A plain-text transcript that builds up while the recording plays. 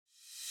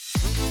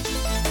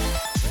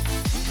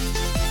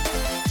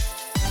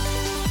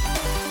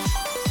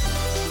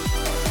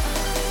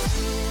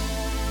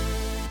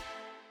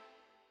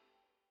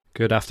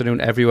Good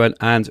afternoon, everyone,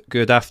 and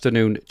good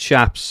afternoon,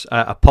 chaps.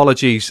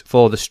 Apologies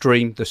for the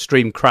stream. The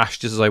stream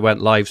crashed just as I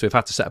went live, so we've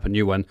had to set up a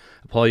new one.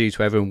 Apologies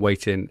to everyone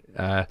waiting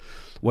there,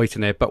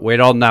 but we're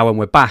on now and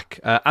we're back.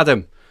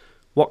 Adam,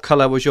 what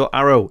colour was your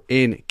arrow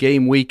in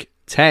game week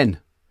 10?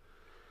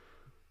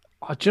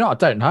 Do you know? I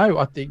don't know.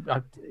 I think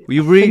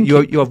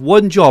you have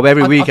one job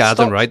every week,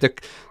 Adam. Right? The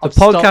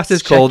podcast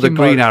is called The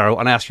Green Arrow,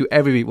 and I ask you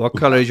every week what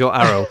colour is your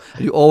arrow,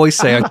 and you always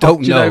say I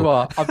don't know. Do you know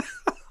what?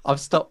 I've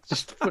stopped,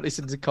 just to put this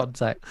into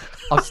context,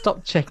 I've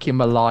stopped checking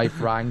my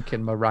live rank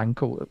and my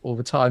rank all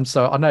the time.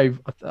 So I know,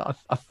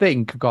 I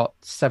think I've got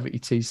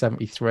 72,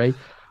 73.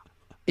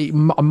 I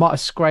might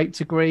have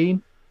scraped a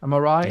green. Am I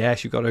right?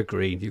 Yes, you got a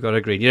green. You're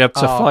up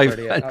to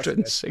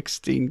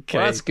 516k.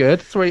 Well, that's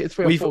good. Three or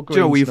four greens.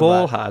 Joe, we've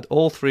all had,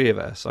 all three of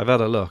us, I've had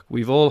a look,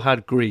 we've all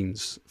had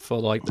greens for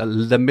like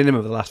the minimum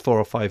of the last 4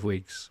 or 5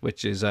 weeks,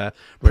 which is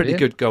pretty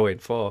good going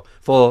for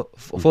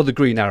the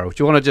Green Arrow.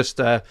 Do you want to just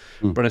run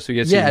us through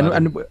your team?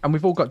 Yeah, and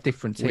we've all got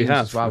different teams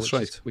as well,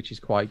 which is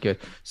quite good.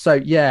 So,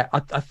 yeah,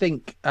 I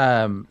think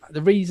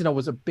the reason I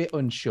was a bit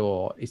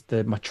unsure is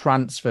that my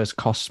transfers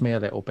cost me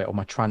a little bit, or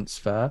my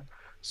transfer.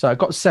 So I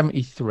got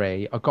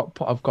 73. I've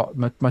got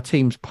my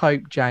team's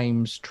Pope,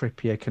 James,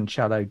 Trippier,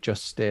 Cancelo,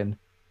 Justin,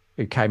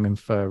 who came in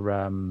for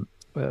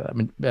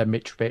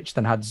Mitrovic.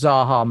 Then had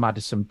Zaha,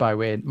 Maddison,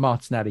 Bowen,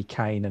 Martinelli,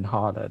 Kane, and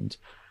Haaland.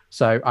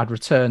 So I'd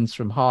returns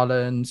from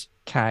Haaland,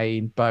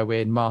 Kane,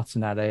 Bowen,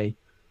 Martinelli,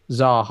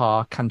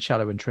 Zaha,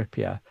 Cancelo, and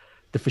Trippier.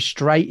 The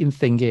frustrating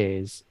thing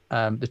is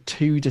the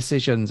two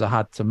decisions I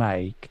had to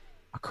make,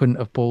 I couldn't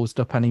have ballsed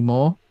up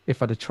anymore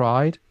if I'd have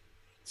tried.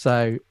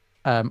 So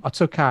I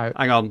took out.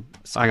 Hang on.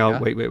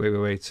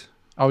 Wait.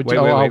 Oh,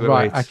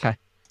 right. Okay.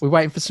 We're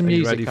waiting for some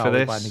music. Ready for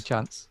this? By any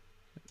chance?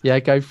 Yeah,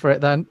 go for it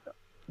then.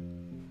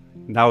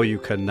 Now you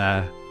can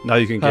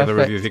give a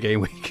review of your game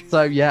week.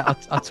 So yeah,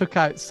 I took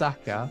out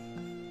Saka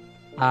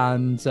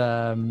and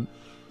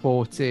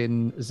bought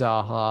in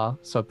Zaha.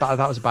 So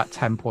that was about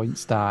 10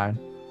 points down.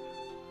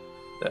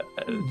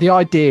 The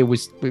idea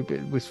was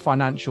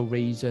financial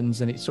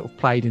reasons, and it sort of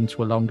played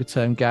into a longer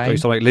term game. So you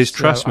sound like Liz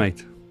Truss,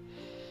 mate.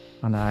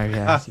 I know,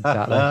 yes,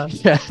 exactly.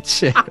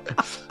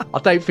 I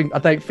don't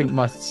think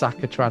my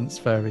Saka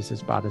transfer is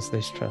as bad as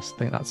this trust. I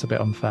think that's a bit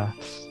unfair.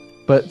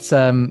 But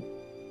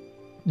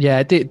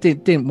it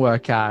didn't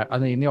work out. I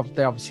mean, they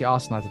obviously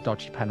Arsenal had a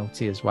dodgy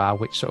penalty as well,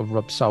 which sort of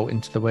rubbed salt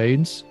into the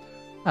wounds.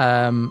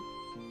 And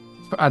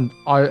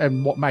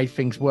what made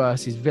things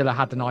worse is Villa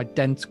had an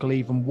identical,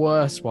 even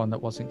worse one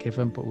that wasn't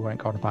given, but we won't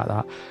go on about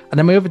that. And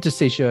then my other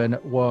decision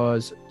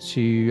was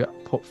to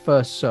put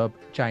first sub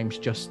James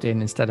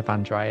Justin instead of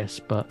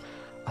Andreas, but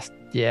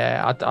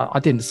I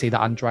didn't see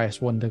that Andreas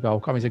wonder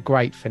goal. I mean, it's a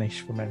great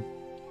finish from him.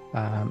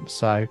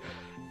 So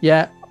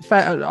yeah,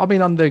 I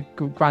mean, on the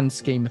grand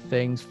scheme of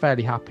things,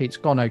 fairly happy. It's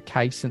gone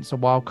okay since I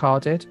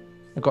wildcarded.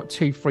 I've got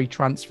 2 free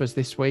transfers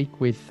this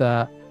week with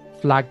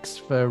flags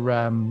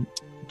for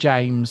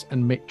James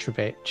and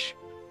Mitrovic.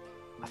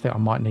 I think I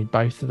might need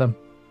both of them.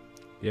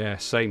 Yeah,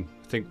 same.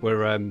 I think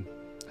we're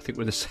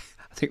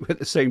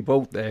the same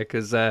boat there,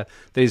 because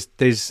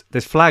there's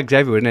flags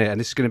everywhere, isn't it? And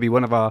this is going to be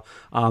one of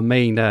our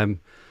main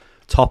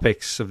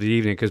topics of the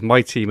evening, because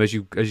my team, as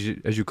you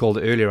called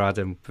it earlier,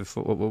 Adam,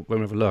 before, when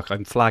we have a look,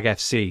 I'm Flag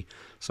FC,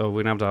 so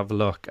we're going to have a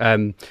look.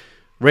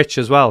 Rich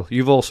as well,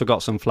 you've also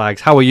got some flags.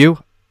 How are you?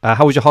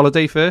 How was your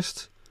holiday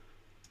first?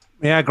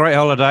 Yeah, great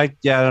holiday.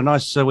 Yeah, a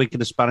nice week in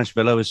the Spanish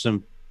Villa with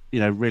some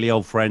really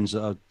old friends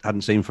that I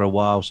hadn't seen for a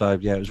while. So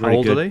yeah, it was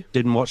really good. How old are they?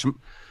 Didn't watch them.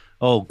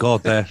 Oh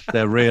God,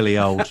 they're really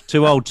old.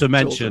 Too old to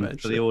mention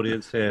for the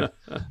audience here.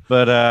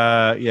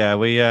 But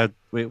we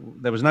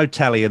there was no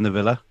telly in the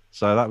villa,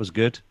 so that was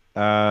good.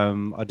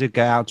 I did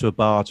get out to a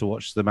bar to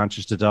watch the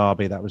Manchester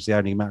derby. That was the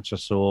only match I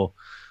saw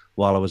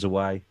while I was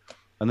away,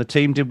 and the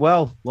team did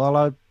well while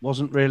I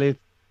wasn't really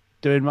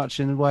doing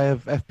much in the way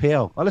of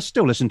FPL. I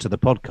still listen to the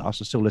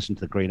podcast. I still listen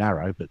to the Green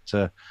Arrow,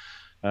 but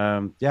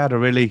I had a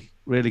really,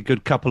 really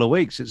good couple of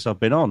weeks since I've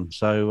been on.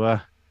 So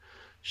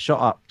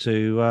shot up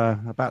to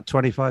about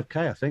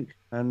 25k, I think,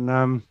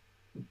 and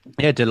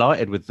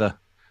delighted with the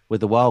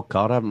wild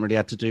card. I haven't really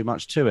had to do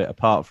much to it,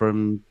 apart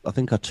from I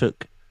think I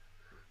took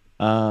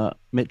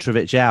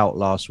Mitrovic out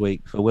last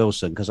week for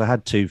Wilson, because I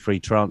had 2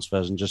 free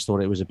transfers and just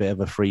thought it was a bit of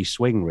a free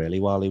swing really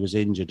while he was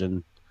injured,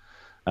 and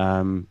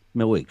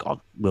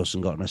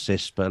Wilson got an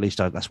assist, but at least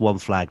that's 1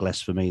 flag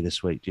less for me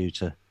this week due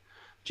to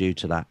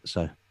that.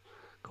 So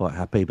quite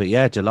happy, but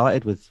yeah,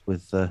 delighted with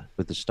the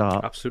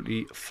start.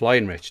 Absolutely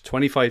flying, Rich.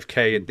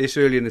 25k this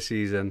early in the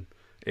season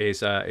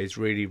is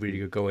really, really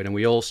good going, and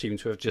we all seem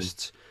to have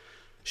just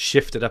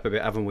shifted up a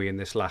bit, haven't we, in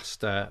this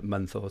last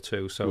month or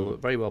two? So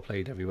very well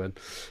played, everyone.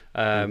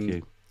 Thank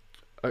you.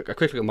 A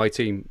quick look at my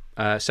team.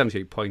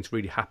 78 points,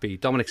 really happy.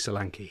 Dominic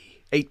Solanke,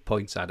 8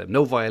 points, Adam.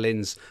 No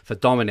violins for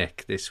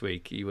Dominic this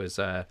week. He was.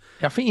 I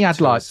think he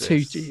had like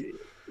 2.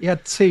 he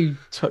had 2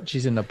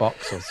 touches in the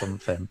box or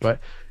something, but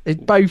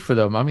both of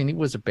them. I mean, it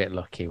was a bit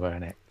lucky,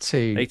 weren't it?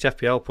 2 8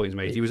 FPL points,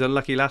 mate. He was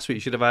unlucky last week. He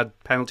should have had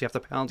penalty after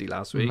penalty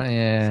last week.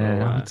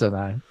 Yeah, so, I don't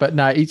know, but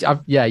no,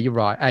 yeah, you're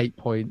right. 8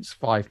 points,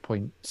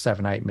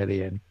 5.78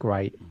 million.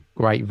 Great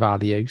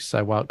value.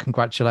 So, well,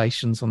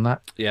 congratulations on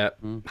that. Yeah,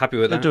 happy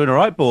with that. They're doing all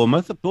right,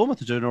 Bournemouth.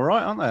 Bournemouth are doing all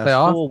right, aren't they? They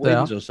are. 4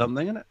 wins or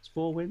something, isn't it? It's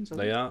 4 wins.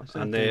 They are,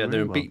 and they're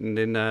unbeaten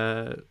in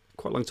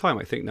quite a long time.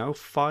 I think now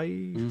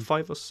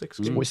 5 or 6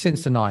 games. Well,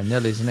 since the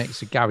 9-0, isn't it?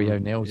 So Gary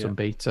O'Neill's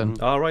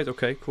unbeaten. All right,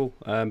 okay, cool.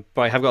 But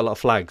I have got a lot of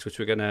flags, which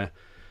we're going to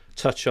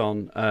touch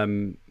on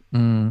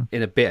in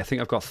a bit. I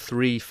think I've got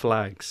 3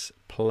 flags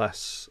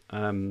plus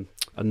a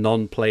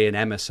non-playing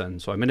Emerson,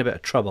 so I'm in a bit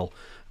of trouble,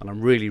 and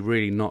I'm really,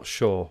 really not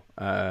sure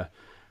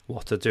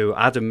what to do.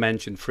 Adam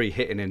mentioned free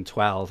hitting in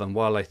 12, and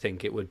while I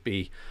think it would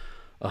be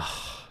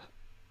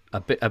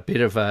a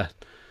bit of a,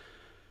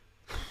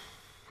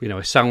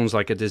 it sounds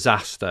like a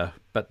disaster,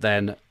 but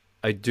then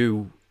I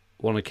do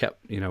want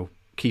to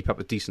keep up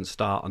a decent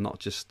start and not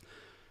just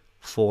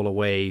fall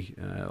away.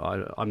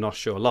 I'm not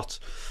sure. A lot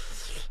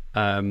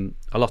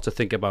to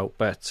think about.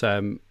 But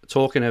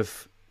talking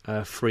of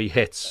free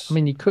hits, I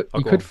mean, you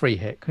could free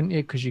hit, couldn't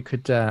you? Because you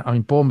could.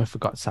 Bournemouth have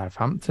got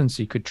Southampton,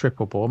 so you could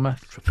triple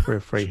Bournemouth for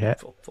a free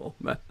hit.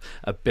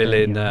 A bill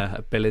in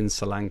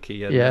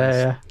Solanke. And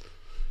yeah.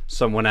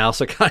 Someone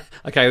else. I can't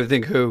even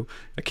think who.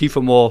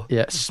 Kiefer Moore.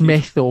 Yeah,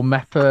 Smith or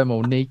Mepham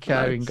or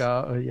Nico in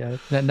goal. Yeah,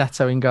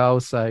 Neto in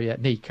goal. So yeah,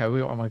 Nico.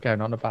 What am I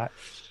going on about?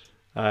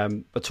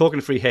 But talking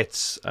of free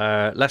hits,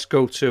 let's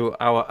go to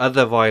our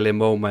other violin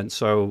moment.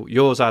 So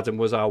yours, Adam,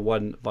 was our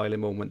one violin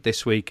moment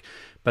this week,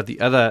 but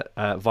the other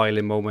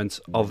violin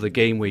moment of the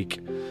game week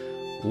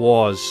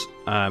was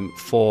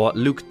for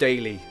Luke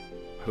Daly,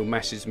 who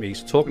messaged me.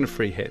 So talking of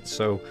free hits,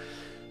 so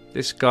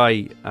this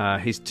guy,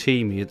 his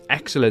team, he had an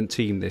excellent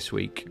team this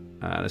week.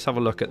 Let's have a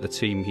look at the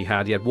team he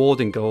had. He had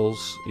Ward in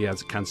goals. He had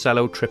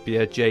Cancelo,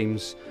 Trippier,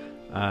 James,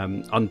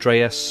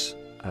 Andreas,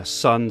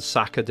 Son,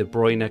 Saka, De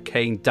Bruyne,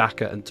 Kane,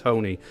 Daka and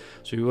Tony.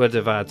 So he would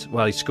have had,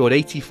 he scored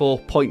 84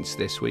 points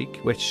this week,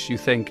 which you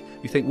think,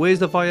 where's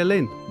the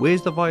violin?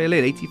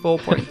 84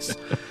 points.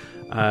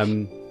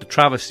 The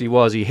travesty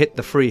was he hit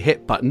the free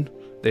hit button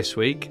this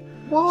week.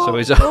 What? So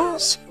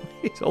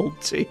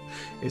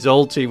his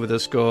old team would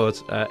have scored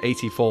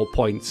 84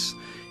 points.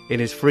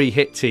 In his free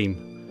hit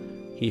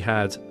team, he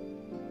had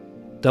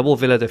double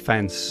Villa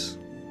defence,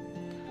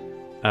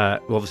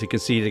 who obviously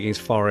conceded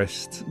against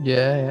Forest.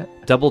 Yeah.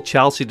 Double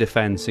Chelsea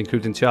defence,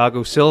 including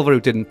Thiago Silva, who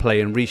didn't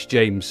play, and Reece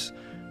James,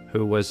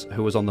 who was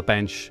on the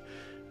bench.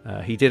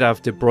 He did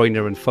have De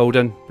Bruyne and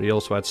Foden, but he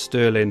also had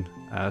Sterling,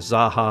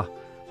 Zaha,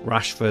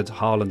 Rashford,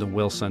 Haaland and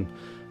Wilson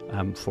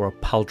for a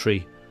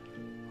paltry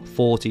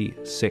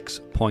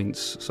 46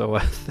 points. So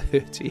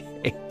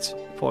 38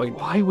 points.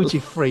 Why would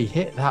you free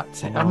hit that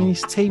team? I mean,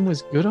 his team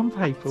was good on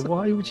paper.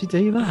 Why would you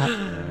do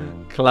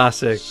that?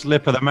 Classic.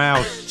 Slip of the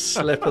mouse.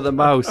 Slip of the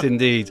mouse,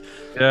 indeed.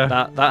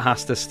 Yeah. That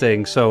has to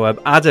sting. So,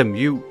 Adam,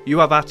 you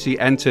have actually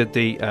entered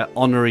the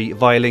honorary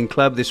violin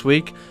club this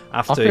week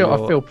after I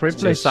feel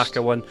privileged. Your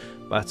Saka one.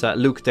 But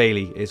Luke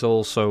Daly is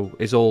also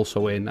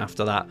in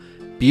after that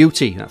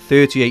beauty, that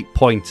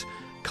 38-point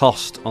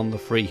cost on the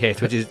free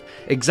hit, which is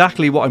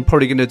exactly what I'm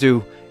probably going to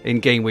do in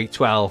game week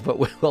 12, but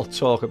we'll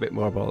talk a bit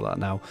more about that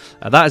now.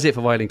 That is it for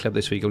Violin Club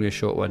this week, only a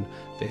short one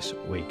this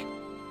week.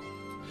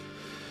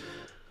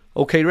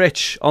 Okay,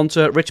 Rich, on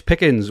to Rich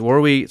Pickens. What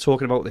are we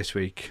talking about this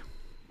week?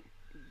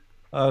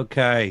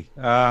 Okay,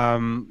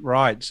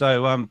 right.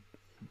 So I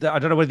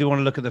don't know whether you want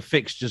to look at the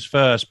fixtures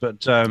first,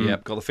 but got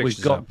the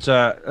fixtures. We've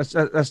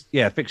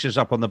got fixtures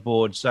up on the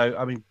board. So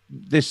I mean,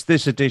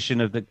 this edition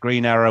of the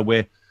Green Arrow,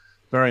 we're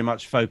very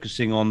much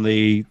focusing on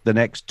the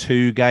next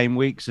 2 game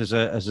weeks as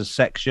a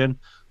section.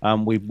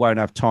 We won't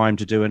have time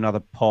to do another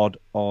pod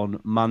on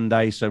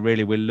Monday, so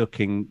really we're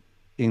looking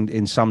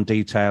in some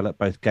detail at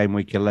both game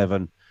week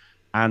 11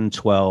 and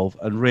 12,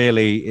 and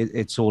really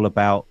it's all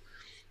about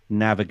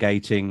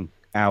navigating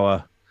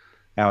our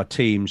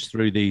teams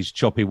through these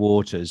choppy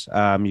waters.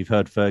 You've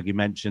heard Fergie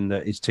mention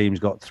that his team's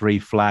got 3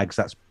 flags.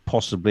 That's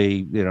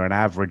possibly an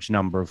average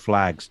number of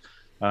flags,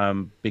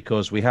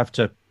 because we have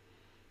to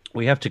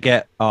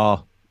get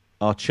our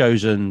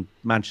chosen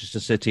Manchester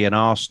City and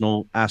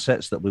Arsenal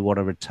assets that we want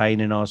to retain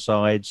in our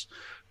sides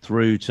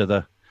through to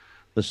the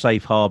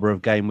safe harbour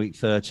of game week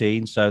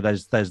 13. So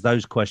there's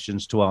those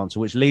questions to answer,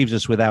 which leaves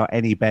us without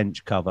any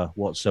bench cover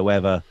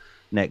whatsoever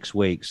next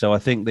week. So I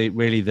think the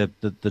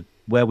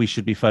where we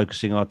should be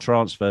focusing our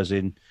transfers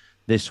in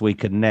this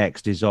week and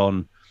next is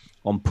on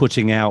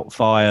putting out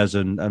fires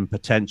and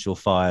potential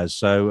fires.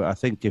 So I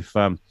think if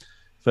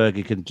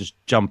Fergie can just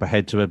jump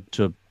ahead to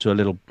a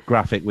little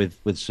graphic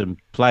with some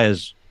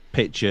players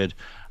pictured.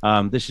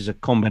 This is a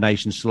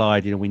combination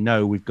slide. We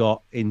know we've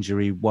got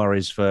injury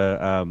worries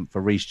for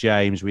Reece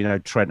James. We know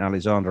Trent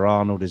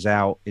Alexander-Arnold is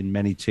out in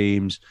many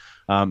teams.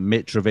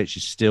 Mitrovic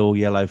is still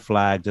yellow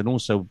flagged, and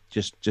also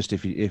just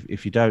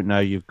if you don't know,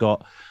 you've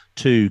got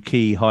 2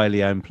 key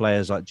highly owned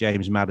players like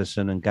James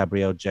Maddison and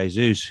Gabriel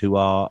Jesus who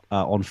are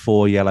on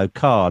 4 yellow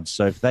cards.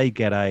 So if they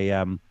get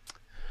a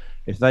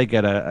if they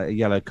get a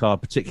yellow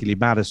card, particularly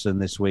Maddison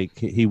this week,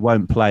 he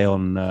won't play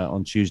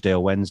on Tuesday or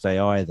Wednesday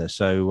either.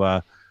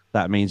 So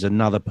that means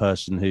another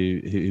person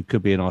who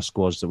could be in our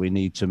squads that we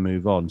need to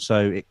move on. So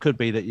it could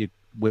be that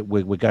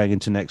we're going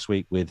into next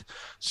week with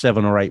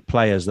 7 or 8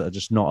 players that are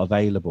just not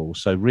available.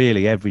 So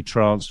really, every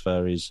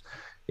transfer is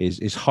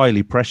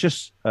highly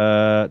precious,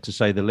 to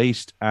say the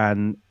least.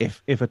 And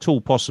if at all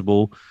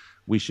possible,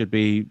 we should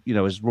be,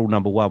 as rule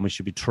number 1, we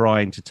should be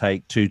trying to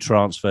take 2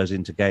 transfers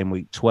into game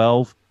week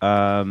 12,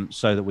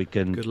 so that we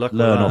can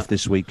learn off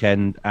this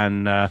weekend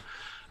and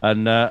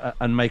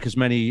make as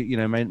many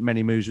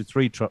many moves with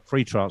free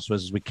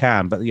transfers as we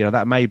can. But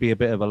that may be a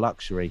bit of a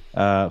luxury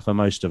for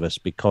most of us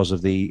because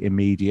of the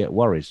immediate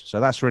worries. So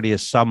that's really a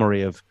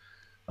summary of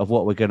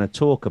what we're going to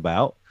talk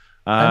about.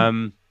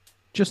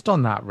 Just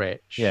on that,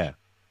 Rich. Yeah.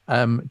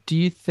 Do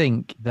you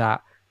think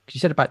that, because you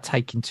said about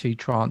taking 2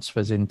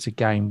 transfers into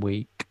game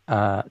week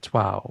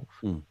 12,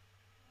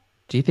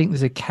 do you think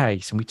there's a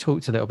case, and we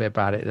talked a little bit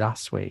about it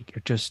last week,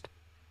 of just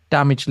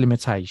damage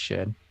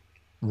limitation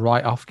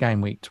right off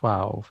game week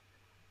 12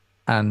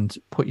 and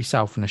put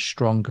yourself in a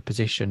stronger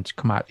position to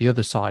come out the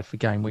other side for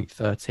game week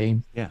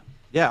 13? I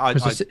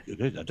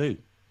do.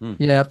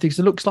 Yeah, because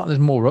it looks like there's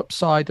more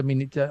upside. I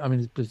mean,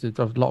 there's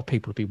a lot of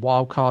people to be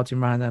wild carding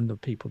around them, the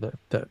people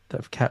that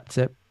have kept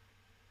it.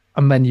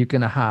 And then you're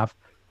going to have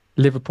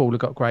Liverpool have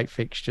got great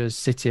fixtures,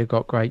 City have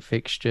got great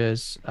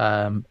fixtures,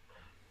 Arsenal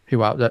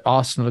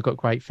have got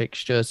great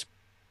fixtures.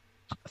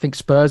 I think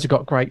Spurs have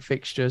got great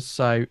fixtures.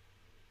 So,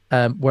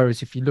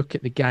 whereas if you look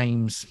at the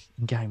games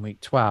in game week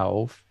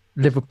 12,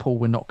 Liverpool,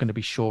 we're not going to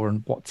be sure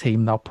on what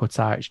team they'll put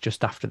out. It's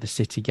just after the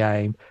City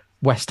game.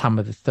 West Ham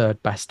are the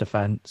 3rd best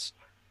defence.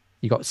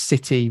 You got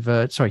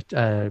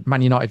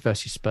Man United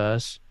versus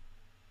Spurs.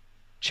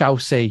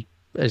 Chelsea,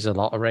 there's a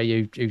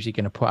lottery. Who's he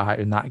going to put out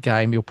in that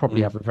game? You'll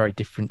probably have a very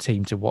different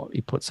team to what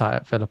he puts out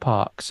at Villa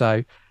Park.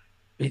 So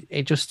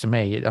it just, to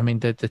me, I mean,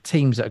 the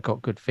teams that have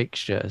got good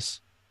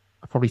fixtures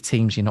are probably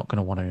teams you're not going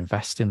to want to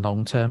invest in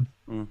long term.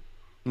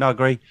 No, I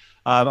agree.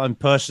 And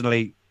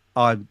personally,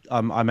 I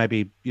may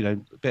be a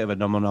bit of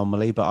an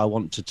anomaly, but I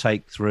want to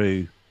take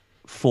through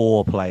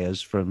 4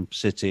 players from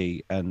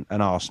City and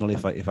Arsenal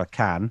if I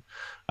can.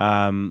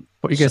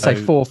 What are you going to say?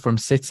 4 from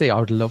City? I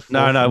would love.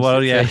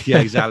 Well, yeah,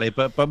 exactly.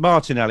 But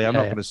Martinelli, I'm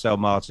not going to sell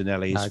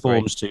Martinelli. His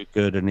form's too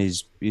good, and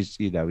he's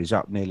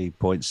up nearly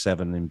 0.7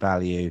 in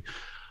value.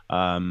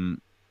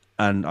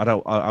 And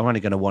I'm only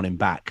going to want him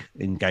back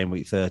in game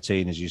week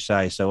 13, as you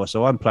say. So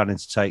I'm planning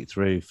to take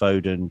through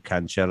Foden,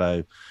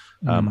 Cancelo,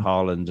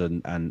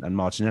 Haaland, and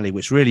Martinelli,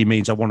 which really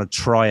means I want to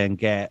try and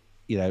get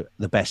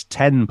the best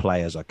 10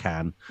 players I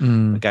can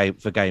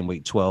for game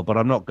week 12. But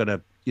I'm not going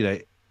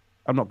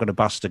to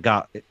bust a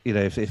gut,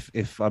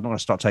 if I'm not going to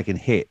start taking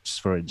hits,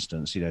 for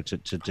instance,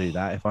 to do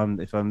that. If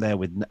I'm there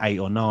with 8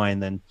 or 9,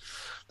 then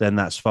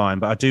that's fine.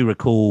 But I do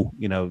recall,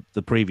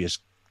 the previous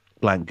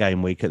blank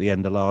game week at the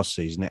end of last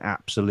season, it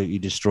absolutely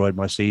destroyed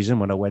my season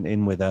when I went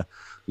in with a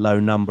low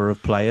number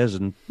of players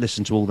and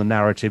listened to all the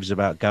narratives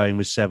about going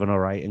with 7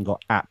 or 8 and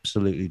got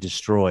absolutely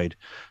destroyed.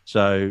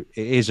 So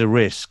it is a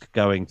risk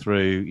going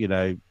through,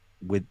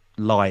 with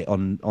light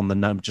on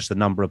just the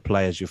number of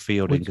players you're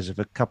fielding, because if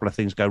a couple of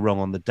things go wrong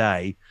on the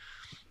day,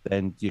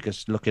 then you're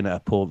just looking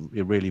at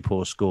a really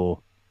poor score.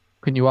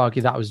 Couldn't you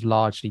argue that was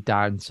largely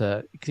down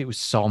to, because it was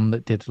Son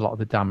that did a lot of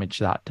the damage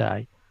that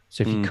day?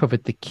 So if you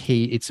covered the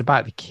key, it's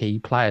about the key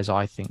players,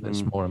 I think,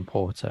 that's more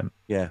important.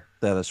 Yeah,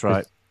 that's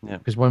right. Yeah,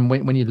 because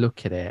when you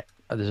look at it,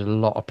 there's a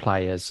lot of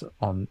players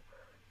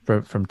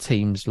from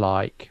teams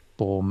like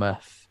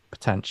Bournemouth,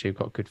 potentially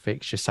got good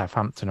fixtures.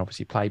 Southampton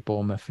obviously played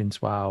Bournemouth in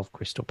 12,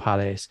 Crystal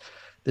Palace.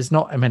 There's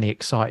not many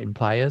exciting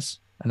players,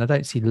 and I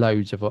don't see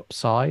loads of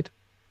upside.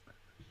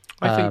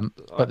 I think,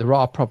 but there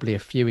are probably a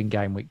few in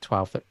game week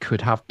 12 that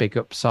could have big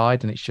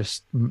upside, and it's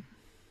just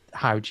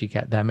how do you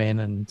get them in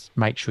and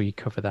make sure you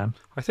cover them?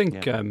 I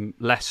think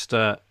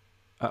Leicester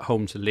at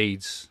home to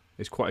Leeds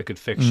is quite a good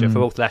fixture for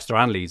both Leicester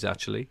and Leeds,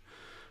 actually.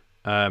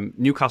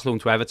 Newcastle home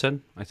to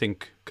Everton, I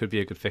think, could be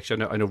a good fixture.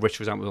 I know Rich,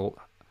 for example,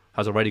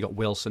 has already got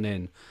Wilson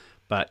in,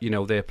 but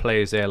there are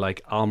players there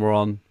like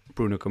Almiron,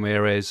 Bruno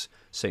Gomes,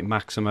 St.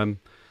 Maximum,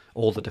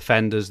 all the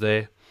defenders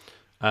there.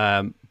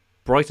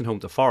 Brighton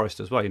home to Forest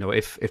as well.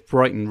 If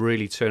Brighton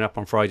really turn up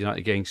on Friday night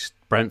against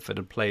Brentford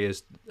and play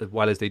as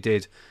well as they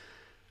did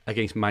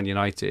against Man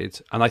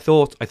United, and I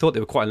thought they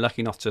were quite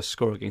unlucky not to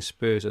score against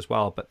Spurs as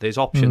well, but there's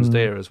options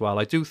there as well.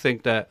 I do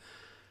think that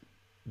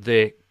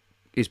there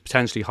is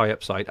potentially high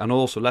upside, and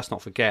also let's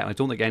not forget, and I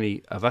don't think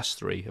any of us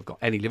three have got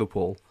any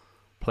Liverpool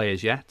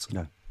players yet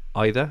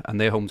either,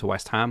 and they're home to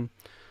West Ham.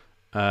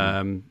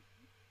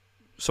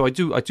 So I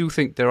do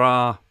think there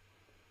are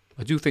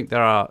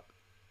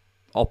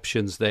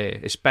options there,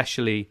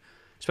 especially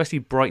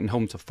Brighton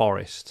home to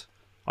Forest.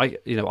 I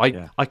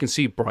can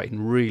see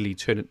Brighton really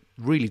turning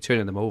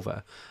them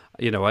over.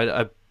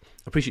 I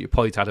appreciate your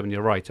point, Adam, and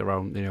you're right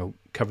around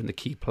covering the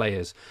key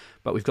players,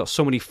 but we've got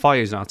so many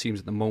fires in our teams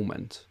at the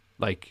moment,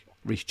 like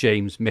Reece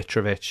James,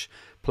 Mitrovic,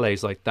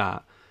 players like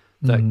that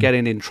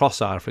getting in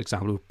Trossard, for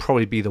example, would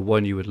probably be the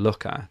one you would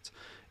look at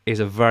is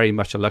a very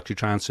much a luxury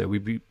transfer.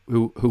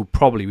 Who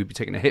probably we'd be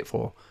taking a hit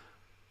for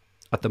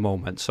at the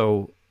moment.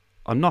 So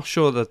I'm not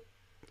sure that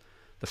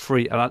the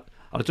free. And I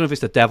don't know if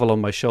it's the devil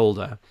on my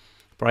shoulder,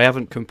 but I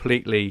haven't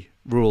completely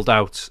ruled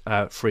out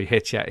free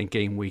hits yet in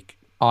game week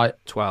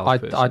 12.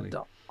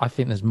 I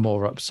think there's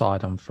more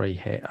upside on free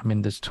hit. I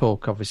mean, there's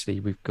talk. Obviously,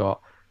 we've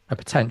got a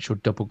potential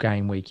double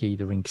game week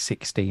either in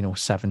 16 or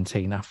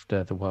 17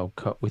 after the World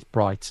Cup with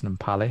Brighton and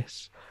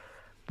Palace,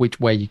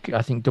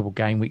 I think double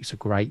game weeks are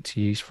great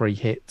to use free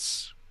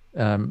hits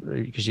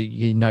because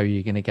you know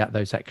you're going to get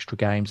those extra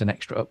games and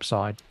extra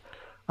upside.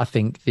 I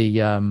think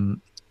the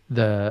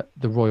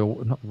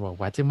royal, not the royal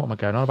wedding, what am I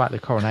going on about? The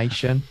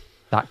coronation,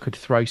 that could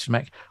throw some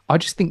I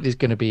just think there's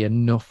going to be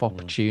enough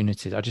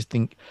opportunities. I just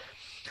think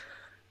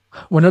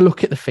when I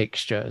look at the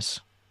fixtures,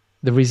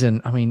 there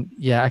isn't, I mean,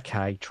 yeah,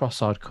 okay,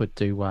 Trossard could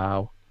do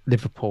well,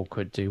 Liverpool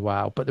could do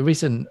well, but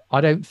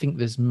I don't think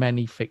there's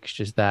many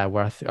fixtures there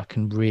where I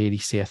can really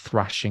see a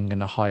thrashing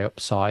and a high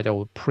upside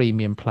or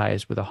premium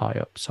players with a high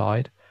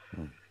upside.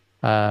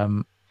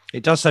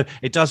 It does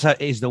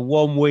is the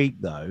 1 week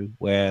though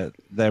where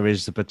there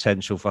is the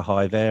potential for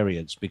high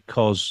variance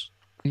because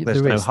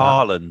there's no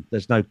Haaland.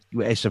 There's no.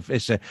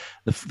 The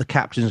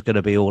captain's going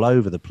to be all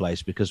over the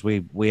place because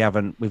we've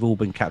all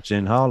been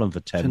captaining Haaland for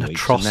 10 weeks.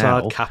 A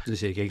Trossard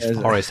captaincy against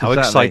Forest. How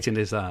exciting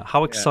is that?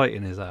 How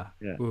exciting is that?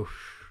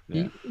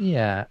 Yeah.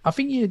 Yeah, I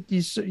think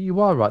you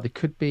are right. There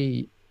could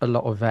be a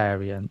lot of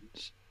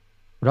variance,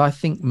 but I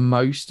think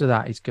most of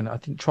that is going to. I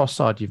think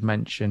Trossard you've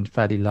mentioned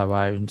fairly low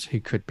owned,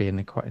 who could be in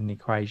the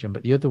equation,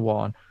 but the other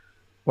one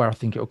where I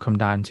think it will come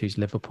down to is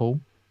Liverpool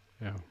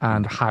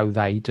and how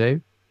they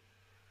do.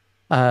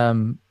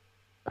 And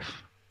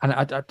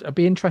it'd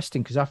be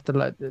interesting because after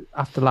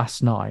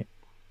last night,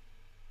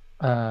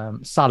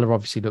 Salah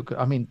obviously looked.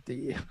 I mean,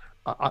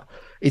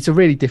 it's a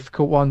really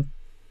difficult one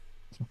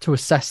to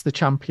assess the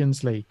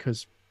Champions League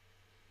because,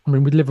 I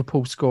mean, with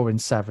Liverpool scoring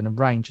 7 and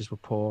Rangers were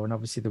poor, and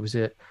obviously there was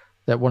that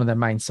one of their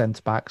main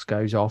centre backs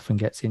goes off and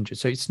gets injured.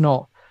 So it's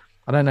not.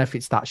 I don't know if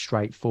it's that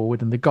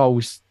straightforward. And the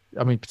goals,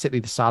 I mean, particularly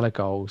the Salah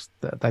goals,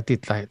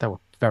 they were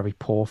very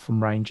poor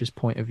from Rangers'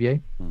 point of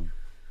view.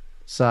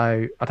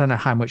 So I don't know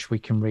how much we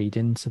can read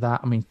into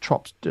that. I mean,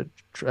 Klopp's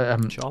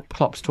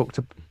talked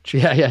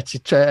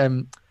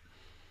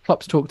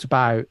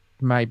about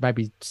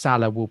maybe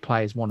Salah will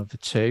play as one of the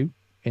two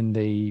in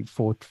the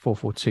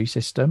 4-4-2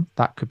 system.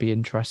 That could be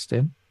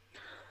interesting.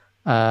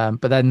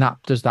 But then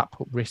that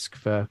put risk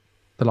for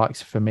the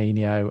likes of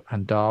Firmino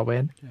and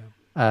Darwin.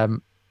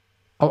 I'm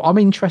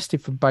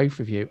interested for both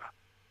of you.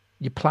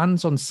 Your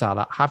plans on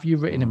Salah, have you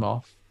written him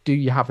off? Do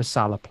you have a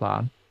Salah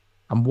plan?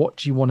 And what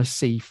do you want to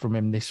see from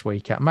him this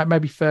weekend?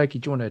 Maybe Fergie,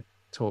 do you want to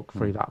talk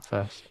through that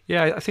first?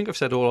 Yeah, I think I've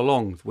said all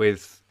along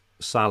with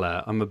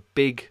Salah, I'm a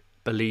big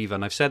believer,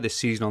 and I've said this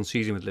season on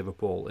season with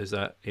Liverpool, is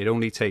that it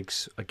only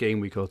takes a game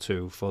week or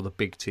two for the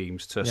big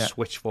teams to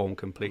switch form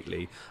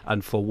completely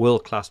and for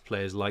world-class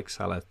players like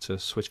Salah to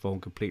switch form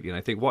completely. And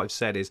I think what I've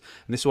said is,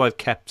 and this is why I've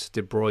kept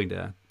De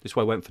Bruyne, this is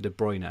why I went for De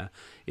Bruyne,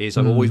 is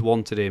I've always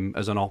wanted him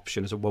as an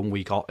option, as a 1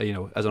 week,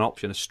 as an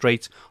option, a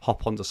straight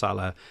hop onto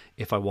Salah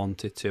if I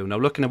wanted to. Now,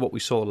 looking at what we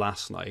saw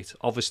last night,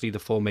 obviously the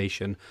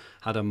formation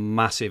had a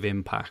massive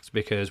impact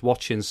because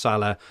watching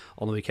Salah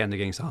on the weekend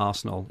against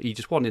Arsenal, he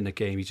just wasn't in the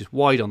game. He's just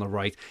wide on the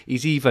right. He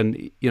was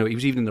even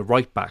in the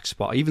right back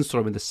spot. I even saw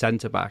him in the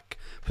centre back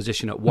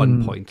position at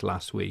one point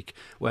last week,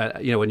 where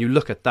when you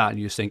look at that and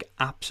you just think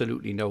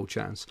absolutely no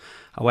chance.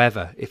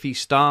 However, if he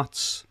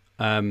starts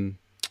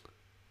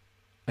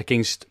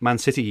against Man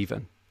City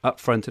even, up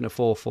front in a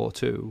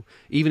 4-4-2,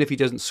 even if he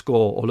doesn't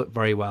score or look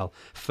very well,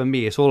 for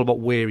me, it's all about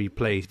where he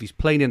plays. If he's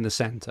playing in the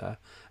centre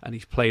and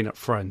he's playing up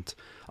front,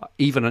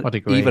 even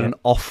an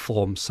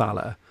off-form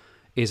Salah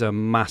is a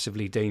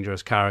massively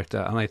dangerous character,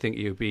 and I think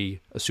he would be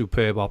a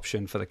superb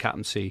option for the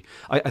captaincy.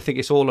 I think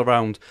it's all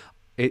around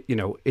it.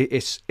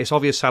 It's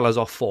obvious Salah's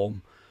off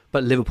form,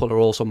 but Liverpool are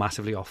also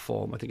massively off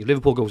form. I think if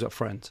Liverpool goes up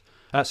front,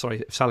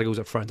 if Salah goes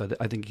up front,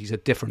 I think he's a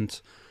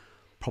different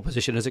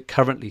proposition as it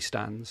currently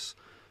stands.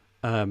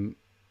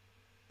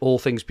 All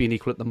things being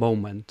equal at the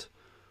moment,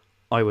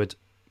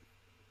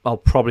 I'll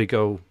probably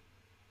go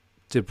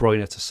De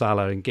Bruyne to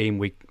Salah in game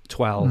week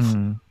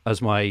 12 as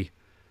my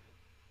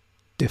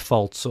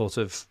default sort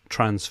of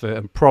transfer,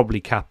 and probably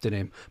captain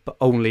him, but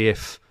only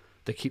if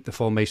they keep the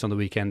formation on the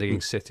weekend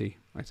against City,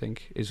 I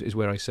think, is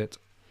where I sit.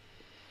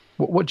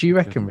 What do you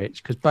reckon,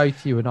 Rich? Because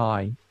both you and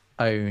I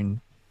own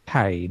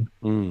Kane,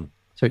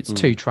 so it's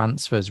two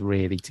transfers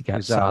really to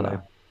get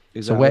Salah.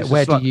 Exactly. So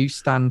where do you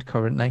stand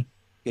currently?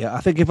 Yeah,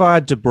 I think if I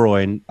had De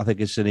Bruyne, I think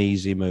it's an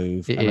easy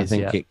move, I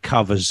think it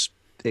covers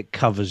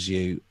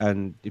you.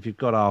 And if you've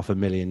got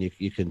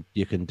 $500,000,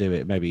 you can do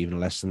it. Maybe even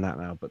less than that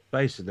now. But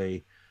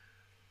basically,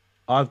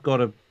 I've got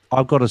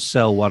to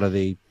sell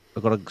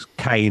I've got a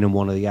Kane and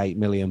one of the 8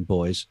 million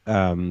boys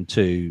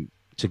to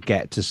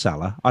get to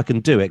Salah. I can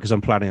do it because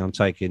I'm planning on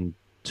taking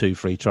 2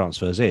 free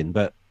transfers in.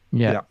 But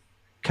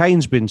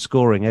Kane's been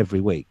scoring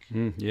every week.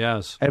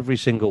 Yes, every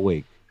single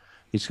week.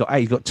 He's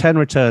got 10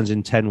 returns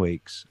in 10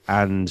 weeks,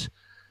 and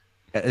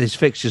his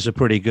fixtures are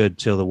pretty good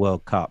till the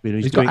World Cup. You know,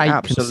 he's got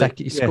 8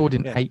 He's scored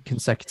in 8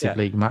 consecutive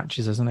league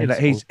matches, hasn't he? You know,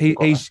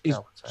 he's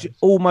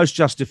almost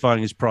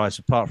justifying his price,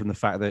 apart from the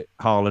fact that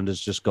Haaland has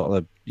just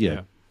got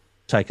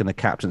taken the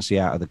captaincy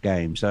out of the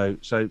game. So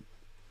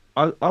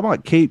I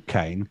might keep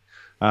Kane.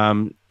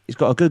 He's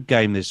got a good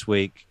game this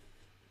week.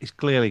 He's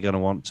clearly going to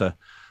want to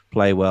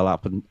play well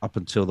up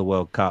until the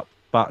World Cup.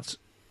 But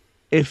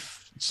I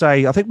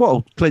think what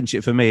will clinch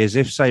it for me is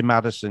if, say,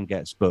 Maddison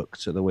gets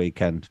booked at the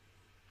weekend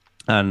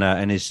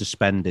and is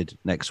suspended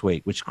next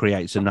week, which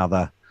creates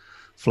another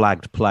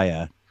flagged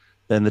player,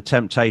 then the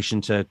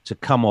temptation to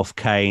come off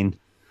Kane.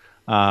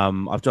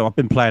 I've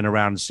been playing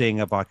around seeing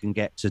if I can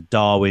get to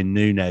Darwin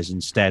Núñez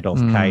instead of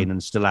Kane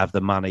and still have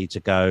the money to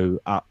go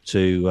up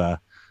to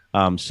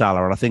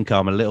Salah. And I think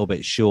I'm a little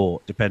bit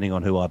short, depending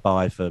on who I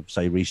buy for,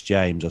 say, Reece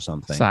James or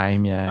something.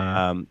 Same,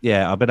 yeah.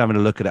 I've been having a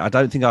look at it. I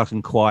don't think I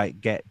can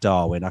quite get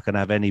Darwin. I can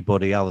have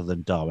anybody other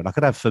than Darwin. I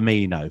could have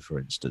Firmino, for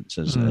instance,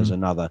 as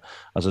another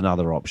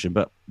option.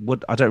 But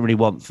I don't really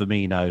want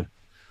Firmino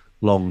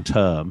long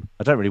term.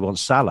 I don't really want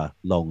Salah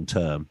long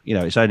term. You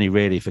know, it's only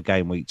really for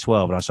game week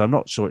 12, so I'm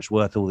not sure it's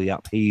worth all the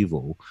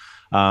upheaval.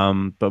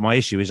 But my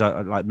issue is,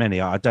 like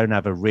many, I don't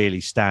have a really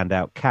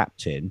standout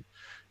captain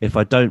if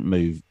I don't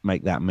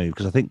make that move,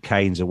 because I think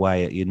Kane's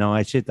away at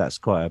United. That's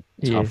quite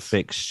a tough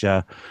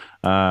fixture.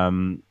 I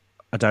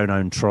don't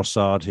own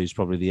Trossard, who's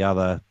probably the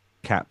other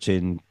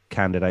captain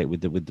candidate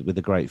with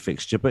the great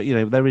fixture. But you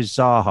know, there is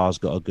Zaha's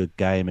got a good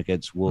game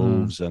against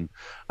Wolves, and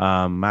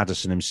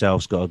Maddison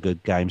himself's got a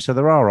good game. So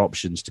there are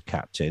options to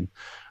captain.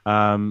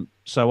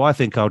 So I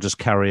think I'll just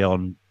carry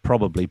on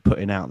probably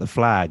putting out the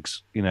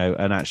flags, you know,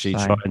 and actually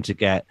trying to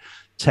get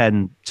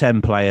 10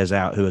 players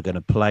out who are going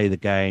to play the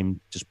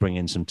game, just bring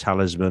in some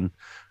talisman,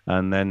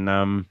 and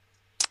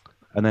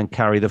then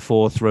carry the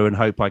 4 through and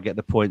hope I get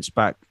the points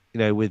back, you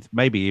know, with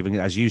maybe even,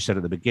 as you said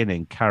at the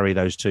beginning, carry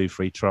those 2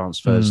 free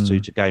transfers to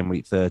game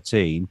week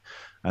 13,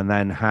 and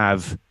then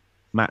have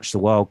match the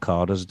wild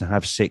card as to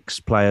have 6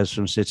 players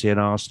from City and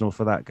Arsenal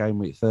for that game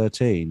week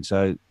 13.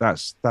 So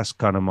that's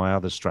kind of my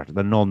other strategy,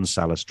 the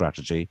non-Salah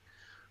strategy,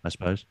 I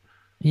suppose.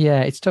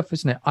 Yeah, it's tough,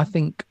 isn't it? I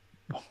think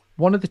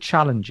one of the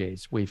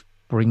challenges with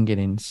bringing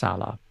in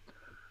Salah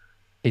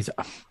is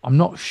I'm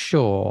not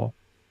sure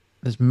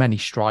there's many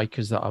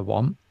strikers that I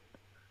want,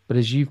 but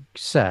as you've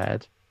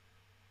said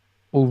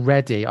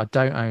already, I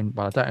don't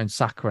own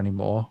Saka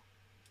anymore.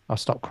 I'll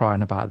stop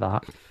crying about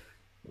that.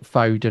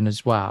 Foden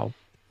as well.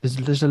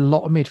 There's a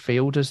lot of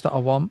midfielders that I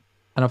want,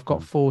 and I've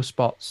got 4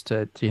 spots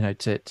to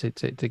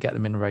get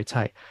them in and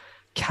rotate.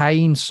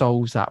 Kane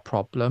solves that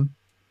problem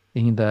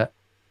in that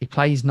he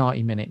plays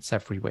 90 minutes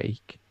every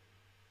week.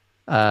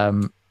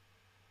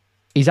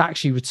 He's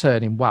actually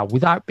returning well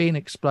without being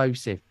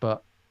explosive,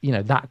 but you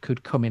know that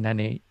could come in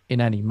any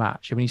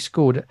match. I mean, he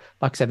scored,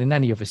 like I said, in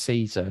any other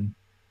season,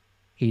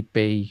 he'd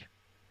be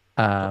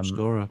top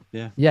scorer.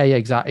 Yeah,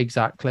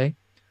 exactly.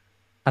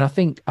 And I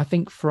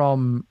think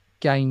from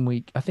game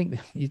week, I think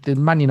the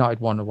Man United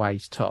one away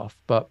is tough,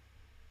 but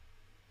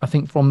I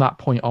think from that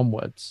point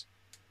onwards,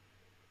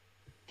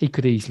 he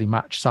could easily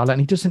match Salah, and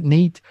he doesn't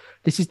need.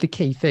 This is the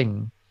key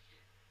thing.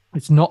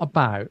 It's not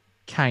about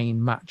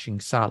Kane matching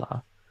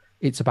Salah.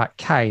 It's about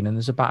Kane, and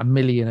there's about 1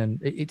 million, and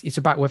it's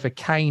about whether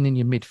Kane and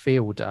your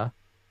midfielder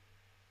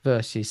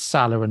versus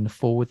Salah and the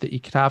forward that you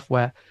could have.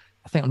 Where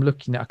I think I'm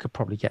looking at, I could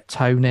probably get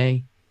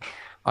Tony.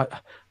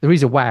 There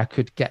is a way I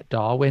could get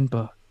Darwin,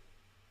 but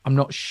I'm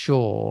not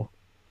sure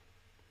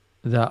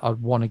that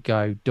I'd want to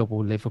go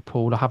double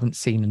Liverpool. I haven't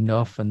seen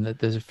enough, and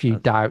there's a few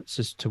doubts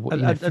as to what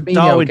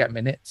Darwin will get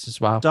minutes as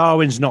well.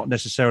 Darwin's not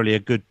necessarily a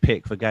good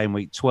pick for game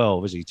week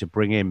 12, is he, to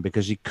bring in,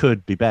 because he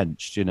could be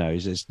benched. You know,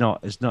 it's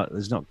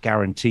not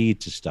guaranteed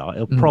to start.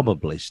 He'll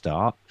probably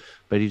start,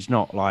 but he's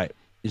not like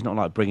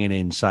bringing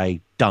in, say,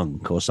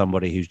 Dunk or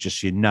somebody who's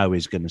just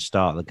is going to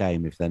start the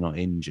game if they're not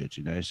injured.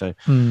 You know, so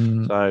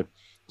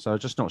I'm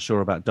just not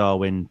sure about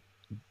Darwin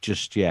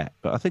just yet,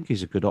 but I think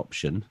he's a good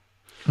option.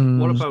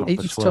 What about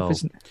it's tough,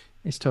 isn't it?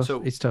 It's tough.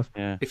 So, it's tough.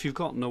 Yeah. If you've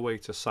got no way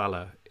to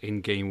Salah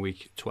in game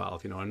week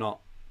 12, you know, I'm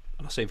not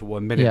saying for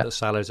 1 minute that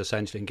Salah is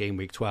essentially in game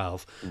week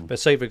 12, but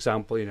say, for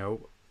example, you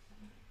know,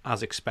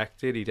 as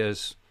expected, he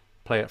does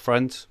play up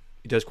front.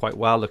 He does quite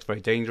well, looks very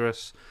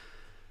dangerous.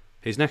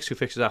 His next 2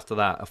 fixtures after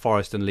that are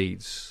Forest and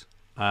Leeds.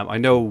 I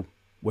know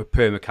we're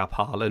permacap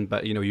Haaland,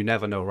 but, you know, you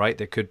never know, right?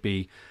 There could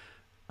be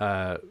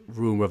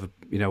room of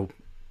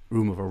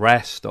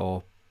arrest,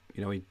 or,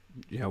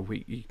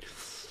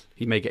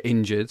 he may get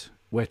injured,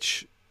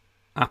 which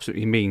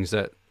absolutely means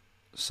that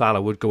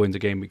Salah would go into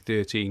game week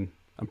 13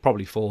 and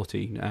probably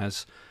 14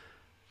 as,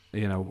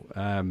 you know,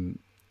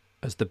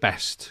 as the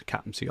best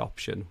captaincy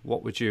option.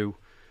 What would you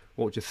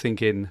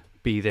thinking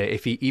be there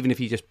if even if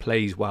he just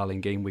plays well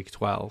in game week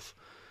 12?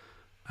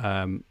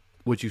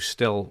 Would you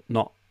still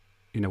not,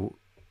 you know,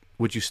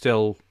 would you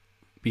still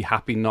be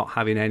happy not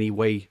having any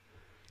way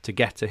to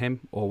get to him,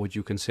 or would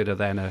you consider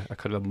then a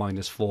kind of a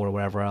 -4 or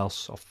whatever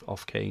else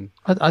off Kane?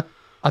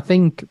 I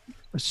think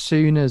as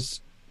soon as,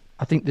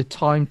 I think the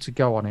time to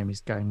go on him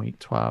is game week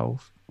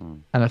 12.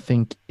 And I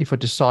think if I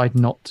decide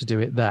not to do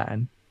it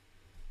then,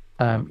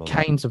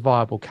 Kane's a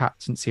viable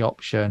captaincy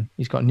option.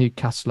 He's got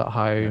Newcastle at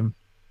home,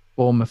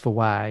 Bournemouth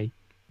away.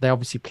 They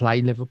obviously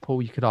play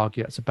Liverpool. You could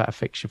argue that's a better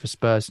fixture for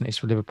Spurs than it is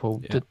for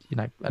Liverpool,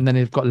 and then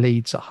they've got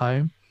Leeds at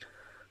home.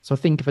 So I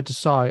think if I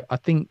decide, I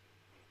think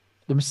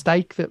the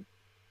mistake that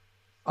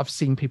I've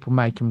seen people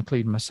make,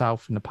 including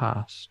myself in the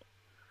past,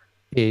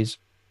 is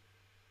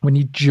when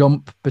you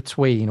jump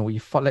between, or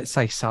you let's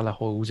say Salah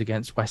hauls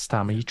against West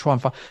Ham, and you try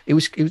and find it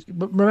was.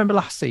 Remember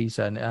last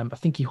season? I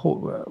think we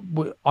got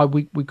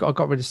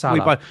rid of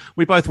Salah.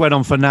 We both went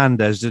on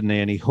Fernandez, didn't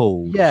he? And he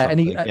hauled. Yeah,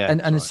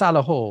 and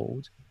Salah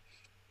hauled.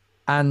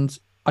 And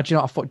I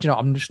thought,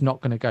 I'm just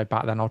not going to go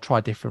back then. I'll try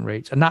different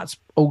routes. And that's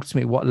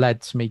ultimately what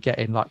led to me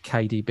getting like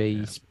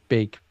KDB's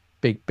big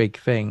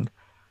thing.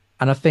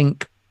 And I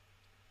think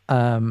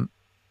the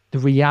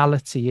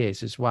reality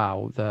is as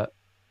well that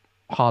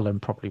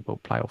Haaland probably will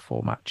play all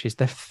 4 matches.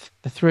 They're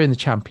through in the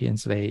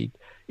Champions League.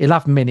 He'll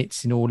have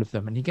minutes in all of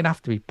them. And you're going to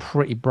have to be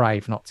pretty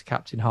brave not to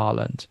captain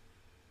Haaland.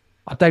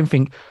 I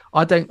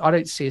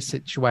don't see a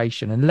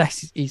situation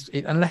unless it's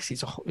a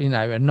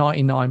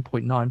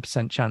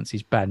 99.9% chance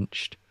he's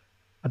benched.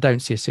 I don't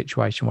see a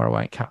situation where I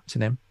won't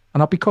captain him,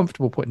 and I'll be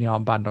comfortable putting the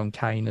armband on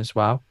Kane as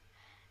well.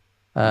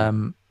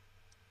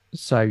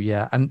 So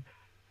yeah, and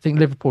I think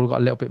Liverpool have got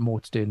a little bit more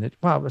to do in the.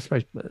 Well, I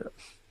suppose, they've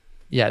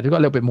got a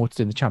little bit more to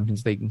do in the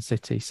Champions League than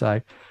City.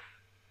 So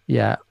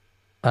yeah,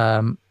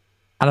 and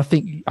I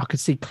think I could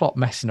see Klopp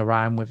messing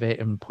around with it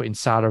and putting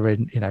Salah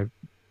in,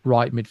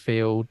 right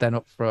midfield, then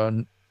up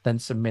front, then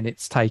some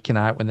minutes taken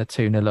out when they're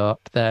 2-0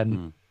 up.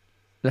 Then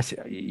I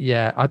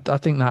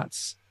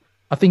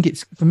think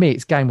it's, for me,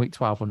 it's game week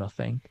 12 or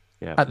nothing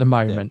at the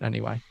moment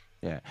anyway.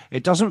 Yeah.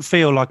 It doesn't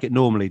feel like it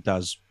normally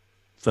does,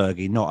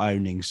 Fergie, not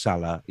owning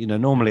Salah.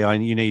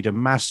 Normally you need a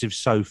massive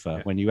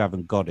sofa when you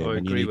haven't got him,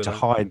 and you need to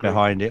hide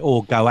behind it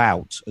or go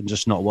out and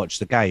just not watch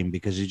the game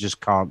because you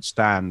just can't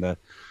stand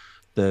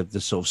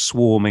the sort of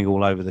swarming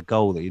all over the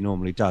goal that he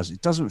normally does.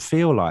 It doesn't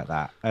feel like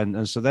that.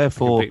 And so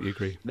therefore, I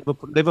completely agree.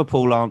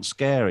 Liverpool aren't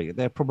scary.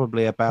 They're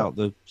probably about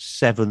the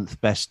 7th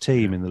best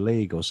team in the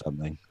league or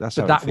something. But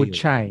that would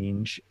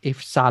change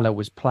if Salah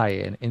was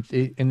playing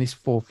in this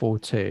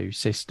 4-4-2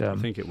 system.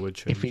 I think it would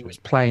change. If he was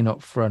playing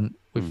up front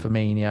with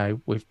Firmino,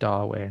 with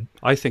Darwin.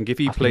 I think if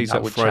he plays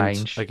up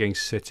front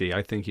against City,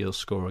 I think he'll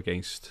score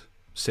against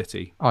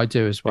City. I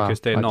do as well.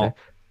 Because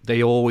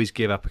they always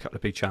give up a couple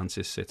of big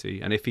chances,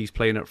 City. And if he's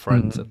playing up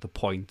front at the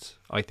point,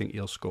 I think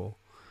he'll score.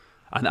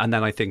 And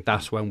then I think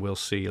that's when we'll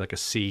see like a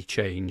sea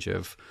change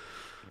of,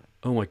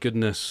 oh my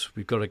goodness,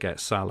 we've got to get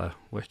Salah,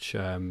 which,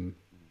 it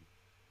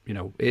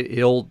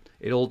all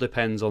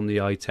depends on the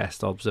eye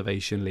test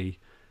observationally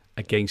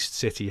against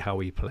City how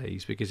he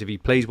plays. Because if he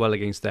plays well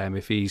against them,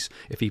 if he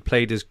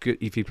plays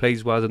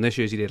well this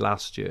year as he did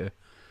last year,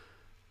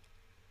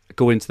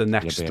 go into the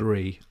next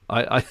three.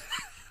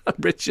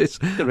 Rich's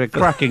it'll be a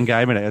cracking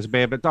game, isn't it? It'll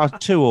be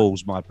about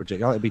 2-2's my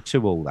prediction. It'll be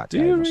 2-2 that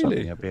game. Do you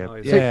really?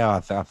 I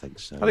think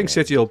so. I think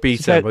City will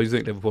beat them, but I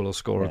think Liverpool will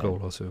score a goal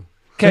or two.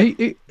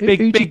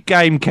 Big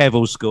game. Kev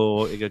will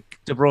score. De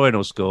Bruyne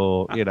will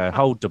score.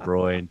 Hold De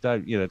Bruyne.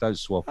 Don't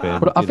swap him.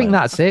 But I think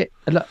that's it.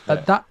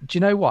 That, do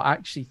you know what?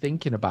 Actually,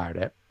 thinking about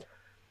it,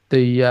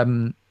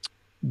 the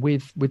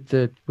with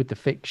the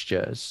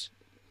fixtures,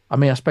 I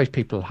mean, I suppose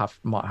people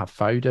might have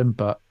Foden,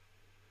 but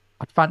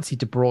I'd fancy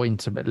De Bruyne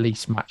to at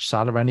least match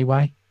Salah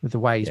anyway, with the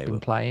way he's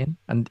been playing.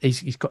 And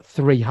he's got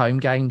 3 home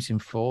games in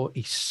 4.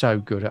 He's so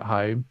good at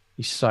home.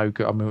 He's so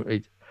good. I mean,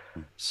 he's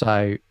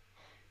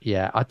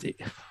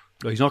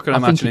not going to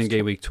match it in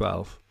game week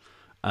 12,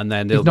 and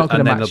then there'll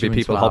be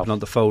people hopping on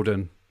the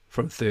Foden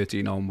from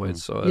 13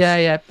 onwards. So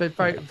but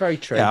very, very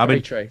true. Yeah,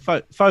 very true.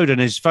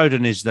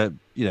 Foden is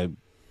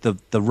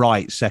the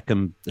right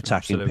second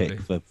attacking pick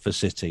for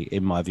City,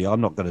 in my view. I'm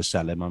not going to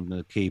sell him. I'm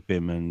going to keep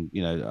him, and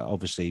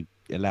obviously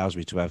it allows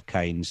me to have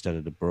Kane instead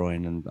of De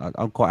Bruyne, and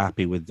I'm quite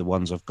happy with the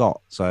ones I've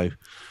got. So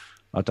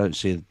I don't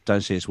see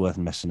it's worth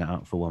messing it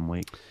up for 1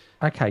 week.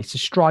 Okay, so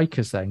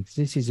strikers then.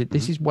 This is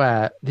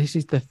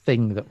the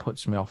thing that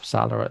puts me off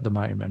Salah at the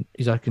moment.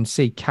 Is I can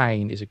see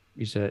Kane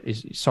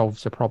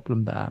solves the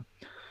problem there,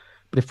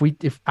 but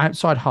if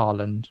outside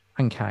Haaland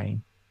and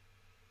Kane,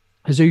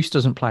 Jesus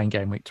doesn't play in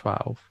game week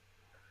 12.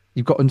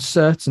 You've got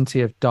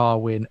uncertainty of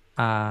Darwin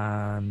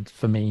and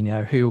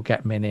Firmino, who will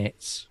get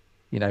minutes.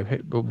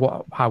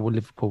 How will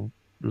Liverpool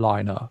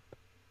line up?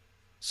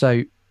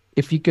 So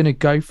if you're going to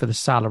go for the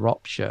Salah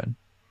option,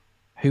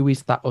 who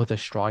is that other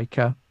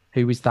striker?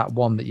 Who is that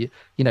one that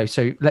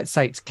so let's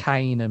say it's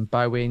Kane and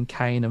Bowen,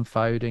 Kane and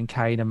Foden,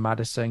 Kane and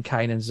Maddison,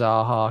 Kane and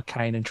Zaha,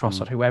 Kane and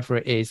Trossard, whoever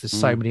it is, there's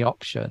so many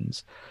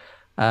options.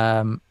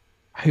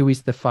 Who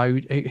is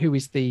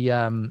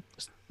the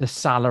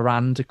Salah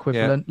and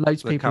equivalent?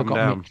 Loads of people have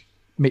got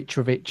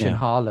Mitrovic and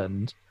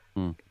Haaland.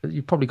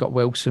 You've probably got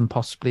Wilson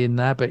possibly in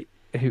there, but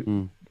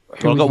I've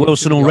got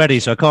Wilson already,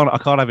 so I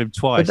can't have him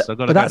twice. I've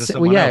got to go to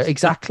someone else.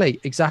 Exactly.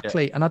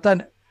 Yeah. And I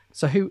don't.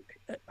 So who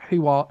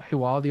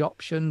are the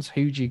options?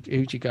 Who do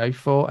you go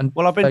for? And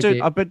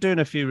I've been doing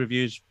a few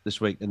reviews this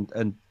week,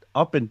 and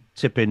I've been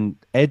tipping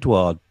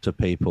Edouard to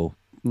people,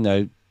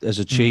 as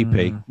a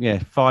cheapie. Yeah,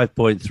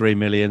 5.3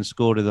 million,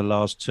 scored in the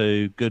last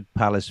two, good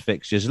Palace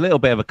fixtures. A little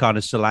bit of a kind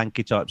of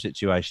Solanke type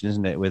situation,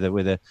 isn't it? With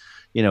an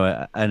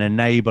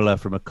enabler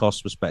from a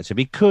cost perspective.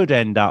 He could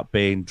end up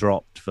being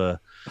dropped for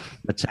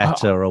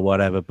Mateta or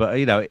whatever, but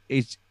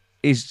he's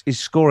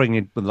scoring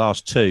in the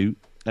last two,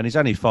 and he's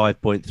only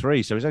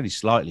 5.3, so he's only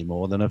slightly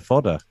more than a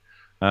fodder.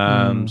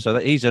 So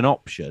that he's an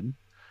option.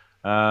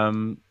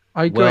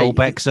 I agree.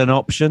 Welbeck's an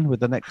option with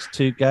the next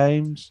two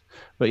games,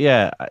 but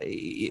yeah,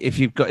 if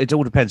you've got, it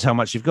all depends how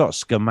much you've got.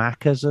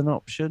 Scamacca's an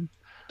option.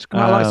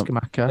 I like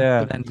Scamacca,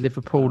 but then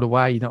Liverpool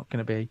away, you're not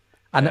going to be.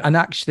 And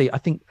actually, I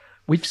think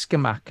with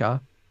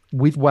Scamacca,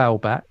 with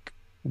Welbeck,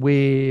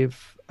 with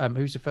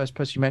who's the first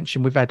person you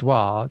mentioned, with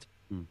Edouard,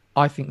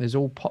 I think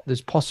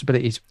there's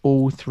possibilities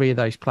all three of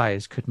those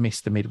players could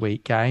miss the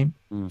midweek game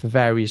for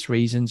various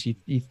reasons.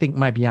 You think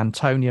maybe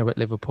Antonio at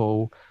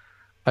Liverpool.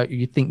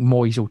 You think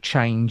Moyes will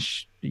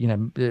change,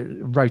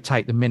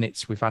 rotate the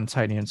minutes with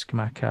Antonio and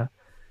Scamacca.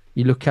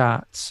 You look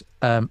at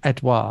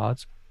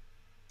Edouard.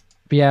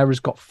 Vieira's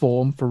got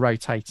form for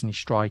rotating his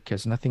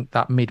strikers, and I think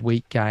that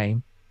midweek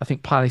game, I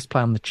think Palace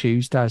play on the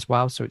Tuesday as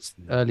well, so it's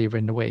earlier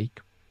in the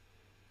week.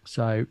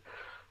 So,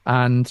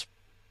 and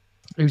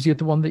who's the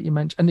other one that you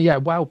mentioned?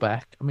 And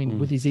Welbeck. I mean,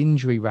 with his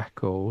injury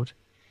record,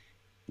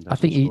 I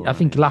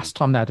think last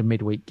time they had a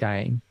midweek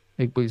game,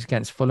 it was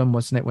against Fulham,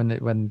 wasn't it? When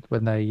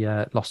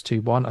they lost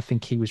 2-1, I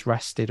think he was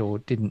rested or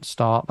didn't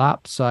start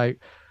that. So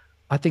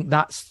I think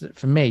that's,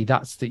 for me,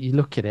 that's that you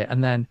look at it,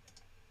 and then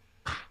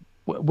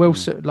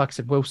Wilson, like I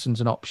said,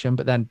 Wilson's an option,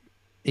 but then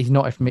he's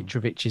not if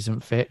Mitrovic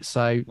isn't fit.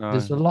 So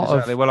there's a lot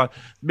of. Well,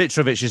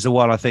 Mitrovic is the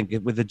one I think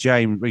with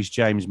the Reece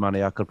James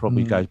money, I could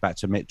probably go back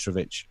to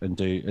Mitrovic and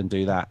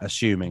do that,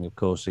 assuming, of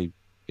course,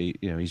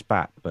 he's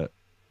back, but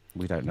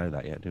we don't know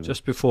that yet, do we?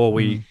 Just before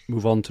we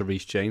move on to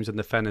Reece James and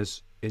the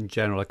Fenners in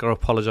general, I got to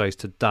apologise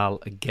to Dal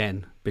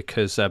again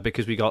because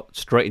we got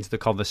straight into the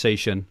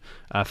conversation.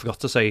 I forgot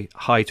to say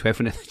hi to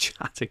everyone in the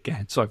chat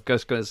again, so I'm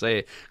just going to say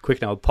it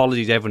quick now.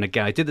 Apologies everyone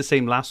again. I did the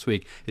same last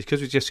week. It's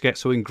because we just get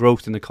so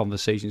engrossed in the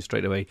conversation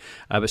straight away.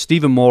 But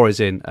Stephen Moore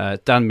is in,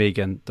 Dan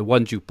Megan, The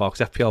One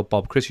Jukebox, FPL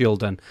Bob, Chris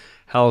Yulden,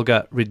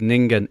 Helga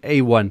Ridningen,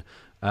 A1,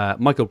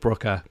 Michael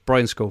Brooker,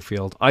 Brian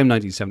Schofield, I'm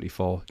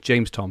 1974,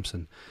 James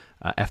Thompson,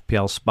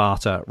 FPL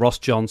Sparta, Ross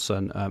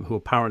Johnson, who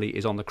apparently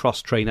is on the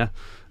cross trainer,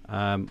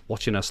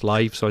 watching us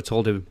live. So I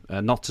told him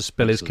not to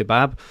spill his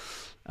kebab.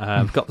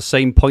 Got the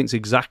same points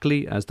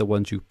exactly as the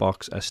One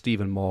Jukebox,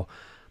 Stephen Moore,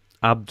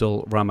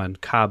 Abdul Rahman,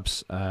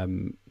 Cabs,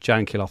 Jan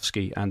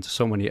Kilofsky, and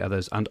so many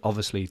others, and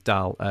obviously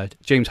Dal.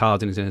 James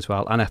Harding is in as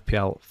well, and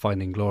FPL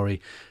Finding Glory.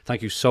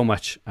 Thank you so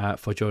much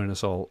for joining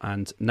us all.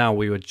 And now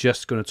we were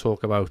just going to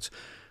talk about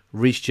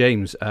Reece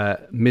James.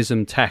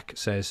 Mism Tech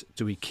says,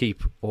 do we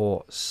keep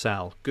or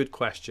sell? Good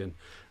question.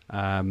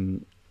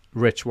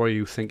 Rich, what are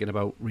you thinking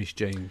about Reece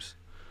James?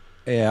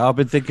 Yeah, I've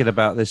been thinking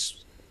about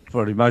this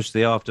probably most of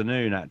the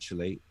afternoon,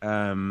 actually.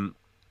 Until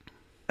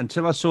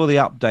I saw the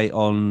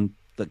update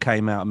that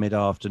came out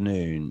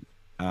mid-afternoon,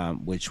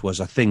 which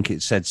was, I think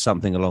it said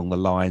something along the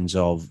lines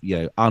of,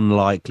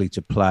 unlikely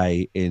to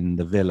play in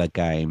the Villa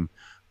game,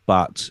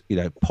 but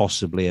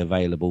possibly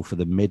available for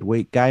the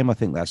midweek game. I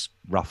think that's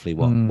roughly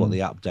what the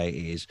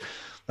update is.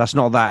 That's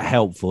not that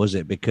helpful, is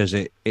it? Because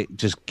it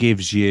just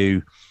gives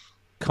you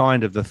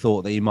kind of the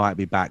thought that he might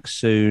be back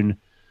soon,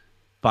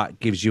 but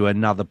gives you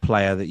another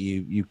player that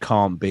you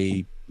can't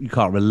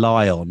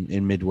rely on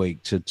in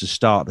midweek to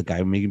start the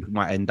game. I mean, you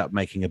might end up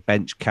making a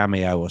bench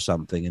cameo or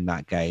something in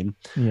that game.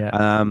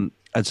 Yeah.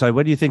 And so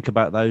when you think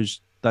about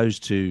those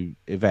two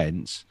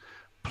events,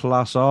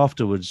 plus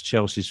afterwards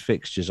Chelsea's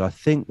fixtures, I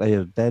think they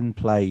have then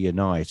play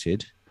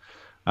United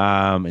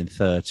in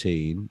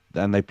 13,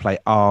 and they play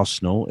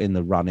Arsenal in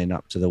the running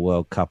up to the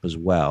World Cup as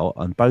well,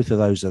 and both of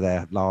those are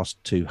their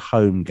last two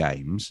home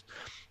games.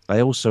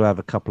 They also have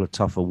a couple of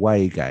tough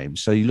away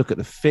games. So you look at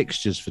the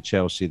fixtures for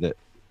Chelsea that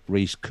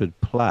Reece could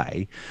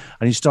play,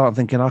 and you start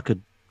thinking,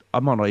 I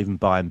might not even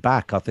buy him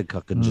back. I think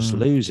I can just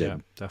lose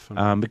him. Yeah,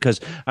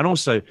 definitely. And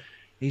also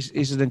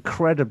he's an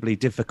incredibly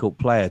difficult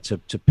player to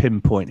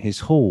pinpoint his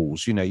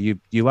hauls.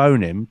 You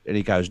own him and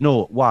he goes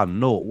 0-1,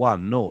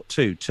 0-1,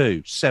 0-2,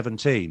 2,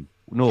 17,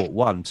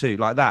 0-1, 2,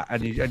 like that.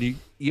 And you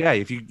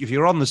if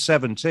you're on the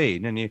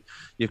 17 and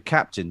you've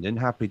captained in,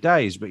 happy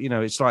days. But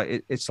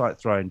it's like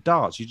throwing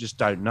darts. You just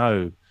don't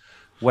know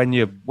when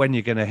you're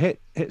going to hit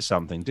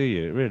something, do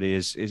you? It really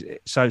is.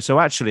 So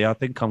actually, I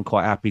think I'm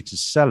quite happy to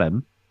sell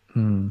him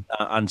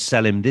and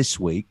sell him this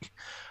week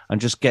and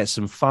just get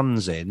some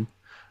funds in.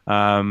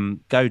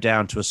 Go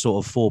down to a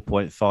sort of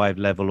 4.5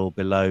 level or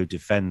below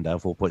defender,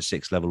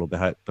 4.6 level or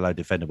below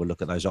defender. We'll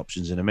look at those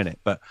options in a minute.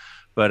 But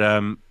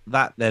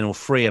that then will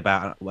free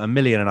about $1.5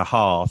 million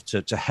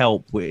to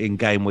help in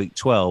game week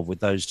 12 with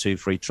those two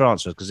free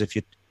transfers. Because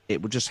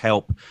it would just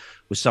help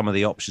with some of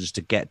the options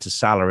to get to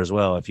Salah as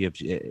well. If we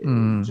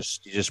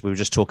were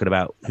just talking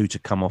about who to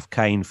come off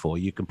Kane for,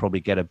 you can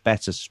probably get a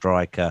better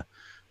striker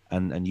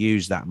and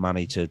use that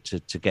money to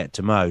get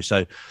to Mo.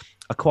 So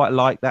I quite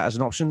like that as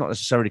an option, not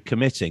necessarily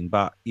committing,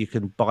 but you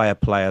can buy a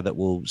player that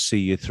will see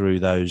you through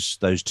those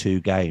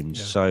 2 games.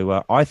 Yeah.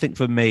 So I think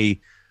for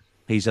me,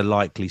 he's a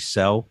likely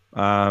sell,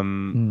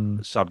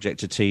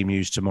 subject to team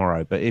use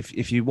tomorrow. But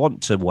if you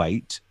want to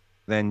wait,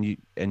 then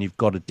you've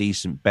got a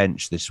decent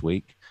bench this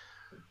week,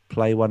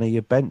 play one of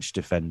your bench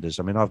defenders.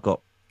 I mean, I've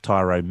got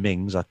Tyrone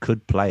Mings. I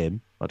could play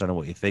him. I don't know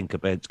what you think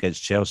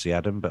against Chelsea,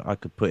 Adam, but I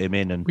could put him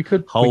in and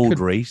hold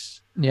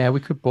Reece. Yeah, we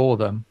could bore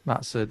them. There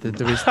is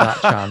that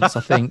chance. I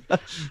think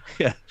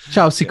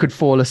Chelsea could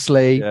fall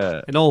asleep.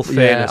 Yeah. In all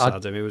fairness,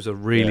 Adam, it was a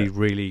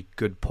really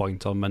good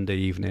point on Monday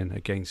evening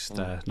against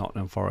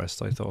Nottingham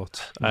Forest, I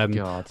thought.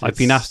 I've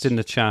been asked in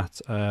the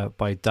chat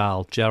by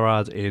Dal,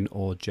 Gerrard in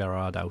or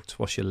Gerrard out.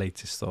 What's your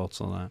latest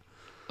thoughts on that?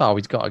 Oh,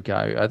 he's got to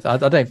go. I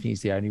don't think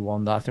he's the only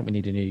one. I think we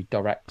need a new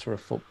director of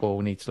football.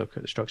 We need to look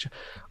at the structure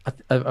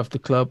of the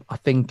club. I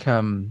think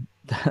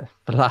the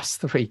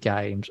last 3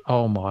 games,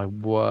 oh my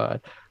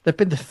word, they've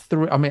been the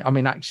 3. I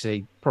mean,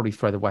 actually, probably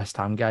throw the West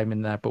Ham game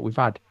in there, but we've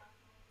had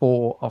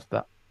 4 of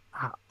the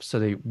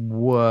absolute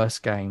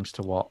worst games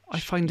to watch. I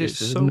find it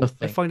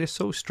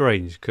so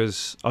strange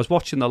because I was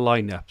watching the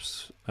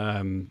lineups.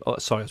 I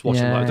was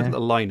looking at the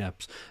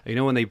lineups. You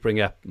know, when they bring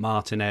up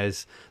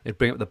Martinez, they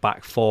bring up the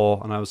back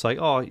 4, and I was like,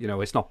 oh, you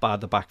know, it's not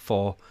bad. The back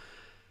 4,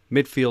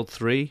 midfield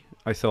 3,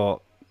 I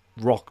thought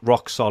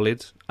rock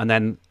solid, and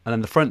then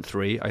the front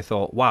 3, I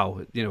thought,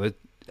 wow, you know,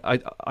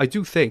 I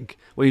do think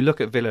when you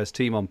look at Villa's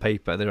team on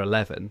paper, they're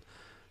 11.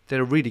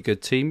 They're a really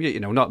good team,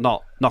 you know,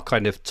 not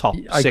kind of top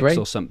 6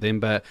 or something,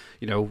 but,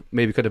 you know,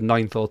 maybe kind of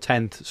 9th or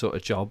 10th sort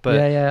of job. But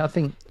I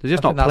think they're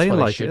just not playing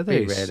like it, are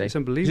they? Really. It's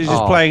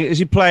unbelievable. Is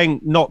he playing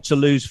not to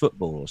lose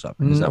football or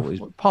something? Is that what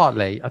he's...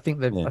 Partly. I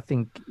think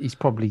he's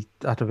probably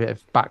had a bit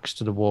of backs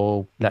to the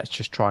wall. Let's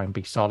just try and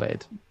be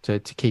solid to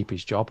keep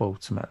his job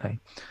ultimately.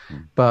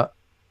 But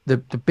the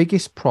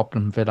biggest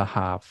problem Villa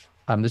have,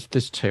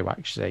 there's 2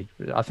 actually.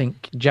 I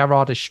think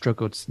Gerrard has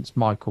struggled since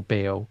Michael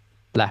Beale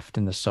left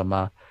in the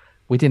summer.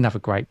 We didn't have a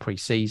great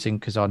pre-season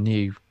because our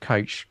new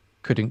coach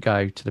couldn't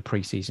go to the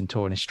pre-season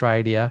tour in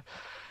Australia.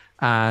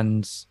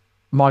 And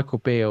Michael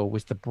Beale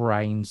was the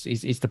brains,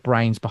 is the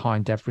brains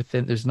behind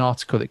everything. There's an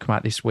article that came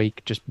out this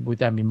week just with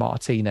Emi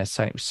Martinez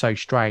saying it was so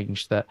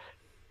strange that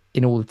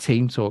in all the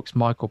team talks,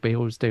 Michael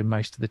Beale was doing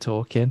most of the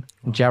talking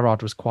and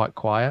Gerrard was quite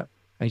quiet.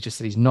 And he just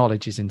said his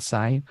knowledge is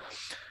insane.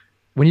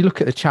 When you look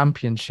at the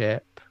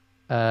Championship,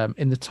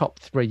 in the top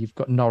 3, you've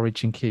got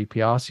Norwich and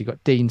QPR. So you've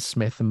got Dean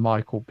Smith and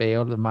Michael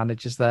Beale, the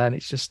managers there. And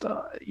it's just,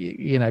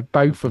 you know,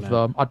 both of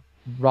them I'd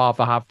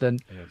rather have than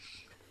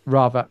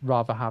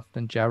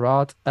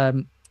Gerrard.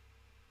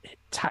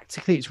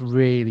 Tactically, it's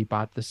really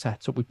bad, the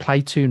setup. We play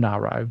too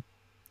narrow.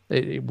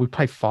 We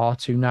play far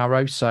too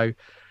narrow. So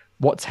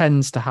what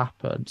tends to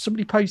happen,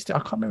 somebody posted, I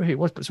can't remember who it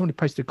was, but somebody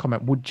posted a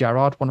comment, would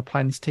Gerrard want to play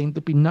in this team?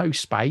 There'd be no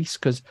space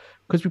because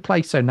we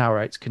play so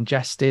narrow, it's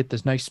congested.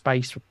 There's no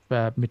space for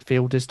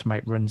midfielders to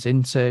make runs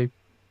into.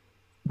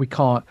 We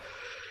can't,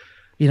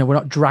 you know, we're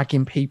not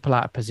dragging people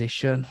out of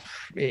position.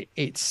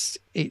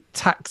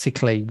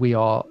 Tactically, we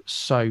are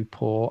so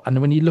poor.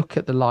 And when you look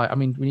at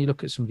when you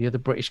look at some of the other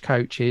British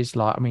coaches,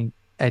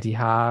 Eddie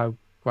Howe,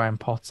 Graham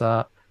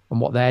Potter,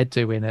 and what they're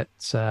doing at,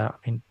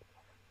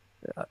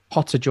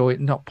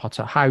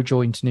 Howe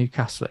joined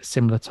Newcastle at a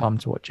similar time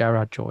to what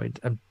Gerrard joined.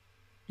 And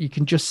you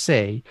can just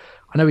see,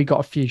 I know he got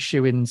a few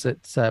shoe-ins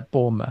at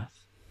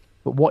Bournemouth,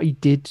 but what he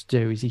did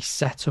do is he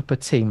set up a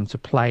team to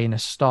play in a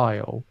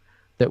style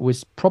that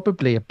was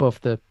probably above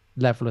the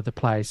level of the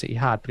players that he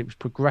had, but it was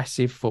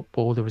progressive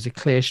football. There was a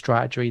clear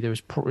strategy. There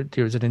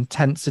was an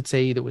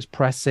intensity. There was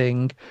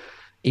pressing.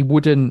 He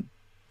wouldn't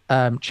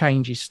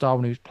change his style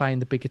when he was playing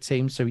the bigger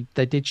teams, so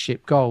they did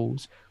ship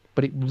goals,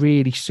 but it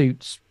really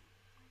suits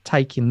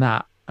taking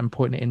that and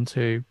putting it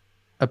into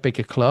a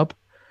bigger club.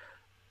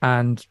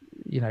 And,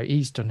 you know,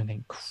 he's done an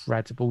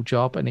incredible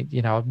job. And,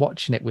 I'm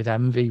watching it with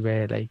envy,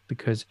 really,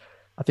 because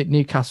I think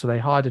Newcastle, they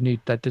hired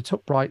they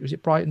took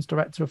Brighton's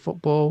director of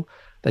football.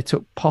 They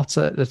took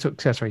Potter. They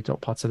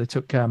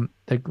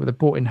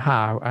brought in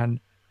Howe, and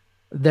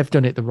they've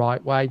done it the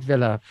right way.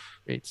 Villa,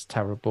 it's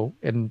terrible.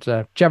 And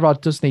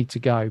Gerrard does need to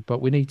go, but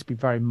we need to be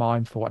very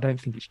mindful. I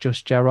don't think it's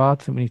just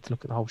Gerrard. I think we need to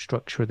look at the whole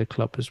structure of the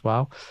club as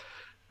well.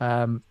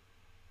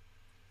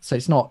 So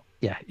it's not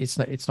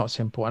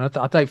simple, and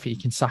I don't think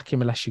you can sack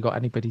him unless you got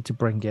anybody to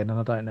bring in, and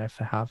I don't know if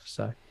they have.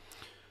 So,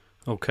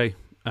 okay.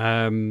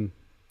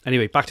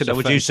 Anyway, back to the.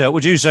 Would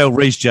you sell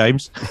Reece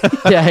James?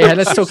 yeah.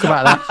 Let's talk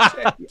about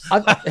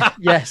that.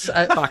 Yes.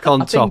 Back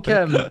on topic.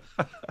 There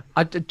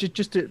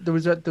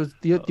was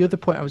the other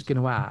point I was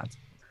going to add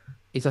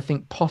is I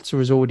think Potter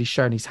has already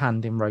shown his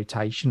hand in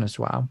rotation as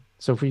well.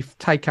 So if we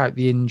take out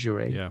the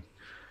injury,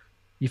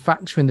 you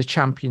factor in the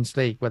Champions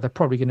League, where they're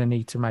probably going to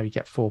need to maybe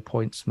get 4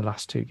 points from the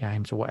last 2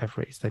 games or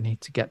whatever it is they need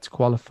to get to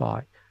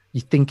qualify.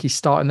 You think he's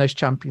starting those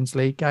Champions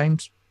League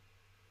games,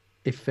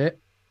 if fit,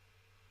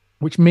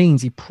 which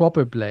means we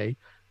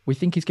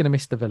think he's going to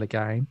miss the Villa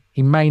game.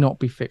 He may not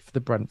be fit for the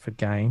Brentford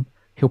game.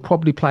 He'll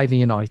probably play the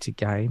United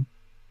game.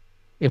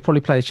 He'll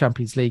probably play the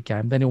Champions League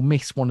game. Then he'll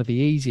miss one of the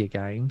easier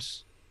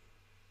games.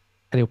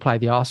 and he'll play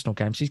the Arsenal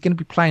game. So he's going to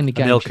be playing the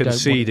game. And they'll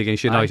concede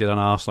against United and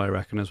Arsenal, I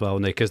reckon, as well,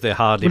 because they're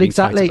hardly being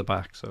tight at the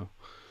back. So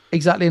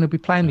exactly, and he'll be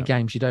playing the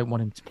games you don't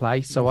want him to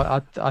play. So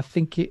I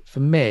think for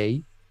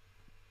me,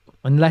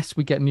 unless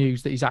we get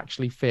news that he's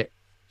actually fit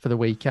for the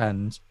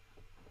weekend,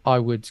 I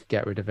would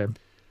get rid of him.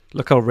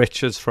 Look how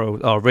Rich has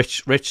frozen. Oh,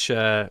 Rich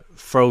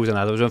frozen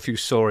now. There was no if you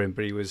saw him,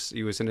 but he was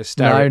in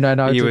hysterics.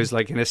 No. He was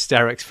like in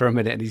hysterics for a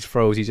minute, and he's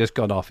froze. He's just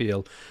gone off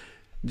heel.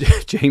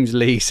 James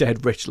Lee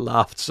said Rich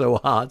laughed so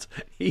hard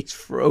he's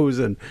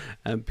frozen,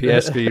 and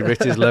PSV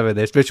Rich is loving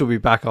this. Rich will be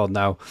back on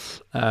now.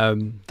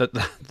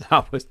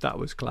 That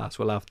was class.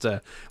 We'll have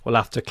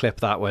to clip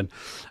that one.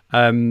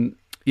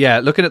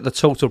 Looking at the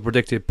total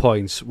predicted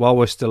points while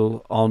we're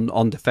still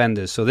on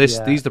defenders. So these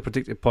are the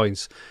predicted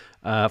points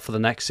for the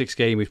next 6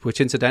 game weeks,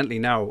 which incidentally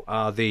now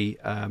are the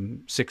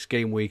 6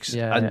 game weeks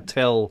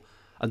until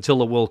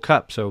the World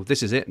Cup. So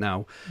this is it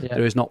now. Yeah.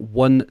 There is not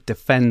one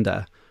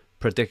defender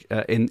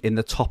in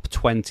the top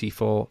 20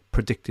 for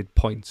predicted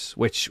points,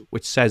 which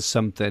says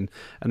something,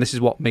 and this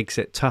is what makes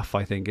it tough,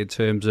 I think, in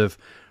terms of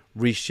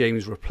Reece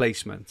James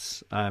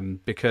replacements,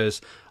 because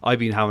I've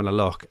been having a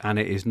look and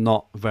it is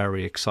not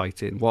very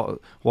exciting.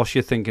 What's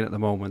your thinking at the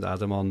moment,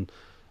 Adam, on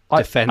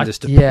defenders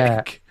to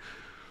pick?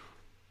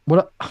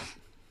 Well,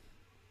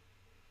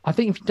 I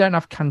think if you don't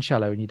have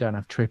Cancelo and you don't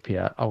have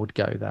Trippier, I would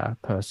go there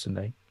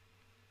personally,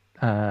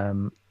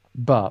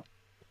 but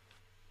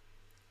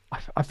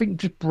I think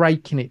just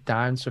breaking it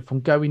down. So if I'm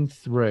going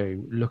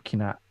through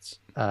looking at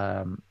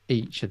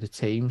each of the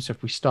teams, so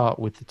if we start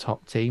with the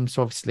top teams,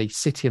 so obviously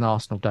City and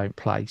Arsenal don't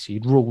play, so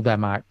you'd rule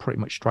them out pretty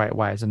much straight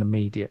away as an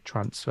immediate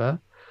transfer.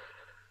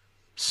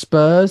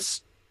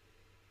 Spurs,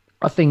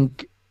 I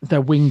think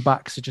their wing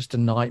backs are just a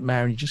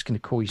nightmare, and you're just going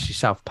to cause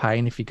yourself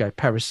pain if you go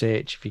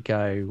Perisic, if you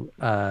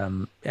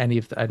go any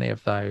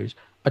of those.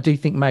 I do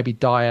think maybe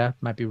Dyer,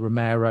 maybe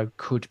Romero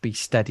could be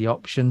steady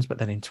options, but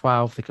then in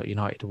 12 they got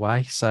United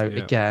away. So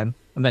again,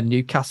 and then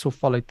Newcastle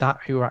followed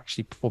that, who are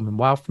actually performing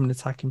well from an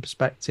attacking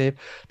perspective.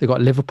 They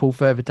got Liverpool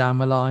further down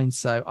the line,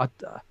 so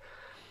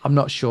I'm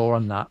not sure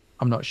on that.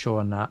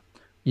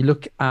 You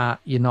look at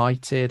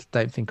United,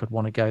 don't think I'd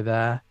want to go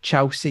there.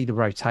 Chelsea, the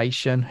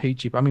rotation.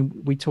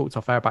 We talked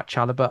off air about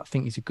Chalobah. I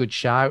think he's a good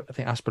shout. I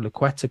think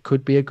Azpilicueta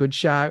could be a good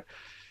shout.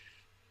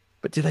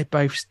 But do they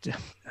both?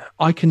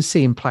 I can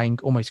see him playing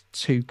almost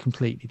 2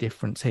 completely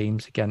different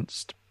teams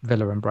against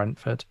Villa and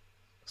Brentford.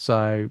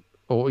 So,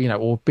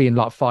 or being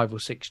like 5 or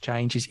 6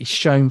 changes. He's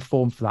shown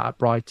form for that at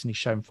Brighton. He's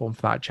shown form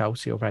for that at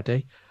Chelsea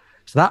already.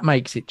 So that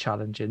makes it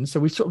challenging. So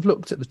we've sort of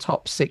looked at the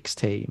top 6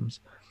 teams.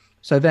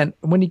 So then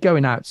when you're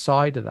going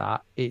outside of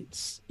that,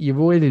 you're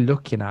really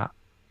looking at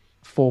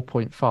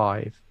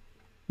 4.5.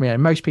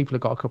 Most people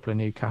have got a couple of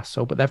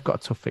Newcastle, but they've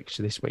got a tough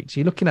fixture this week.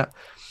 So you're looking at,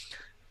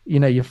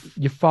 your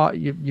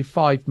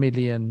 5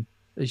 million,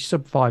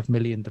 sub 5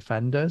 million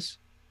defenders.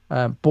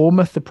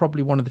 Bournemouth are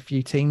probably one of the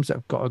few teams that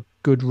have got a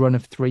good run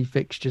of 3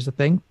 fixtures, I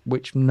think,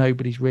 which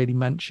nobody's really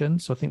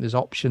mentioned. So I think there's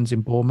options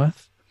in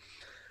Bournemouth.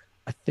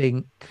 I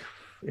think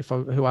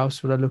who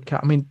else would I look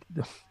at?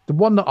 The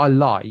one that I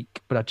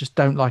like, but I just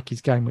don't like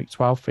his game week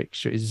 12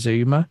 fixture is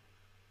Zuma.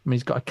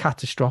 He's got a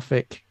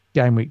catastrophic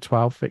game week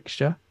 12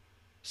 fixture.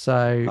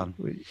 So,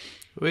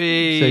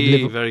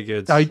 very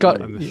good. Oh, he got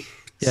for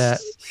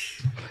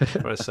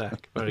a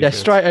sec. Very good.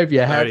 Straight over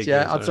your head.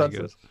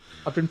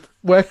 I've been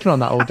working on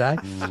that all day.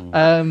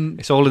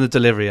 It's all in the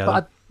delivery.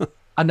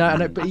 I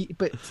know,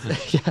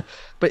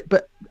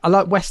 but I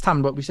like West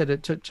Ham. What we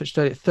said, touched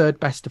earlier, 3rd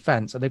best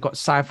defence, and they've got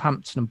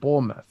Southampton and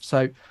Bournemouth.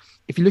 So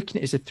if you're looking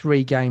at it as a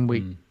 3-game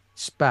week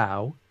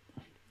spell,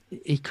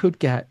 he could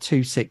get 2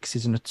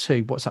 6s and a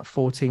 2. What's that?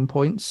 14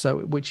 points. So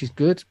which is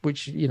good.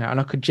 And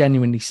I could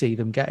genuinely see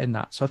them getting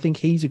that. So I think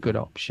he's a good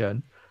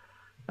option.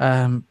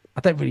 I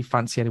don't really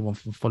fancy anyone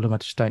from Fulham. I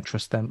just don't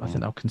trust them. I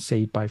think they'll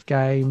concede both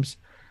games.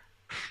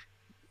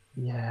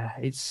 Yeah,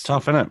 it's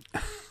tough, isn't it?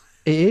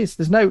 It is.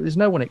 There's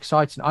no one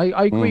exciting.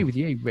 I agree with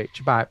you, Rich,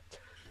 about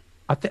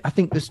I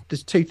think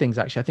there's 2 things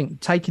actually. I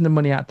think taking the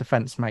money out of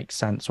defence makes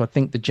sense. So I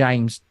think the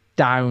James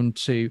down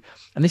to,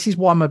 and this is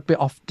why I'm a bit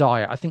off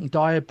Dyer. I think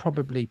Dyer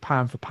probably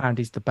pound for pound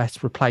is the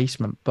best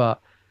replacement, but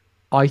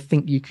I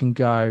think you can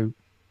go,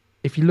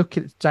 if you look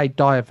at say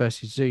Dyer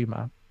versus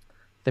Zuma,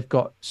 they've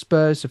got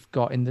Spurs have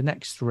got in the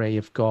next 3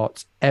 have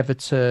got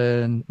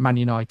Everton, Man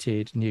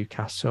United,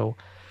 Newcastle.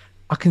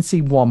 I can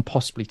see 1,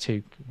 possibly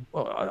 2.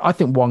 I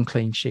think 1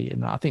 clean sheet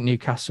in that. I think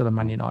Newcastle and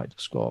Man United will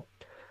score.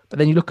 But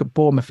then you look at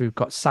Bournemouth, who've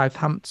got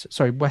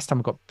West Ham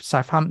have got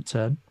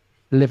Southampton,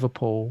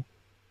 Liverpool,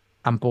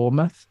 and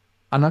Bournemouth.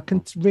 And I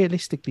can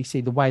realistically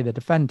see the way they're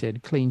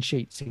defended, clean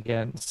sheets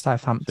against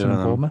Southampton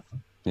and Bournemouth.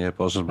 Yeah,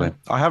 possibly.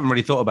 I haven't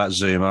really thought about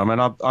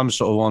Zuma. I'm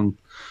sort of on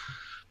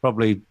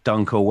probably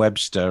Dunk or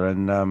Webster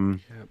and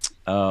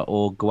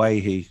or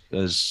Guehi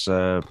as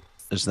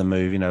the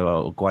move,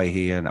 or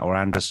Guehi or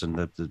Anderson,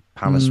 the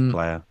Palace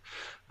player.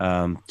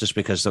 Just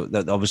because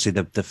obviously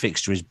the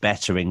fixture is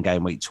better in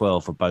game week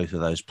 12 for both of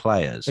those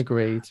players.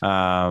 Agreed.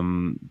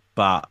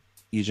 But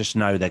you just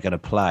know they're going to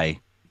play,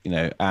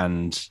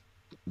 and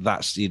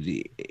that's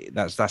the.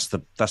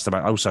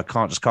 Also, I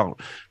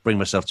can't bring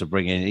myself to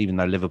bring in, even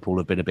though Liverpool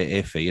have been a bit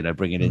iffy.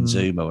 Bringing in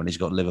Zuma when he's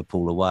got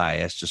Liverpool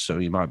away. It's just so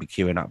you might be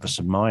queuing up for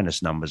some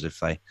minus numbers if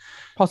they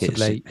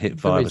possibly hit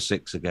 5 or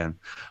 6 again.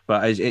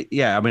 But I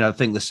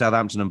think the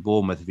Southampton and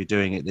Bournemouth, if you're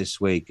doing it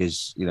this week,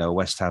 is a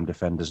West Ham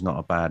defender's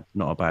not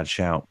a bad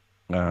shout.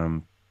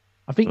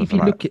 I think if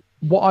you look at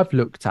what I've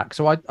looked at,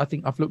 so I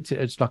think I've looked at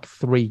it as like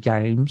 3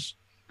 games.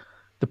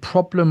 The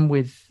problem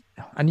with,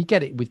 and we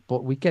get it with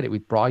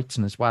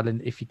Brighton as well. And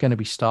if you're going to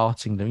be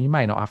starting them, you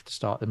may not have to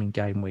start them in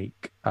game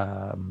week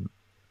 13.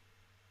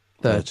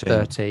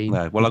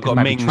 No. Well, I've got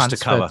Mings to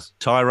cover.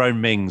 Tyrone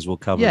Mings will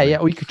cover. Yeah,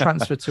 or you could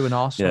transfer to an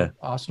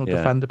Arsenal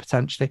defender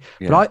potentially.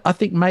 Yeah. But I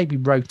think maybe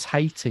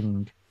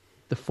rotating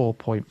the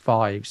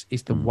 4.5s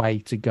is the way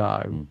to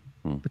go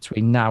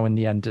between now and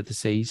the end of the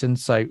season.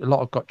 So a lot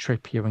have got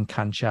Trippier and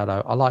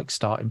Cancelo. I like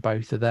starting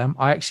both of them.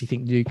 I actually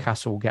think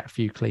Newcastle will get a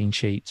few clean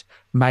sheets,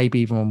 maybe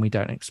even when we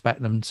don't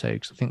expect them to,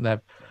 because I think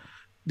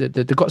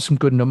they've got some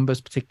good numbers,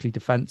 particularly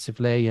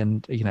defensively.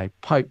 And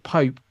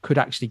Pope could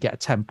actually get a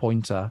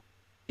 10-pointer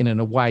in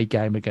an away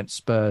game against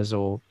Spurs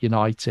or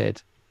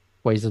United,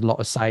 where he's a lot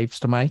of saves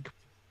to make.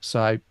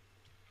 So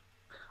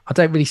I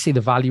don't really see the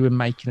value in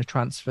making a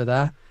transfer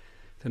there.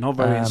 They're not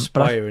very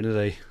inspiring, are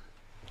they?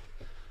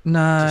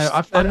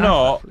 No, they're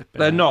not.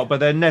 They're not, but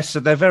they're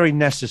very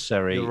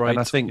necessary. You're right. And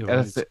I think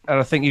that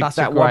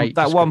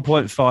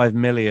 1.5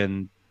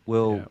 million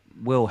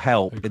will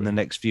help in the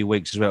next few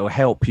weeks as well. It will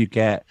help you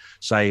get,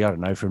 say, I don't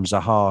know, from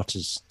Zaha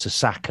to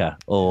Saka,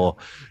 or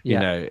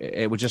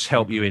it will just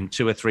help you in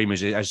 2 or 3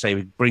 moves. As I say,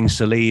 bring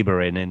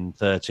Saliba in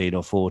 13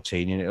 or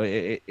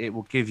 14. It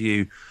will give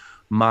you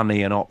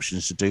money and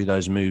options to do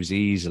those moves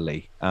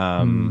easily,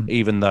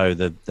 even though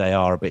they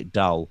are a bit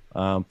dull.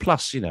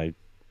 Plus,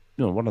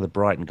 one of the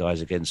Brighton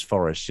guys against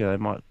Forest,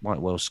 might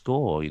well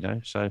score,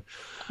 So,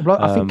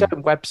 I think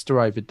going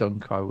Webster over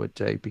Dunk I would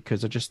do,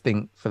 because I just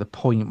think for the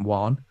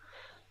 0.1,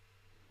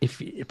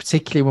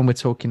 particularly when we're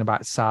talking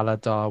about Salah,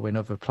 Darwin,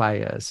 other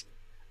players,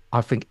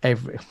 I think I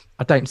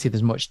don't see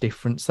there's much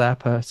difference there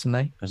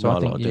personally. There's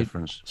not a lot of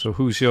difference. So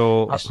who's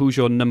your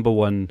number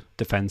one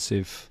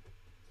defensive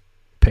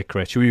pick,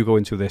 Rich? Who are you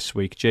going to this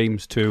week?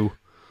 James 2.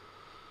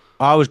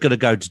 I was going to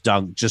go to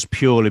Dunk just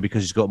purely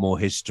because he's got more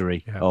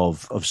history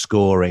of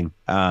scoring.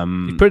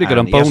 He's pretty good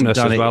on bonus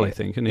as well, I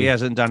think. Isn't he? He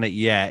hasn't done it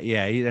yet.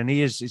 Yeah, and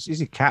he is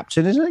he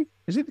captain? Isn't he?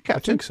 Is he the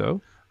captain? I think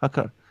so.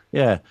 Okay.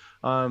 Yeah.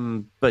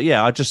 But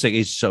yeah, I just think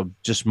he's sort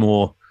of just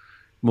more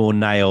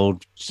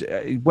nailed.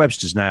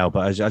 Webster's nailed,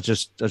 but I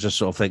just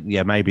sort of think,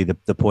 maybe the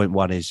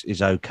 0.1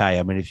 is okay.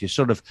 I mean, if you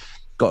sort of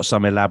got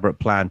some elaborate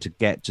plan to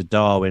get to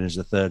Darwin as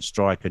the third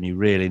striker and you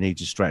really need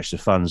to stretch the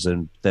funds,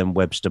 then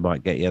Webster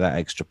might get you that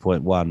extra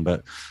 0.1.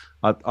 But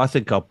I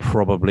think I'll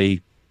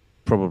probably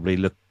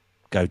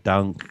go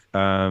Dunk.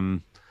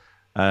 Or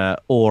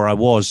I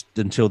was,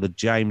 until the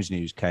James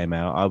news came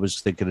out, I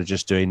was thinking of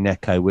just doing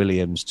Neco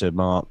Williams to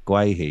Mark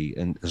Guehi,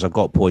 and because I've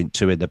got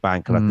 0.2 in the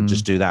bank, and I could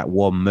just do that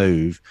one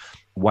move,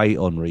 wait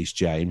on Reece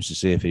James to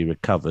see if he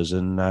recovers,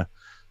 and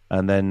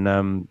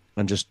then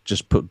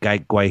just put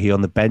Guehi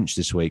on the bench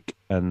this week,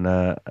 and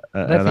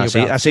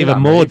that's even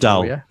more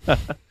dull.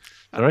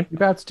 Sorry, you're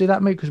about to do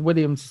that move because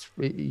Williams,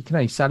 you can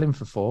only sell him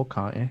for 4,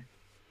 can't you?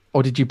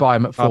 Or did you buy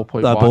him at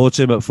 4.1? I bought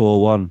him at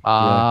 4.1.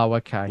 Oh,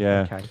 okay.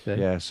 Yeah. Okay.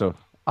 Yeah. So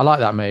I like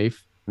that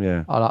move.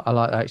 Yeah.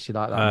 I actually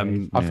like that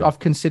move. I've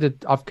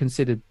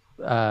considered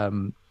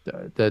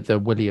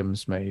the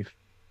Williams move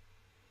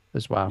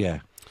as well. Yeah.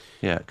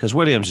 Yeah. Because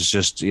Williams is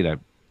just,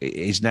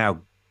 he's now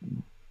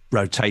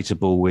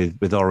rotatable with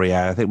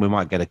Aurier. I think we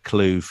might get a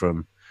clue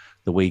from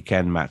the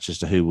weekend match as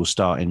to who will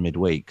start in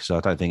midweek. So I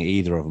don't think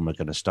either of them are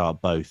going to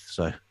start both.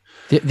 So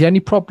the only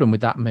problem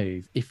with that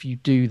move, if you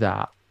do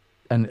that,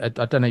 and I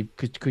don't know,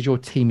 because your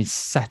team is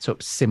set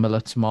up similar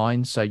to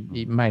mine, so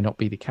it may not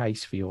be the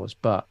case for yours,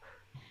 but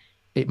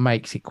it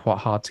makes it quite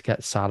hard to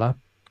get Salah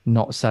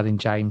not selling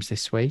James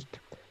this week,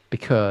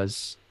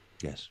 because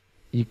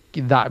you'd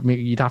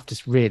have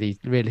to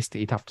realistically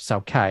you'd have to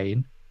sell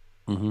Kane.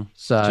 Mm-hmm.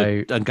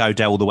 So and go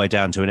all the way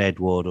down to an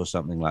Edward or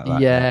something like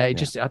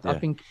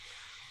that.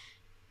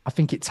 I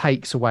think it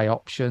takes away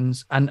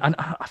options, and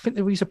I think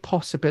there is a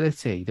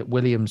possibility that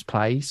Williams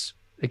plays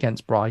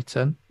against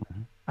Brighton.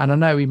 Mm-hmm. And I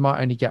know he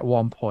might only get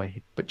 1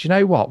 point, but do you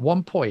know what?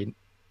 1 point,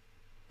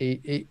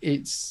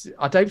 it's.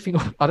 I think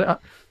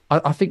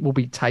we'll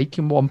be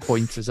taking 1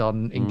 pointers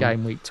in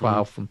game week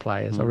 12 from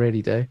players. I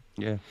really do.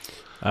 Yeah.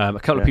 A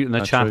couple of people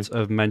in the chat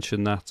have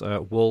mentioned that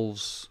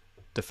Wolves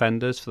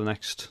defenders for the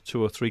next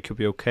 2 or 3 could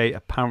be okay.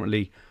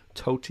 Apparently,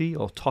 Totti,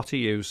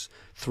 who's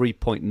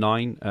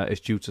 3.9, is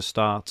due to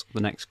start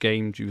the next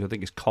game. I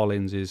think his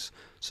Collins is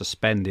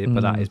suspended,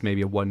 but that is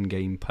maybe a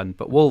 1-game punt.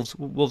 But Wolves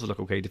look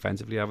okay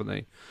defensively, haven't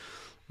they?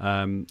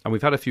 And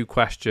we've had a few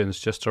questions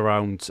just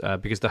around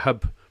because the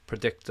Hub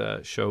predictor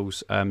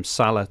shows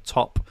Salah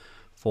top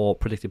for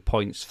predicted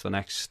points for the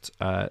next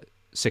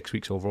 6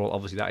 weeks overall.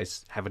 Obviously, that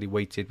is heavily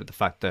weighted with the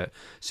fact that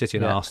City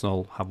and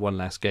Arsenal have one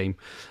less game.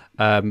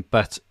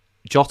 But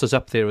Jota's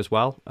up there as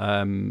well.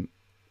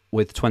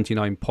 with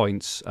 29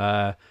 points.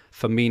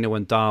 Firmino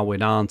and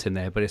Darwin aren't in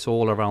there, but it's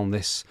all around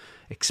this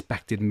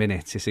expected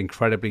minutes. It's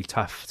incredibly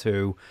tough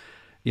to,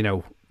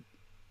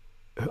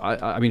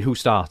 I mean, who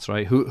starts,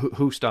 right?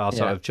 Who starts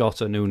out of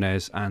Jota,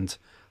 Nunes, and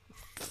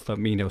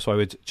Firmino? So I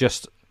would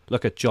just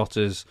look at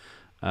Jota's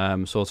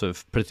sort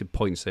of predicted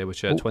points there,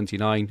 which are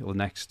 29 over the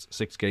next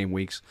 6 game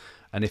weeks.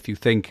 And if you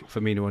think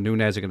Firmino and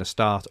Nunes are going to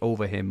start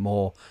over him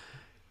more,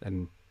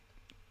 then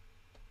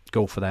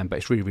go for them. But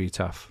it's really, really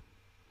tough.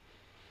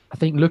 I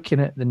think looking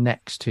at the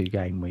next 2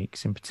 game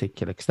weeks in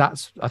particular,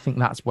 because I think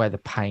that's where the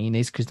pain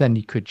is, because then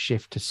you could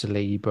shift to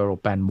Saliba or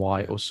Ben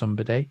White or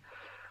somebody.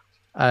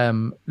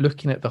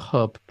 Looking at the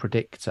hub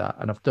predictor,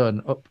 and I've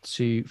done up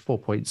to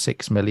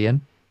 4.6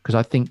 million, because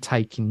I think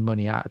taking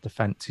money out of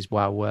defence is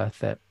well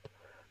worth it.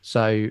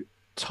 So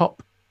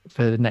top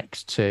for the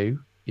next 2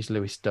 is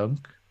Lewis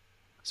Dunk.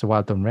 So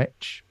well done,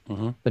 Rich.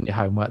 Done your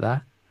homework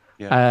there.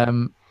 Yeah.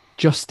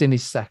 Justin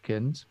is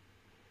second.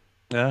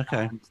 Yeah,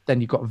 okay. Then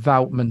you've got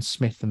Veltman,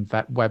 Smith, and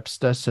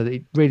Webster. So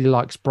it really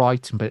likes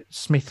Brighton, but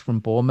Smith from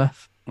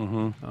Bournemouth.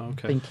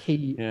 Okay.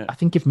 I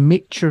think if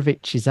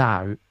Mitrovic is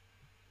out,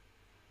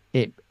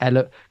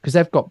 because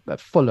they've got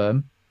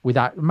Fulham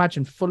without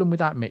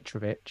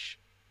Mitrovic,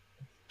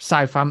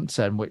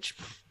 Southampton, which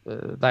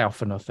they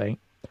offer nothing.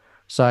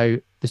 So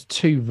there's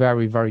 2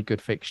 very, very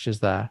good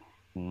fixtures there,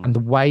 and the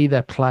way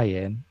they're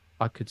playing,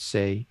 I could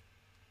see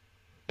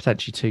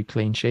potentially 2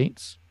 clean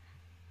sheets.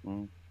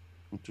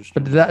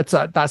 But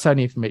that's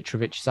only if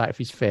Mitrovic is out. If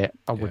he's fit,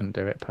 I wouldn't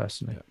do it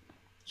personally. Yeah.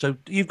 So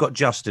you've got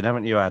Justin,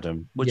 haven't you,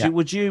 Adam?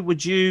 Would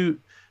you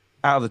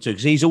out of the 2,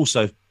 because he's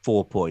also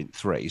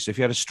 4.3. So if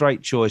you had a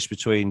straight choice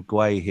between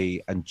Guehi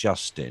and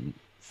Justin,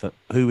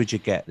 who would you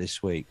get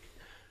this week?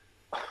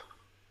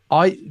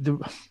 I'd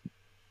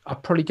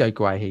probably go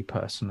Guehi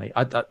personally.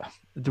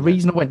 The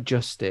reason I went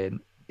Justin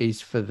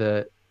is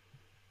that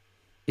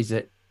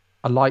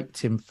I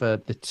liked him for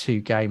the 2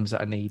 games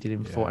that I needed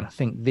him for, and I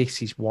think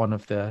this is one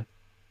of the.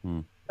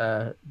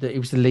 It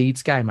was the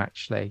Leeds game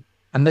actually,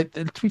 and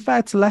to be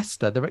fair to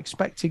Leicester, their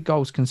expected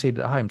goals conceded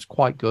at home is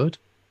quite good.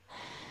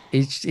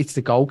 It's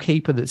the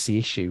goalkeeper that's the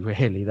issue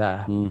really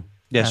there.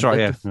 Yes,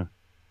 right.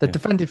 They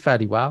defended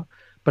fairly well,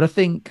 but I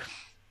think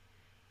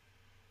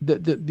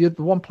the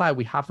one player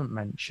we haven't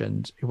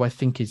mentioned who I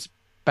think is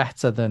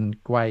better than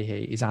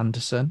Guehi is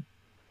Anderson.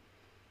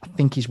 I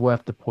think he's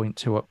worth the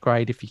 0.2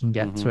 upgrade if you can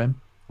get to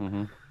him.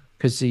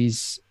 Because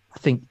I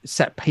think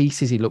set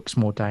pieces, he looks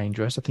more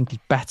dangerous. I think he's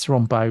better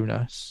on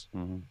bonus.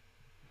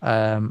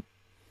 And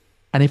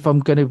if I'm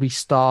going to be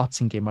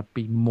starting him, I'd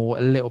be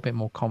a little bit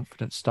more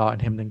confident starting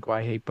him than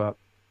Guehi. But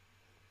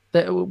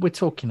we're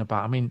talking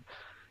about, I mean,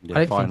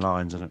 fine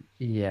lines, isn't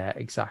it? Yeah,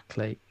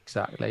 exactly.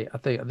 I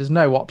think there's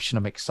no option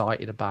I'm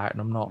excited about, and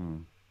I'm not.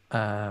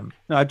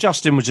 No,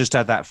 Justin was just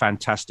had that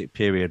fantastic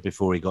period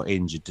before he got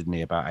injured, didn't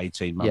he? About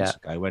 18 months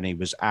ago, when he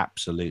was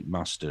absolute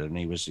mustard, and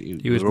he was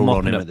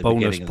mopping up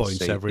bonus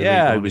points every week.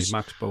 Yeah, it was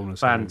max bonus.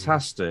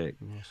 Fantastic.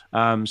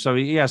 So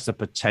he has the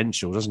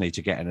potential, doesn't he,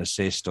 to get an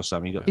assist or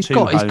something? He's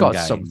got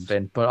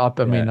something, but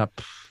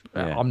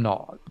I'm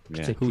not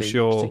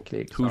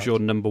particularly. Who's your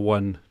number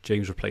 1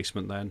 James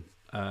replacement then,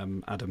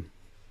 Adam?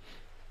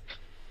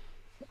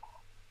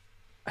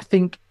 I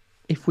think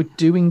if we're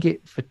doing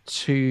it for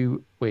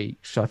 2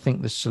 weeks, I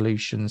think the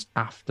solutions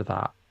after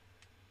that,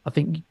 I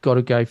think you've got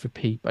to go for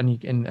people,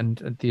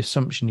 and the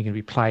assumption you're going to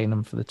be playing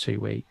them for the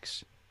 2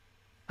 weeks.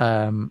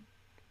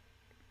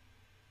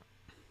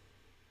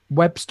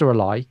 Webster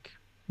alike,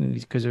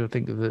 because I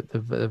think of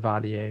the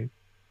value.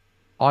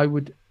 I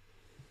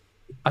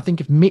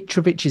think if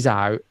Mitrovic is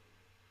out,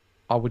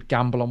 I would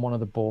gamble on one of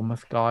the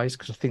Bournemouth guys,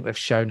 because I think they've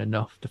shown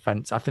enough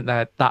defense. I think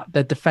they're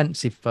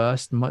defensive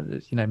first,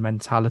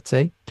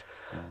 mentality.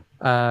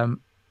 But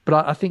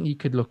I think you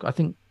could look. I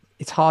think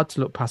it's hard to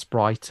look past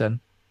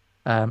Brighton.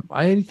 My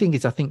only thing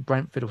is, I think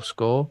Brentford will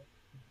score.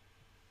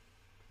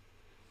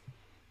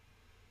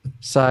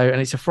 So,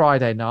 and it's a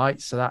Friday night,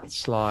 so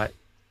that's.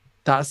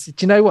 Do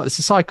you know what? It's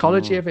the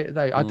psychology of it,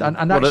 though.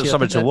 It's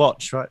something to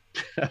watch, right?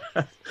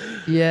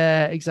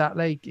 Yeah,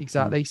 exactly.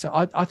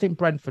 So I think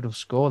Brentford will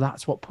score.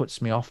 That's what puts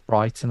me off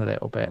Brighton a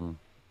little bit.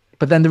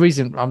 But then the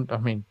reason, I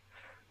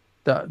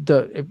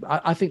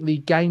think the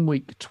game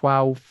week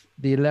 12,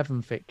 the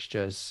 11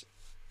 fixtures,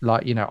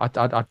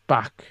 I'd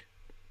back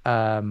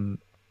the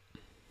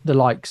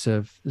likes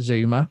of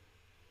Zuma,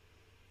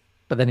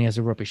 but then he has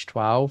a rubbish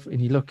 12.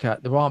 And you look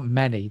at, there aren't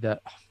many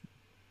that.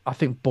 I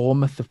think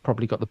Bournemouth have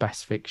probably got the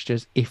best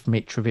fixtures if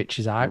Mitrovic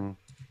is out.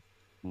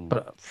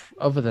 But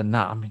other than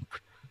that, I mean,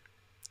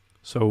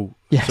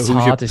 it's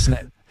hard, isn't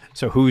it?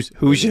 So who's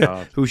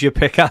your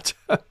pick at?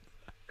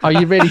 Are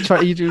you really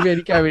trying? You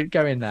really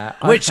go in there?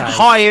 Which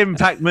high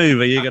impact move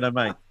are you going to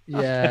make?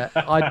 Yeah,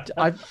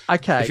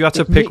 okay. If you had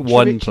to pick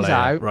one player,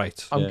 out,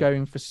 right? I'm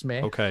going for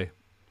Smith. Okay.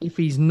 If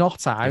he's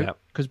not out,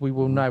 because we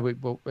will know it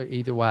will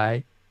either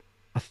way.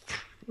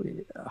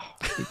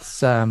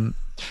 It's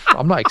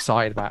I'm not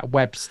excited about it.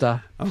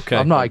 Webster. Okay,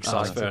 I'm not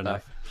excited. Fair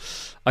about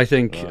enough. I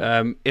think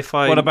if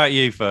I... What about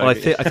you, Ferg? Well, I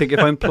think if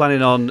I'm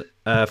planning on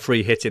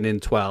free hitting in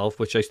 12,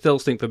 which I still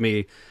think for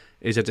me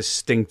is a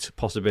distinct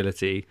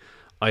possibility,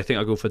 I think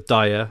I'll go for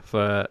Dyer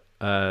for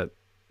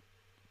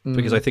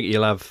because I think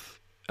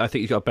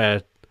he's got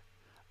a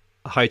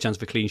high chance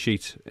of a clean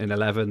sheet in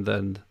 11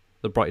 than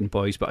the Brighton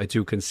boys, but I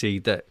do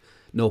concede that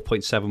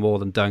 0.7 more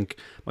than Dunk.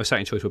 My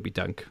second choice would be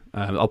Dunk.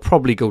 I'll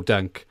probably go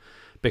Dunk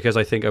because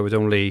I think I would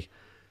only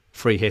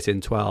free hit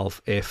in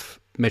 12 if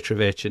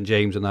Mitrovic and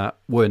James and that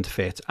weren't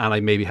fit, and I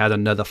maybe had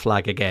another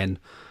flag again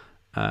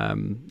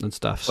and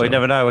stuff. Well, you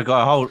never know. We've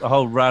got a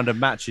whole round of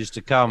matches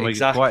to come.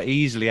 Exactly. We could quite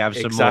easily have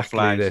some more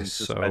flags and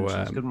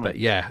suspensions, couldn't we? But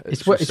yeah,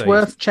 it's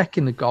worth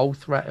checking the goal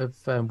threat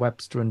of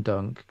Webster and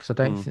Dunk because I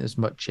don't think there's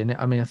much in it.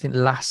 I mean, I think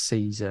last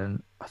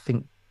season, I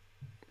think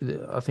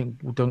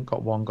Dunk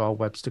got 1 goal,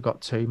 Webster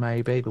got 2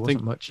 maybe. There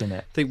wasn't much in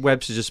it. I think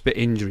Webster's just a bit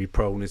injury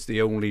prone. It's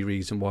the only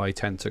reason why I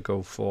tend to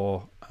go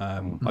for...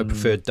 I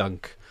prefer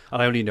Dunk.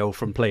 And I only know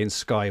from playing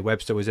Sky,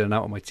 Webster was in and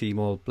out of my team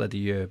all bloody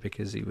year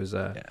because he was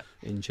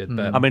injured.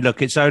 But I mean,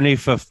 look, it's only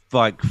for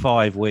like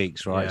 5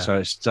 weeks, right?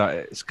 Yeah. So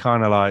it's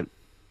kind of like,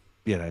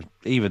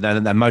 even then,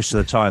 and then most of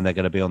the time they're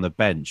going to be on the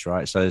bench,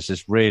 right? So it's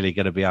just really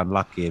going to be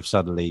unlucky if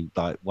suddenly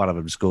like one of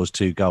them scores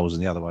 2 goals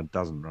and the other one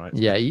doesn't, right?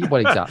 Yeah,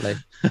 well, exactly.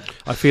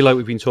 I feel like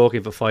we've been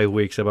talking for 5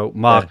 weeks about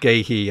Mark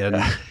Gahey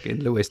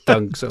and Lewis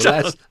Dunk, so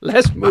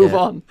let's move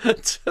on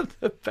to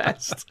the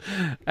best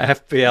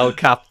FPL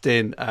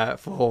captain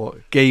for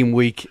game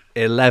week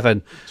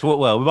 11. So,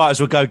 well, we might as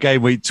well go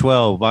game week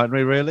 12, mightn't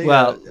we? Really?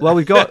 Well,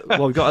 we've got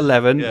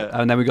 11,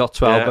 and then we got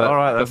 12. Yeah, but, all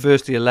right, but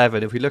firstly,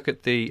 11. If we look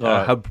at the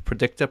Hub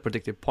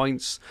predicted points,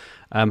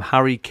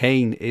 Harry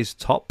Kane is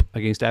top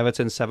against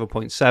Everton,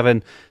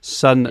 7.7.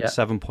 Son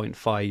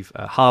 7.5.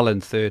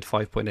 Haaland third,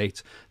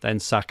 5.8. Then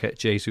Saka,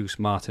 Jesus,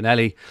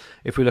 Martinelli.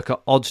 If we look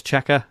at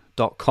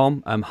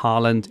oddschecker.com,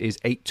 Haaland is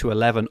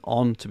 8-11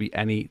 on to be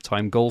any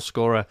time goal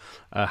scorer.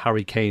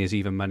 Harry Kane is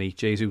even money.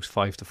 Jesus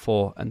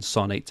 5-4 and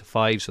Son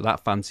 8-5. So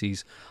that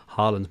fancies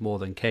Haaland more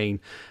than Kane.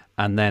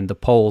 And then the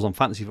polls on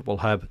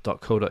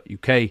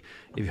fantasyfootballhub.co.uk. If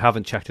you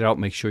haven't checked it out,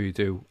 make sure you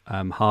do.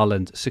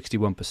 Haaland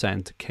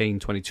 61%, Kane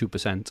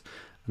 22%, and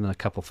then a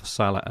couple for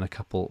Salah and a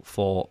couple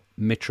for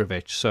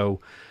Mitrovic.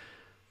 So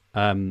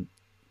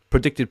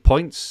predicted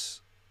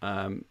points.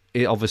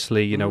 It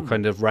obviously,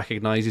 kind of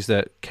recognises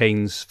that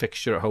Kane's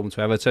fixture at home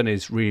to Everton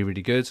is really,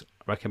 really good.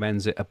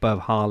 Recommends it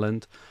above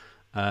Haaland.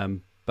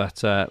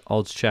 But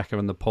odds checker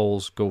and the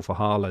polls go for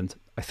Haaland.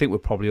 I think we're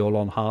probably all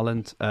on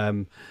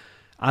Haaland.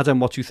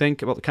 Adam, what do you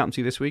think about the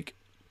captaincy this week?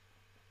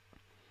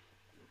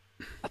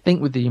 I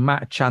think with the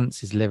amount of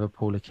chances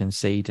Liverpool are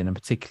conceding, and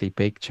particularly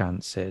big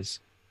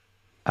chances,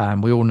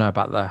 we all know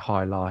about their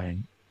high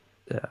line.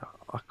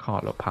 I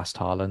can't look past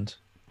Haaland.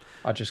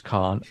 I just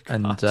can't.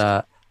 And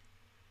I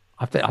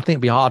think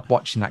it'd be hard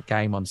watching that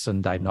game on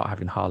Sunday not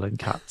having Haaland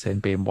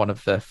captain, being one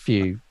of the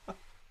few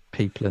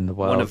people in the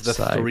world. One of the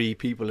 3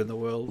 people in the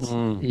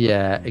world.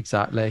 Yeah,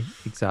 exactly.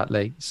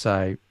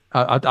 So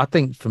I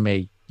think for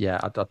me, yeah,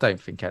 I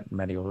don't think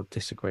many will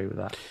disagree with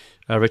that.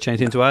 Rich,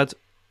 anything to add?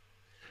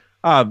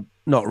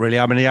 Not really.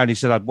 I mean, he only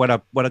said when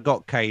I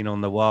got Kane on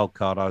the wild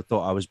card, I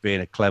thought I was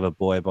being a clever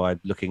boy by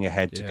looking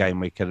ahead to game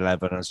week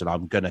 11 and said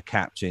I'm going to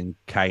captain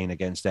Kane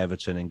against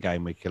Everton in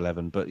game week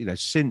 11. But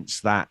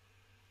since that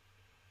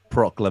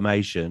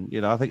proclamation,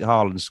 I think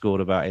Haaland scored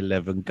about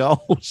 11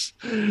 goals.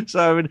 So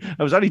I mean,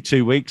 it was only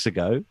 2 weeks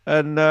ago,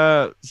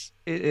 and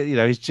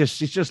he's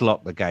just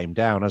locked the game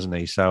down, hasn't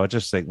he? So I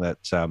just think that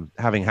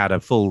having had a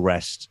full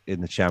rest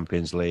in the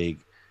Champions League,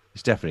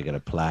 he's definitely going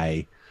to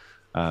play.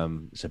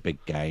 It's a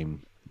big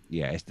game.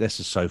 Yeah, that's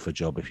a sofa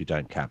job if you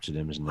don't captain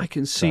him, isn't it? I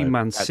can see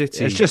Man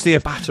City. It's just you're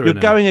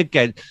going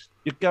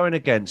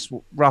against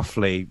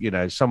roughly,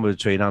 somewhere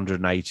between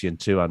 180 and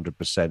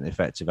 200%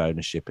 effective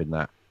ownership in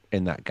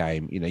that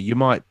game. You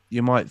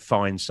might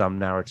find some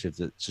narrative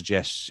that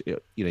suggests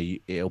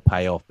it'll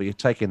pay off, but you're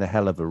taking a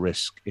hell of a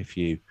risk if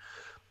it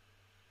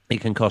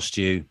can cost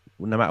you,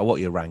 no matter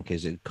what your rank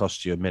is, it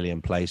costs you 1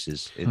 million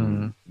places if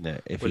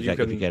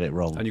you get it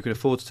wrong. And you can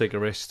afford to take a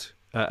risk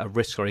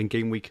in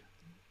game week.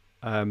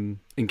 In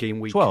game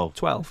week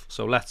 12.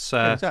 So let's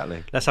have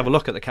a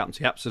look at the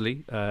captaincy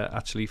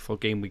actually for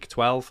game week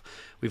 12.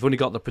 We've only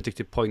got the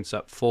predicted points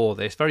up for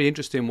this. Very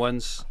interesting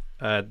ones.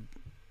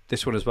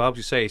 This one as well, as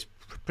you say, it's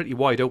pretty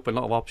wide open, a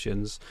lot of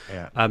options.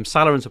 Yeah.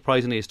 Salah,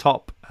 unsurprisingly, is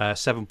top,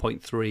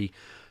 7.3.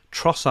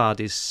 Trossard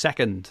is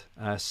second,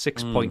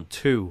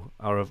 6.2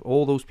 out of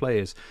all those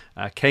players.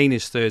 Kane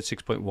is third,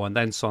 6.1.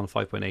 Then Son,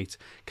 5.8.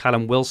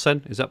 Callum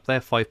Wilson is up there,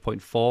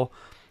 5.4.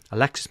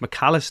 Alexis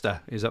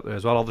McAllister is up there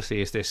as well.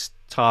 Obviously, it's this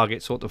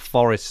target sort of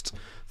Forest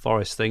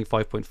thing,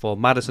 5.4.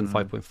 Maddison,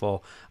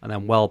 5.4. And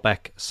then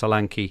Welbeck,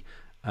 Solanke,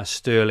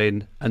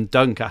 Sterling and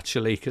Dunk,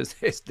 actually, because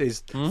there's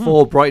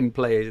 4 Brighton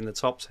players in the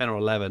top 10 or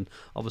 11,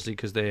 obviously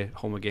because they're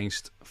home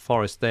against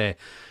Forest there.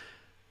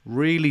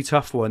 Really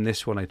tough one,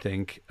 this one, I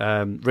think.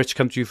 Rich,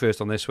 come to you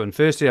first on this one.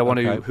 Firstly, I want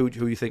to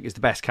who you think is the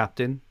best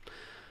captain.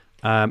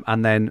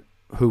 And then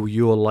who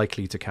you're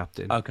likely to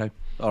captain. Okay.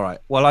 All right.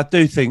 Well, I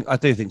do think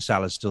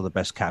Salah's still the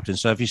best captain.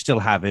 So if you still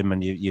have him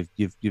and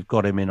you've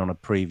got him in on a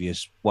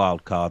previous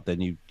wild card,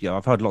 then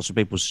I've heard lots of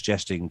people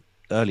suggesting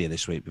earlier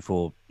this week,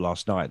 before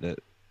last night, that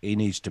he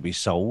needs to be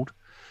sold.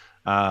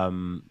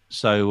 Yeah,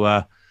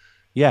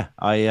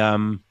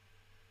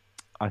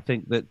 I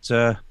think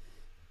that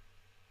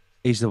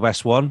he's the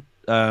best one,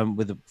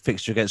 with the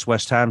fixture against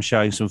West Ham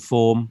showing some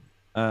form.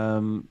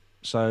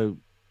 So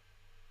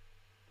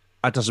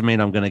that doesn't mean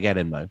I'm going to get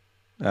him, though.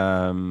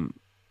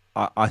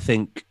 I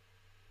think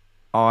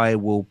I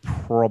will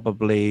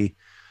probably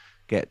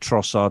get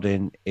Trossard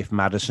in if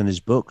Maddison is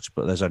booked,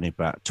 but there's only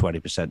about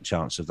 20%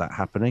 chance of that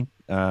happening.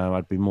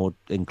 I'd be more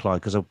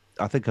inclined, because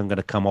I think I'm going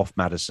to come off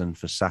Maddison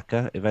for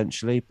Saka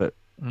eventually, but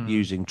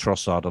using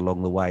Trossard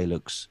along the way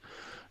looks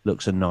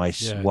a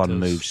nice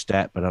one-move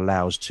step, and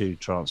allows 2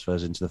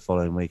 transfers into the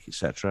following week,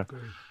 etc.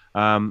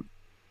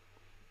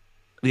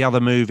 The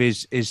other move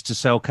is to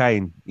sell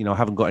Kane. I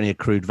haven't got any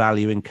accrued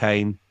value in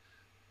Kane.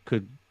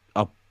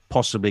 I'll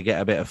possibly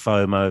get a bit of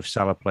FOMO if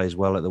Salah plays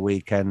well at the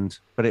weekend,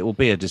 but it will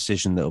be a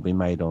decision that will be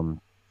made on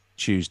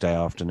Tuesday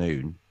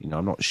afternoon.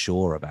 I'm not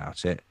sure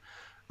about it,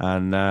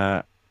 and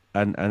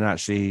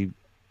actually,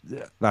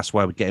 that's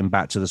why we're getting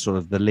back to the sort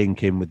of the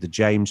link in with the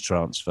James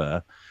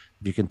transfer.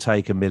 If you can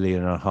take $1.5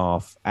 million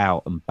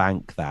out and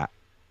bank that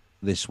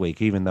this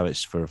week, even though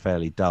it's for a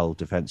fairly dull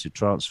defensive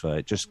transfer,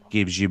 it just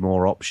gives you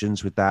more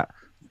options with that,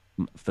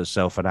 for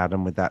self and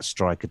Adam, with that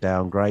striker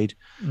downgrade.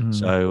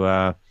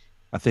 So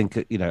I think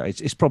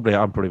it's probably,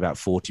 I'm probably about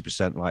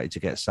 40% likely to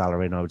get Salah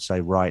in, I would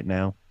say, right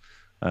now,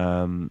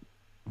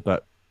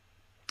 but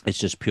it's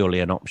just purely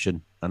an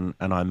option, and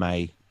I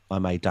may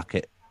duck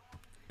it.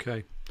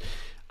 Okay,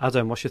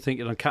 Adam, what's your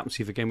thinking on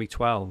captaincy for game week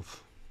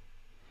 12?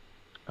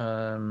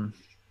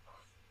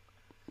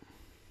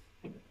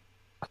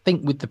 I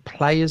think with the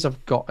players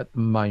I've got at the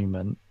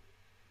moment,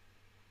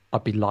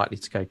 I'd be likely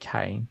to go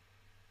Kane.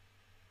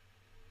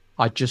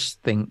 I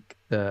just think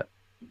that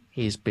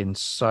he's been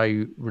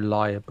so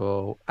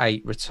reliable,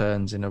 8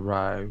 returns in a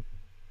row.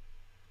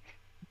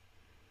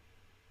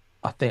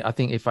 I think I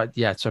think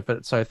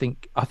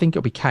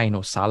it'll be Kane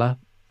or Salah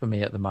for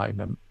me at the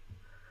moment.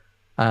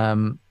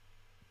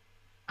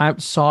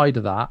 Outside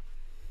of that,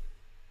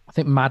 I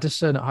think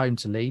Maddison at home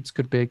to Leeds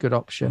could be a good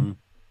option.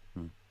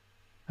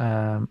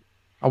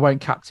 I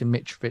won't captain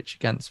Mitrovic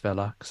against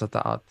Villa, because I'm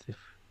gonna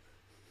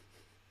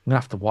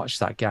have to watch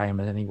that game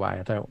anyway.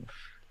 I don't.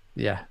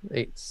 Yeah,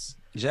 is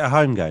it a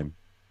home game?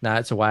 No,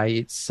 it's away.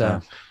 It's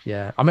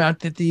yeah. I mean,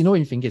 the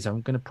annoying thing is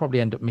I'm going to probably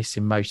end up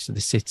missing most of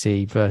the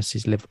City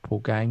versus Liverpool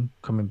game,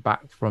 coming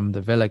back from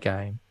the Villa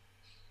game.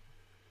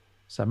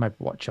 So maybe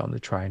watch it on the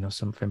train or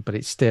something. But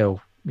it's still,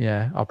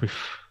 that'll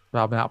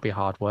be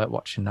hard work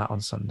watching that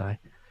on Sunday.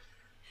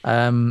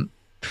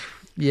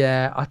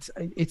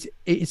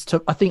 It's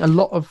tough. I think a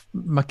lot of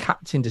my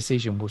captain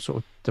decision will sort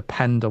of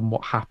depend on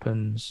what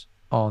happens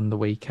on the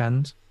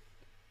weekend.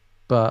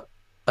 But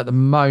at the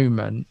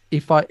moment,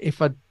 if I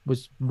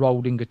was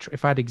rolling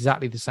if I had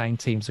exactly the same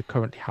teams I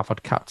currently have,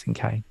 I'd captain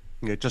Kane.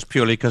 Yeah, just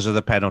purely because of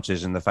the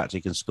penalties and the fact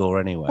he can score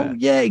anywhere. Oh,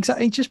 yeah,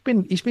 exactly.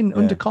 He's been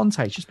under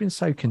Conte. He's just been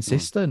so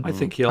consistent. I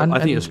think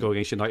he'll score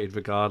against United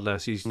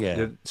regardless.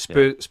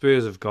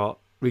 Spurs have got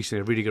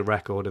recently a really good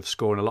record of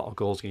scoring a lot of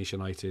goals against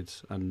United,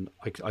 and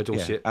I don't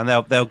see it. And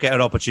they'll get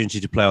an opportunity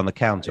to play on the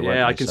counter.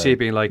 Yeah, I can see it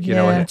being like a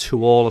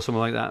 2-2 or something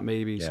like that,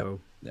 maybe. Yeah. So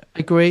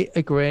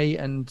agree,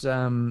 and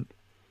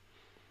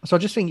so I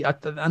just think,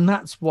 and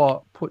that's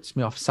what puts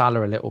me off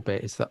Salah a little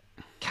bit, is that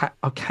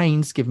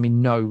Kane's given me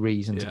no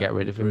reason to get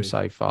rid of him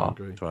so far.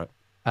 That's right.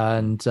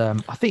 And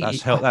I think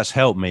that's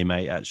helped me,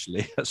 mate.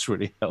 Actually, that's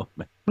really helped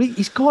me. Well,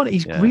 he's gone.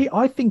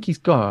 I think he's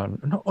gone.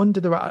 Not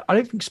under the. I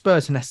don't think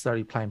Spurs are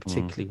necessarily playing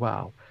particularly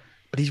well,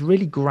 but he's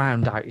really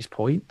ground out his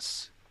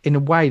points in a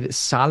way that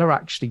Salah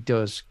actually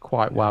does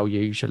quite well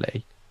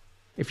usually.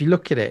 If you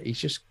look at it, he's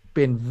just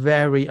been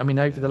very. I mean,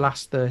 over the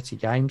last 30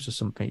 games or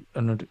something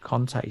under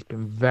Conte, he's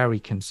been very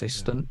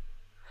consistent,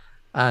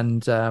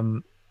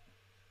 and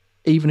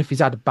even if he's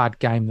had a bad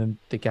game than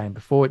the game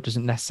before, it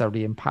doesn't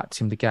necessarily impact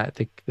him the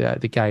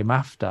game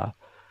after.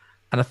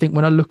 And I think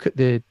when I look at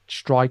the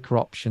striker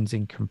options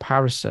in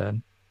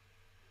comparison,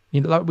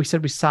 like we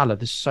said with Salah,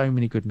 there's so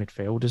many good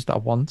midfielders that I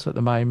want at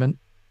the moment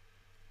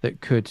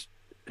that could.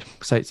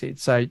 So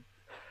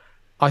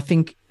I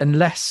think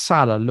unless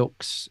Salah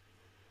looks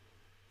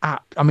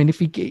at, I mean, if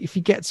he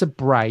gets a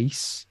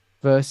brace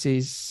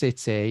versus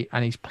City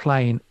and he's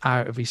playing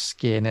out of his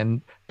skin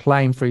and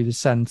playing through the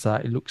centre,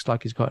 it looks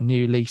like he's got a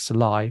new lease of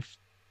life.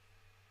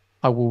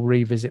 I will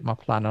revisit my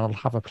plan and I'll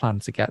have a plan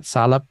to get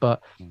Salah.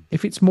 But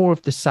if it's more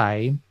of the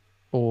same,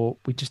 or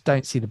we just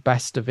don't see the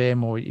best of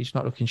him, or he's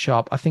not looking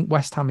sharp, I think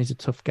West Ham is a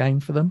tough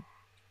game for them.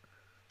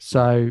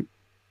 So,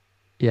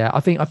 yeah, I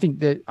think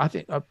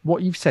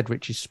what you've said,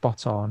 Rich, is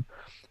spot on.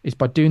 Is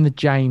by doing the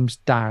James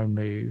down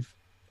move,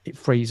 it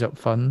frees up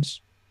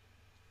funds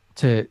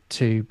to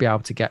be able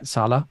to get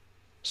Salah.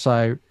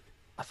 So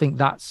I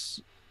think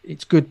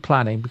it's good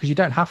planning, because you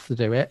don't have to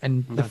do it,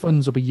 and the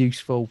funds will be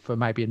useful for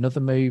maybe another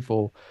move.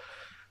 Or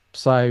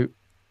so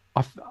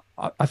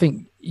I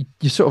think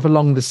you're sort of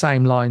along the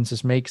same lines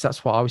as me, because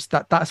that's what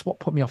that's what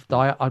put me off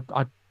Dyer.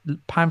 I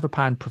pound for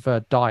pound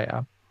preferred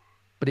Dyer,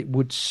 but it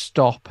would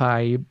stop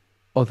a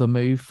other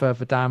move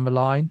further down the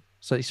line.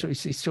 So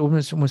it's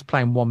almost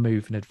playing one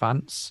move in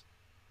advance.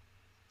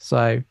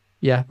 So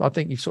yeah, I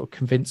think you've sort of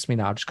convinced me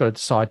now. I've just got to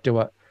decide: do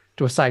I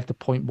save the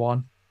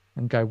 0.1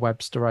 and go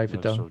Webster over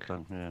Dunk?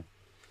 Yeah.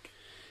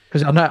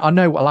 Because I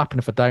know what'll happen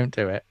if I don't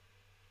do it.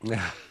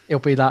 Yeah.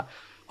 It'll be that,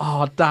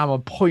 oh damn,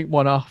 I'm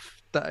 0.1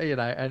 off.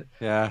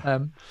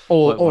 And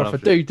or if I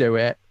do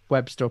it,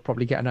 Webster will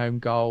probably get an own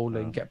goal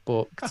and get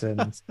booked,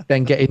 and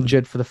then get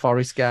injured for the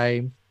Forest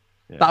game.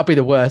 Yeah. That'd be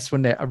the worst,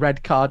 wouldn't it? A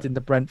red card in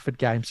the Brentford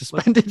game,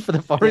 suspended for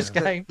the Forest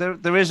game.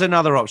 There is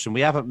another option.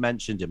 We haven't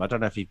mentioned him. I don't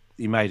know if he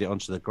made it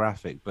onto the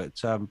graphic,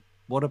 but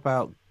what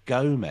about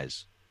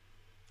Gomez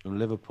from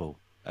Liverpool?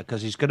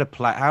 Because he's going to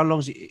play. How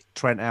long's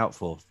Trent out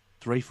for?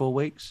 3-4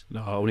 weeks?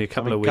 No, only a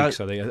couple of weeks.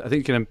 I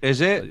think.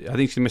 Is it? I think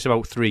he's going to miss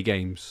about 3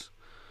 games.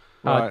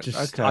 Right,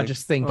 I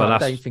just think I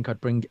don't think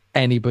I'd bring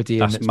anybody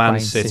in. That's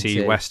Man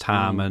City, West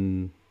Ham,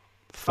 and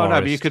Forest. Oh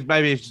no, but you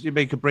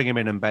could bring him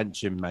in and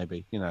bench him.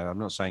 Maybe I'm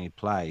not saying he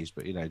plays,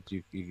 but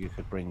you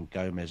could bring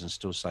Gomez and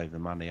still save the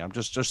money. I'm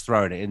just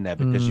throwing it in there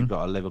because you've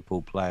got a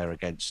Liverpool player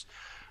against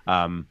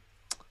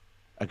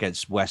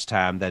West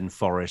Ham, then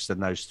Forest,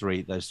 and those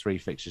three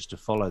fixtures to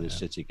follow the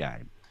City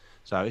game.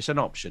 So it's an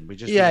option. We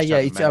just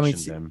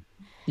mentioned them.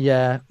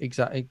 Yeah,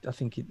 exactly. I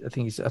think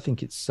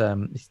it's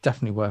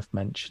definitely worth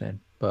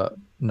mentioning, but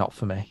not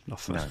for me. Not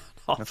for me.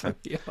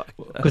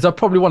 Because I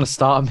probably want to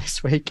start him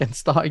this week and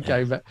start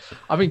Gomez.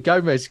 I mean,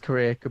 Gomez's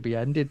career could be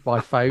ended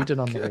by Foden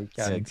on the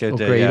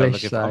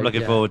weekend. I'm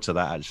looking forward to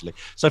that, actually.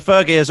 So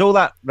Fergie, has all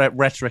that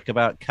rhetoric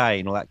about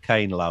Kane, all that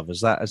Kane love,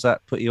 has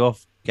that put you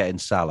off getting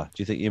Salah?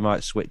 Do you think you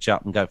might switch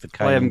up and go for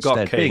Kane? I haven't instead?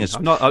 got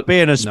Kane.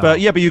 Being a Spurs,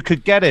 yeah, but you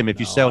could get him if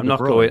you sell. I'm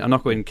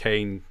not going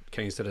Kane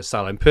instead of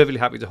Salah. I'm perfectly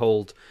happy to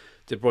hold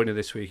De Bruyne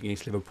this week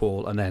against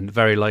Liverpool, and then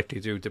very likely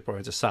do De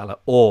Bruyne to Salah.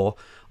 Or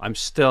I'm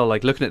still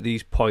looking at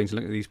these points,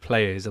 looking at these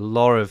players. A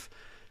lot of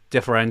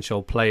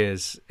differential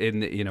players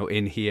in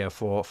here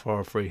for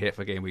a free hit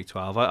for game week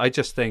 12. I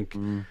just think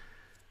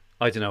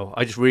I don't know.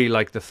 I just really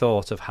like the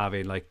thought of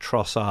having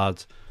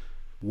Trossard,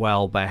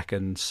 Welbeck,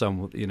 and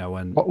and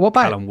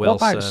Callum Wilson. What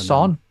about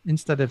Son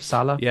instead of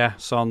Salah? Yeah,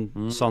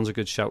 Son's a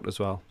good shout as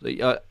well.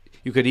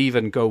 You could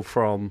even go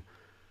from.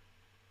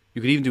 You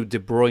could even do De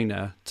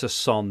Bruyne to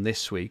Son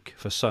this week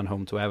for Son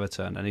home to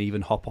Everton, and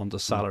even hop onto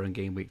Salah in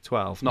game week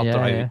 12. Not that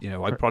I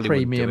probably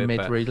premium wouldn't do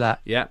it, mid-roulette.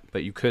 Yeah,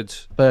 but you could.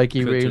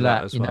 Fergie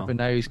roulette. As well. You never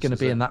know who's going to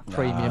be in that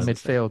premium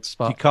midfield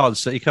spot.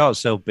 You can't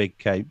sell big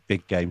game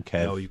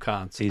Kev. No, you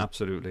can't.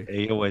 Absolutely.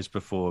 He always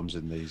performs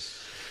in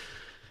these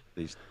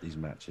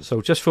matches. So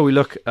just before we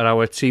look at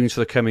our teams for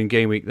the coming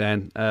game week,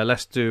 then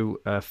let's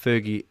do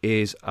Fergie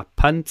is a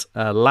punt.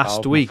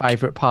 Last week, my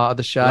favourite part of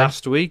the show.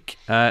 Last week,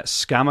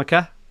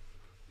 Scamacca.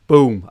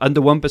 Boom,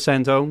 under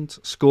 1% owned,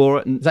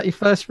 scorer. Is that your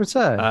first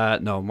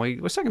return? No, my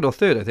second or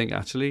third, I think,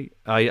 actually.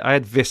 I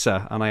had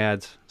Visser and I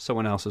had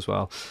someone else as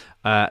well.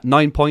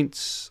 9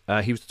 points.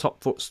 He was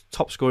the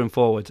top scoring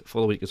forward for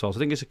the week as well. So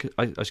I think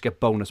I should get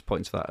bonus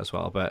points for that as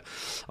well. But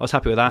I was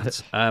happy with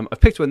that. I've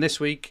picked one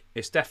this week.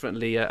 It's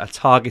definitely a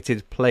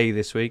targeted play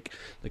this week.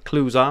 The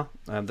clues are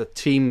the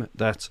team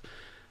that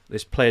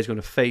this player is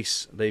going to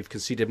face, they've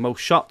conceded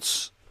most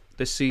shots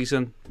this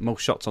season,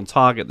 most shots on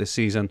target this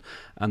season,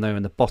 and they're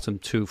in the bottom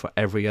 2 for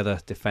every other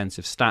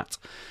defensive stat.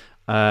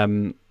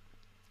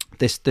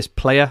 This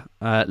player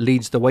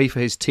leads the way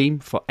for his team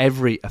for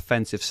every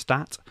offensive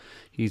stat.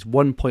 He's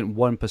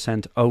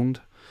 1.1%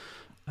 owned.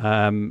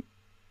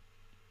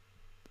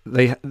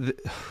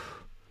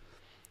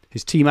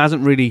 His team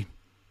hasn't really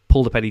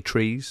pulled up any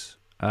trees,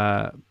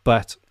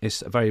 but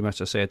it's very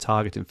much, a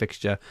targeting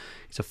fixture.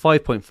 It's a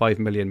 5.5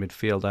 million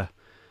midfielder.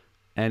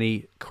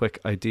 Any quick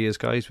ideas,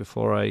 guys,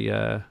 before I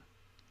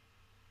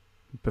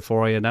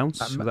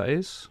announce who that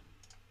is?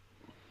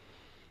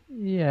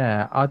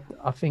 Yeah,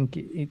 I think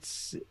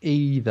it's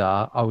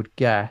either, I would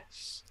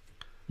guess,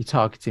 you're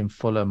targeting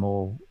Fulham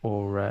or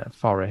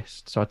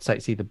Forest. So I'd say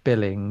it's either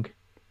Billing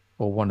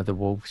or one of the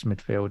Wolves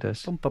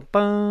midfielders.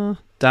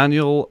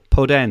 Daniel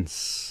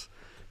Podence.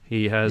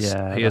 He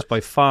has by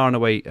far and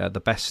away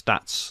the best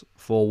stats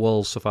for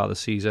Wolves so far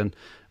this season.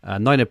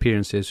 9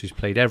 appearances, he's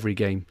played every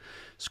game.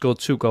 Scored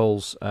 2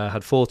 goals,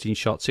 had 14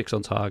 shots, 6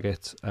 on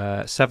target,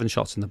 7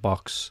 shots in the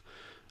box.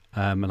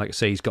 And like I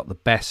say, he's got the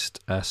best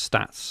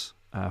stats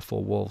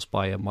for Wolves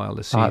by a mile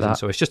this season.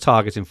 So it's just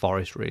targeting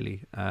Forest,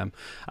 really. And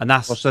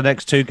that's what's the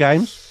next 2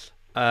 games?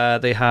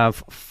 They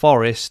have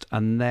Forest,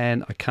 and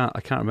then I can't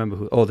remember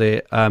who. Oh,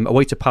 they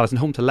away to Palace and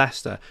home to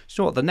Leicester.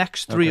 You know what? The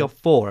next 3 or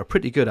 4 are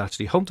pretty good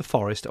actually. Home to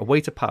Forest,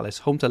 away to Palace,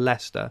 home to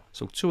Leicester.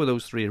 So 2 of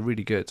those 3 are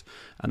really good,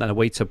 and then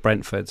away to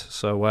Brentford.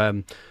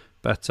 So,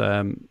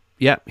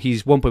 yeah,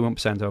 he's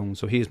 1.1% owned.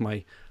 So here's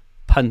my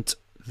punt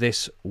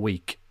this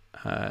week.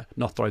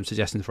 Not that I'm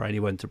suggesting for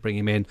anyone to bring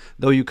him in,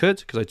 though you could,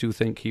 because I do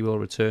think he will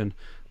return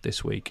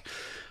this week.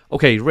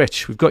 Okay,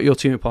 Rich, we've got your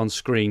team up on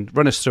screen.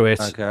 Run us through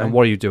it, and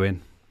what are you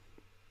doing?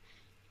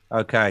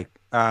 Okay,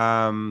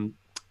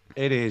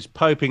 It is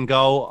Pope in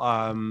goal.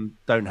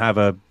 Don't have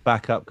a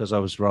backup because I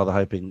was rather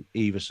hoping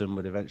Everson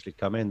would eventually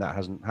come in. That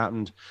hasn't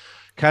happened.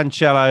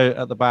 Cancelo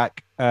at the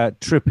back,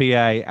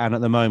 Trippier, and at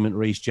the moment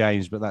Reece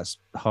James, but that's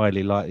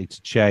highly likely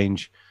to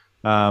change.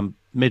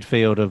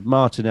 Midfield of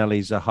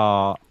Martinelli,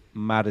 Zaha,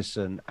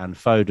 Maddison, and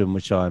Foden,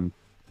 which I'm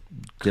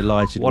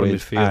delighted what with.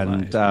 A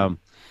midfield and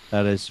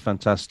that is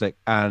fantastic.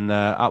 And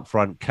up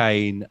front,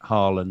 Kane,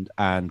 Haaland,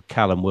 and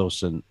Callum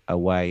Wilson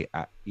away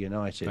at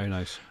United. Very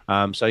nice.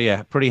 So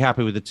yeah, pretty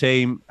happy with the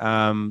team.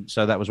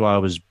 So that was why I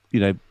was,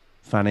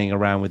 fanning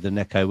around with the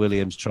Neco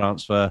Williams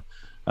transfer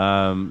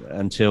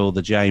until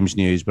the James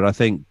news. But I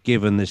think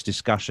given this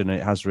discussion,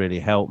 it has really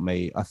helped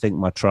me. I think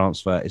my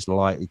transfer is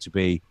likely to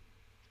be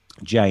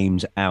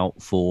James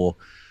out for,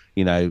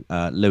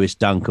 Lewis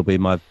Dunk will be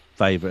my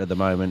favourite at the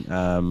moment.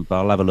 But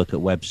I'll have a look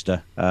at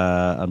Webster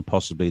and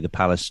possibly the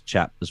Palace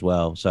chap as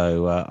well.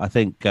 So I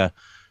think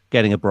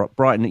getting a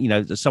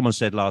Brighton, someone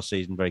said last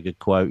season, very good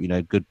quote,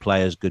 good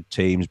players, good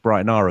teams.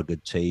 Brighton are a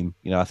good team.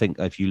 I think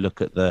if you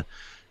look at the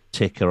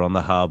ticker on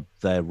the hub,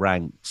 they're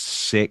ranked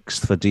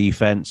 6th for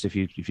defence if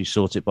you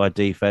sort it by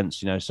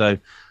defence. So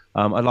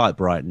I like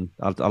Brighton.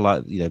 I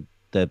like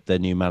their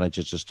new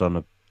manager just on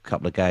a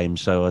couple of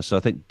games. So I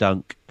think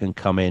Dunk can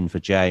come in for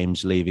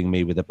James, leaving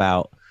me with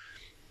about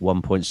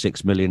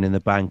 1.6 million in the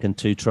bank and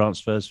 2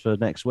 transfers for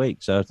next week.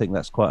 So I think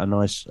that's quite a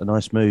nice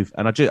move.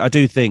 And I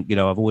do think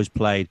I've always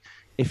played,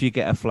 if you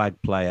get a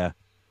flag player,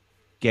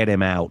 get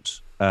him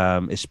out.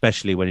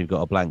 Especially when you've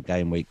got a blank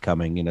game week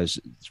coming.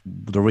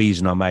 The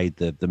reason I made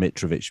the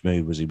Mitrovic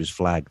move was he was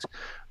flagged.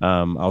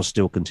 I'll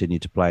still continue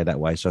to play that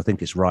way. So I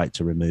think it's right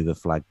to remove a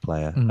flag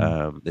player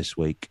this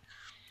week.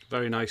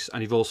 Very nice.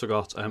 And you've also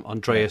got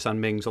Andreas and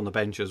Mings on the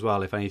bench as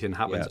well, if anything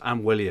happens,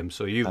 and Williams.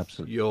 So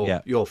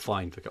you're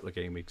fine for a couple of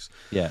game weeks.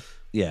 Yeah.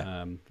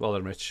 Well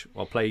done, Rich.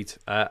 Well played.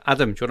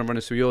 Adam, do you want to run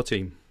us through your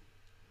team?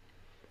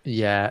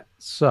 Yeah.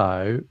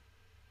 So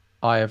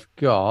I have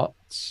got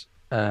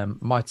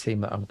my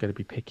team that I'm going to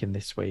be picking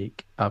this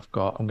week. I'm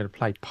going to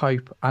play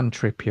Pope and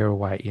Trippier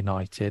away at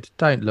United.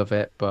 Don't love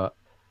it, but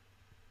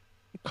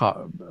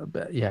a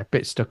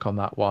bit stuck on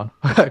that one.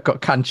 I've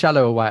got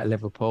Cancelo away at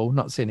Liverpool.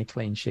 Not seeing a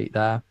clean sheet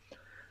there.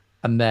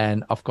 And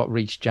then I've got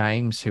Reece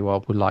James, who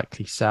I will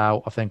likely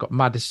sell. I've then got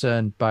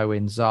Maddison,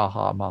 Bowen,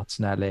 Zaha,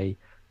 Martinelli,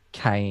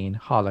 Kane,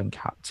 Haaland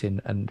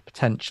captain, and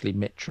potentially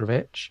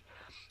Mitrovic.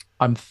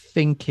 I'm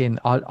thinking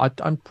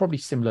I'm probably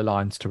similar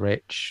lines to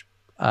Rich.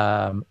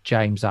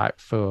 James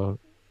out for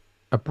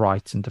a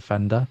Brighton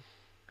defender.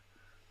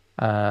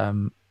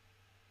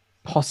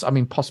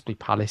 Possibly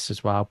Palace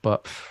as well,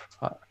 but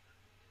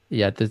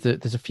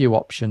there's a few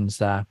options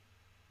there.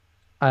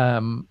 But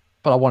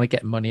I want to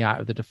get money out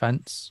of the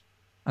defence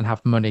and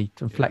have money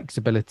and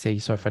flexibility.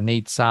 So if I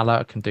need Salah,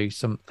 I can do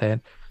something.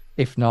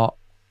 If not,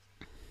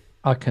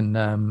 I can.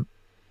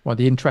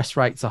 The interest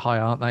rates are high,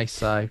 aren't they?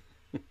 So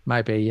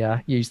maybe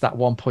use that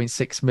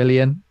 1.6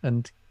 million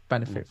and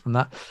benefit from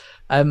that.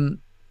 I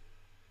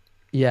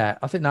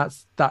think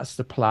that's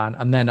the plan.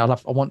 And then I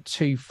want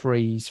 2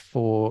 frees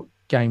for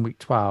game week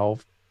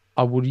 12.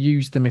 I will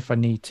use them if I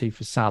need to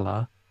for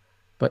Salah,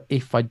 but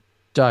if I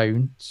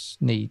don't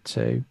need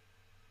to,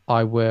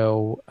 I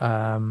will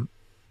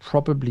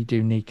probably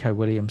do Neco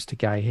Williams to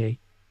Gahey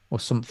or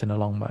something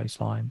along those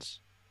lines,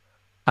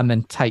 and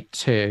then take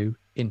 2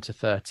 into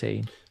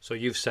 13. So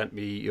you've sent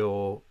me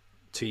your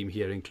team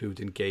here,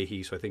 including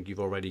Gahey. So I think you've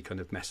already kind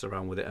of messed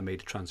around with it and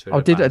made a transfer.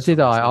 Oh, did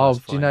I? Oh,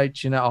 do you know?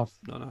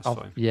 No, that's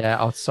fine. Yeah.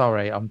 Oh,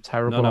 sorry, I'm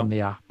terrible on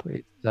the app.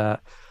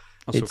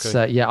 It's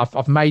okay.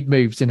 I've made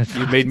moves in advance.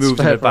 You've made moves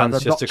in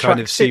advance just to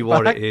kind of see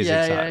what it is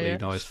exactly. Yeah.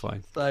 No, it's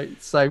fine.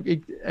 So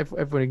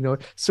everyone ignore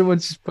it.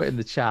 Someone's just put in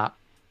the chat,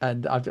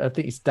 and I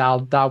think it's Dal.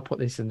 Dal put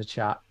this in the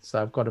chat,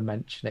 so I've got to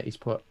mention it. He's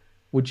put,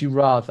 "Would you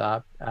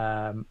rather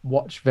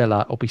watch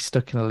Villa or be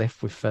stuck in a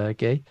lift with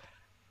Fergie?"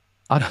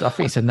 I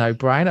think it's a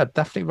no-brainer. I'd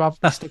definitely rather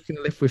be stuck in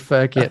a lift with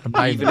Fergie at the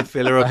moment. Even if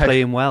Villa are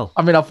playing well.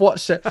 I mean, I've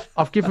watched it.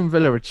 I've given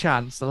Villa a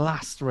chance the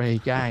last 3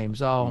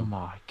 games. Oh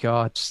my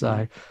God!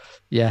 So.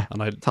 Yeah,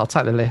 and I'll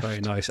take the lift.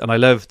 Very nice. And I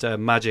loved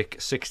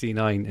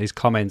Magic69, his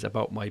comment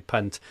about my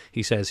punt.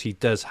 He says he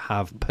does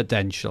have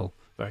potential.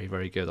 Very,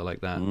 very good. I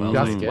like that.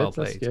 Well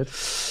played.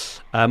 That's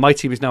good. My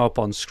team is now up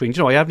on screen.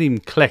 I haven't even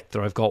clicked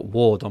that I've got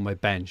Ward on my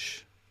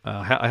bench.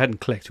 I hadn't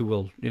clicked. Who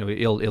will?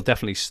 He'll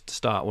definitely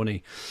start, won't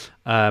he?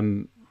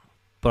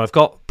 But I've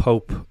got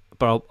Pope.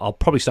 But I'll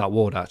probably start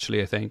Ward,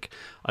 actually, I think.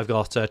 I've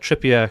got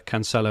Trippier,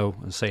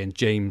 Cancelo, and saying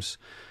James.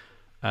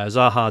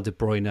 Zaha, De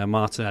Bruyne,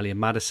 Martinelli and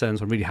Maddison,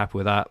 so I'm really happy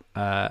with that.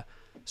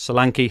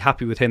 Solanke,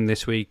 happy with him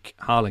this week.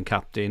 Haaland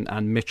captain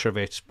and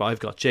Mitrovic, but I've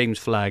got James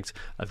flagged,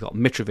 I've got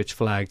Mitrovic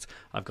flagged,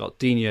 I've got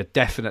Digne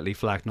definitely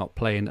flagged, not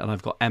playing, and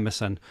I've got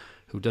Emerson,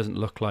 who doesn't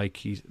look like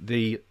he's...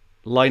 The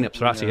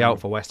lineups are actually out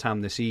for West Ham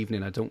this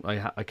evening.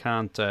 I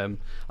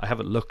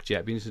haven't looked yet.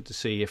 It'd be interesting to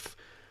see if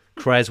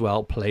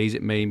Creswell plays.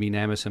 It may mean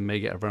Emerson may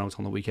get around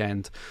on the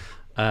weekend.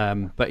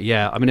 But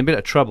yeah, I'm in a bit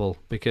of trouble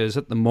because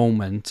at the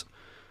moment...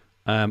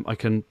 I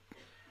can,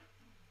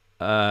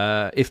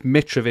 if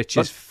Mitrovic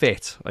is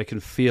fit, I can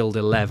field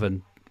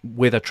 11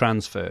 with a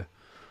transfer.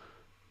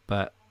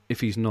 But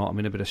if he's not, I'm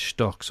in a bit of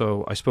stuck.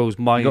 So I suppose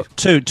you got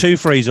two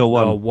frees or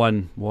one?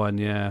 No, one,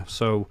 yeah.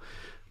 So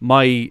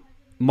my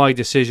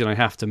decision I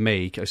have to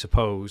make, I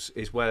suppose,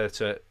 is whether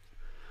to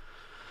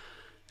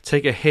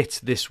take a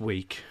hit this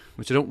week,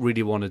 which I don't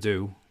really want to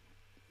do,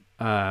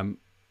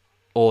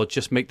 or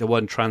just make the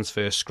one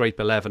transfer, scrape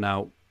 11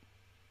 out,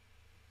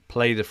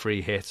 play the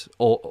free hit,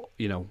 or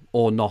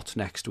not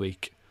next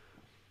week,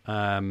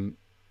 and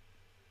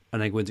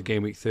then go into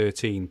game week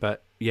 13.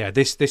 But yeah,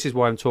 this is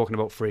why I'm talking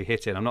about free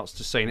hitting. I'm not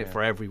just saying it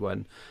for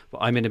everyone, but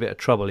I'm in a bit of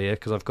trouble here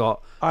because I've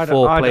got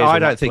four players.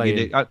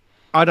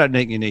 I don't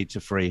think you need to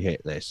free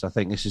hit this. I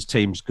think this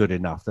team's good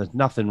enough. There's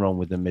nothing wrong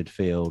with the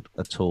midfield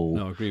at all.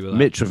 No, I agree with that.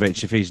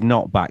 Mitrovic, if he's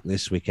not back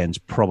this weekend, is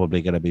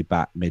probably going to be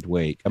back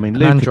midweek. I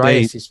mean,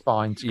 Andreas is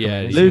fine.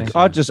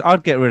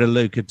 I'd get rid of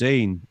Luca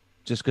Dean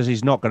just because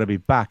he's not going to be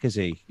back, is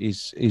he?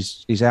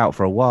 He's out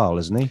for a while,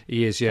 isn't he?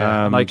 He is,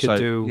 yeah. And I could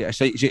do. Yeah,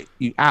 so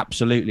you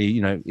absolutely,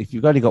 if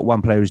you've only got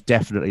one player who's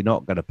definitely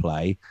not going to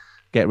play,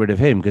 get rid of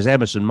him because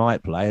Emerson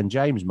might play and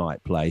James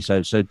might play.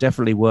 So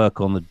definitely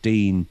work on the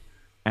Dean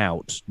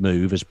out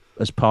move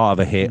as part of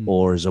a hit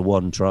or as a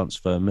one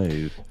transfer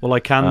move. Well,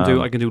 I can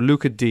do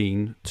Luca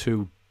Dean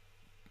to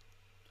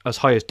as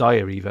high as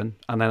Dyer even,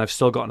 and then I've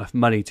still got enough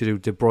money to do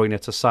De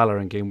Bruyne to Salah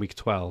in game week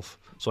 12.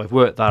 So I've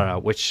worked that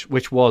out,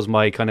 which was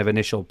my kind of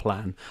initial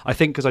plan. I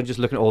think because I'm just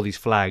looking at all these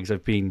flags,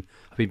 I've been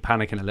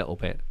panicking a little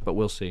bit, but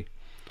we'll see.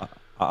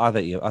 I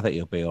think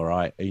you'll be all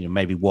right.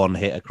 Maybe one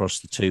hit across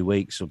the 2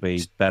 weeks will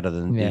be better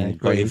than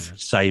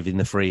saving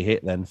the free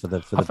hit then for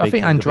the. I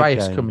think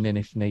Andreas coming in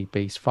if need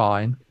be is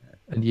fine,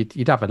 and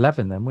you'd have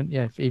 11 then, wouldn't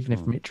you? Even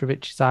if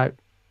Mitrovic is out,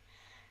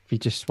 if you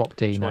just swap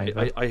Dean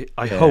over.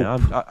 I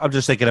hope. I'm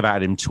just thinking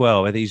about him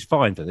 12. I think he's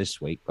fine for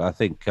this week, but I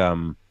think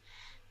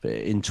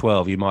in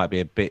 12 you might be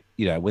a bit,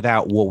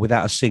 without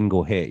a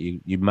single hit,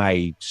 you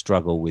may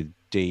struggle with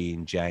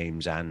Dean,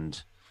 James,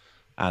 and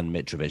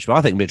Mitrovic. But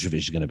I think Mitrovic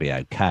is going to be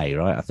okay,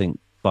 right? I think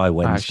by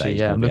Wednesday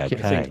he's going to be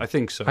okay. I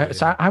think so.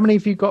 So how many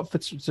have you got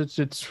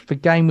for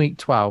game week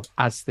 12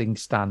 as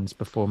things stands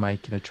before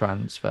making a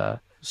transfer?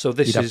 So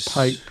this You'd is have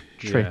Pope,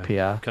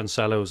 Trippier,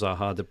 Cancelo,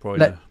 Zaha, De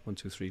Bruyne. 1,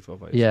 2, 3, 4,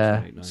 5, 6,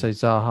 7, 8, 9. So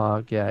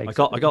Zaha,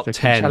 I got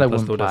 10 Cancelo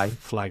plus load of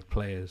flagged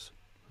players.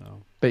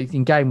 So. But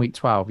in game week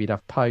 12, you'd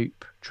have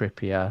Pope,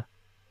 Trippier,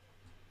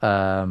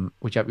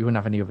 which we wouldn't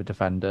have any other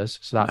defenders.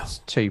 So that's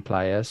 2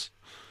 players.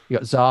 You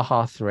got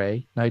Zaha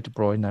 3, no De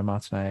Bruyne, no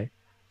Martinelli,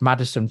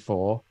 Maddison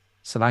 4,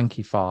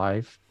 Solanke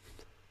 5,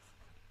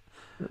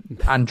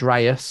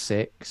 Andreas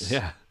 6,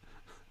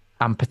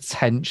 and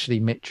potentially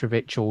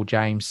Mitrovic or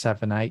James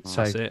 7, 8.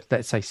 So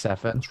let's say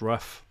 7. It's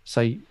rough.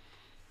 So it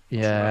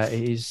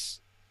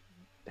is.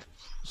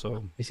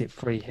 So is it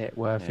free hit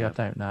worthy? I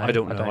don't know. I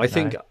don't know. I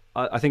think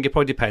it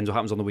probably depends what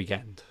happens on the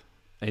weekend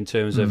in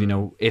terms of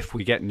if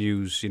we get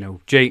news.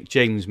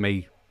 James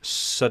may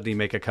suddenly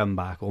make a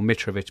comeback, or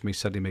Mitrovic may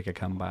suddenly make a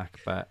comeback.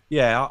 But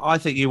I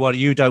think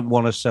you don't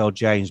want to sell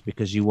James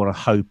because you want to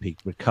hope he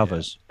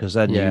recovers, because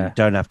then you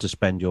don't have to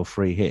spend your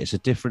free hit. It's a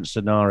different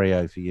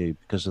scenario for you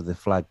because of the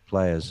flagged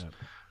players.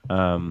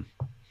 I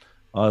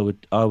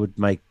would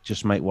make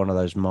one of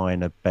those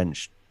minor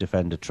bench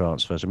defender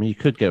transfers. I mean, you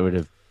could get rid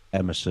of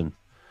Emerson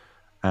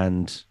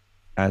and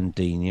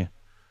Digne,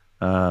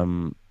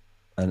 and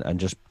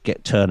just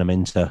turn them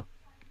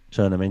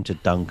into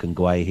Dunk and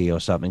Guehi or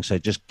something. So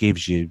it just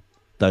gives you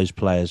those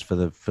players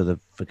for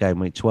game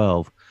week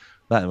 12.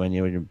 That when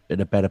you're in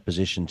a better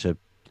position to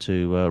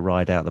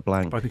ride out the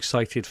blank. I'm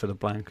excited for the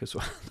blank as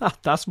well.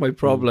 That's my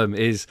problem.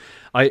 Is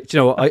I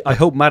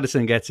hope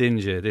Maddison gets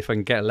injured if I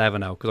can get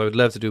 11 out, because I would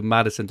love to do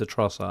Maddison to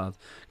Trossard,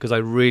 because I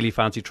really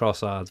fancy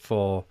Trossard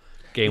for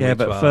game week 12.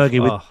 Yeah, but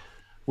Fergie,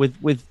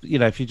 with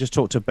if you just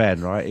talk to Ben,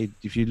 right?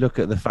 If you look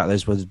at the fact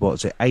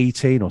there's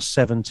 18 or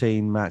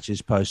 17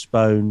 matches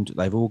postponed,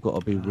 they've all got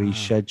to be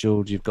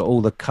rescheduled. You've got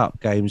all the cup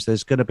games.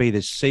 There's going to be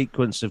this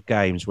sequence of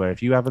games where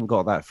if you haven't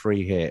got that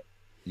free hit,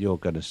 you're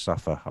going to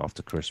suffer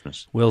after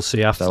Christmas. We'll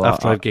see after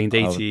I've gained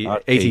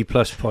 80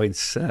 plus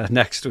points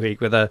next week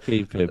with a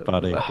keep it,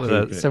 buddy.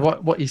 So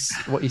what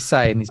he's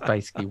saying is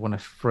basically want a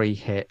free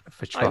hit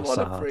for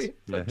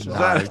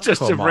Trossard.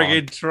 Just to bring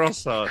in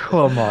Trossard.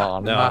 Come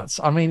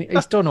on,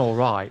 he's done all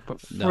right,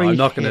 but no, I'm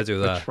not going to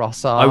do that.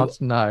 Trossard,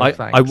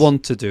 thanks. I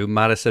want to do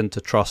Maddison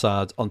to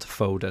Trossard onto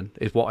Foden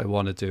is what I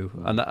want to do,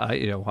 and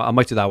I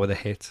might do that with a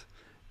hit.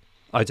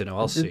 I don't know.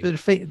 I'll see.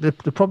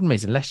 The problem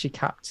is, unless you're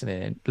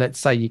captaining, let's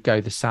say you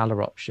go the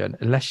Salah option,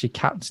 unless you're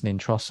captaining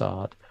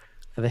Trossard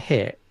for the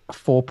hit, a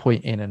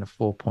 4-point in and a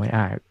 4-point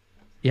out,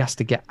 he has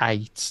to get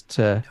 8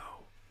 to,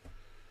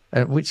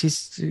 which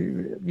is,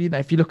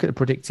 if you look at the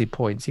predicted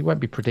points, he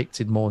won't be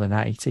predicted more than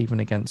 8, even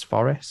against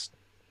Forest.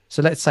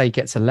 So let's say he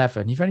gets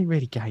 11, you've only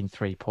really gained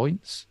 3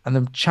 points, and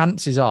the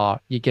chances are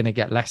you're going to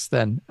get less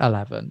than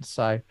 11.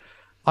 So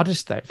I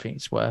just don't think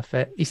it's worth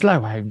it. He's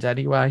low owned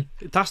anyway.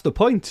 That's the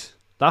point.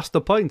 I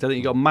think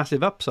you got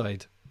massive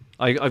upside.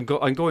 I'm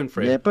going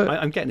for it. Yeah, but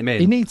I'm getting him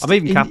in. I'm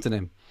even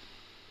captaining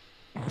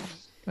him.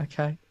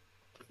 Okay.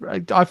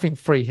 I think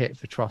free hit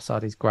for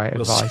Trossard is great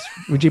advice.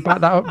 Would you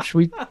back that up?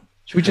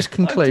 Should we just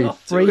conclude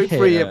free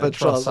hit for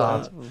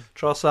Trossard?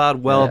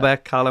 Trossard,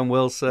 Welbeck, Callum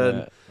Wilson.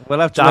 Yeah. We'll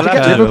have to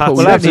do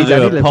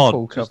a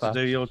pod just to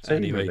do your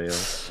team. Anyway.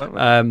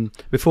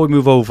 Before we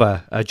move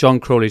over, John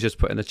Crowley just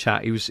put in the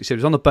chat. He said he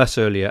was on the bus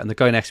earlier, and the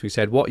guy next to me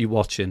said, "What are you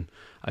watching?"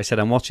 I said,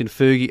 "I'm watching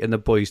Fergie and the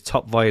boys'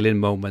 top violin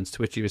moments."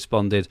 To which he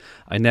responded,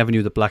 "I never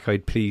knew the Black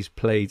Eyed Peas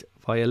played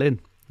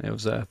violin." It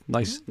was a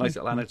nice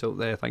little anecdote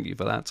there. Thank you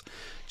for that,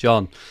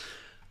 John.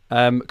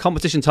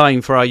 Competition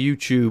time for our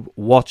YouTube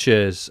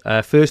watchers.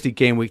 Firstly,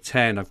 game week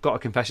 10. I've got a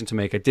confession to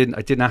make. I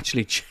didn't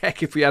actually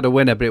check if we had a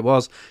winner, but it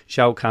was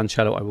Shao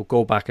Cancelo. I will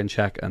go back and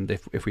check, and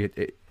if we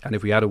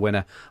had a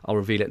winner, I'll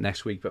reveal it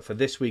next week. But for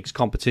this week's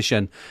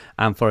competition,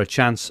 and for a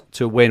chance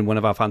to win one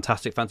of our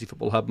fantastic Fantasy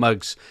Football Hub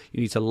mugs,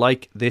 you need to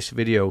like this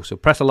video. So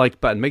press the like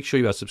button, make sure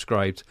you are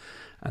subscribed,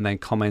 and then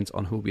comment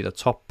on who will be the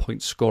top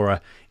point scorer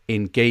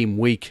in game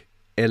week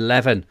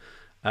 11.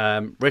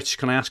 Rich,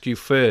 can I ask you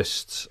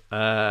first,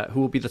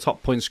 who will be the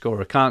top point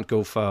scorer? Can't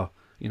go for,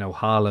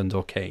 Haaland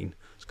or Kane.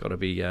 It's got to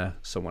be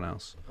someone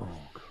else. Oh,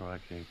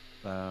 crikey.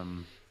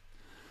 Remind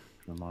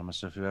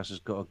myself who else has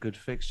got a good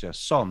fixture.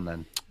 Son,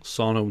 then.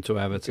 Son home to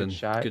Everton.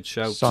 Good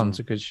shout. Son's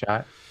a good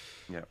shout.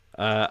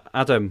 Yeah.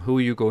 Adam, who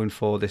are you going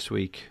for this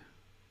week?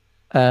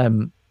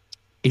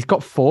 He's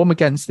got form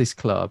against this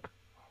club.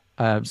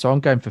 So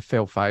I'm going for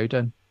Phil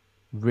Foden.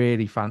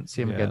 Really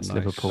fancy him against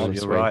Liverpool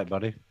this week. You're right,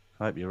 buddy.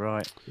 I hope you're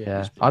right.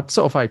 Yeah, I'd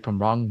sort of hope I'm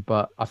wrong,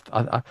 but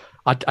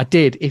I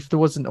did. If there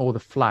wasn't all the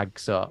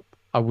flags up,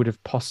 I would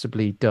have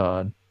possibly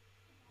done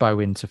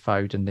Bowen to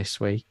Foden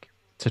this week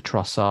to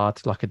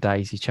Trossard like a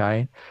daisy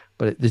chain.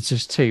 But there's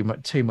just too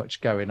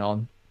much going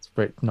on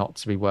for it not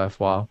to be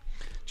worthwhile.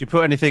 Do you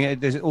put anything?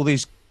 There's all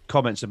these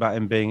comments about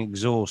him being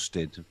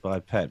exhausted by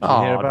Pep. Did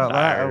you hear about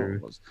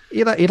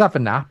that? He'd have a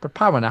nap, a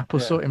power nap, will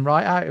sort him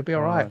right out. It'll be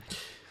all right.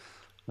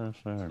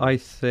 I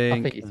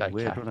think he's okay.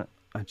 Weird, wasn't it?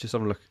 I'm just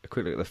having a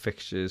quick look at the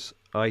fixtures.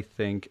 I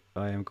think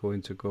I am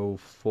going to go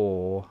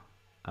for.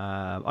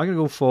 I'm going to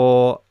go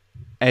for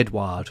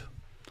Edouard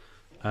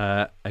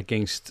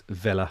against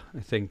Villa. I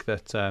think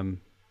that. I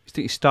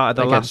think he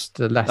started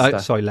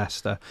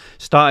Leicester.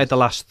 Started the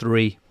last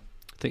three.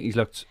 I think he's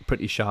looked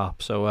pretty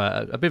sharp. So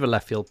a bit of a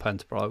left field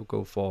punt, but I would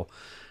go for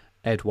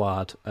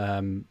Edouard.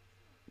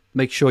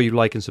 Make sure you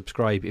like and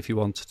subscribe if you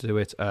want to do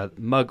it.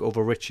 Mug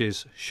over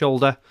Rich's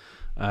shoulder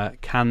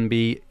can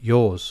be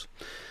yours.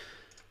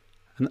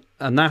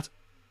 And that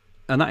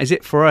is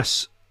it for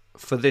us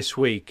for this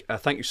week.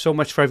 Thank you so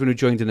much for everyone who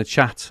joined in the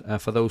chat.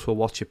 For those who will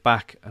watch it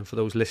back, and for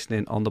those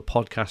listening on the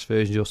podcast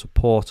version, your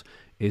support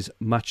is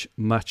much,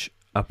 much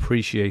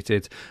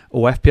appreciated.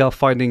 FPL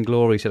Finding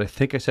Glory said, I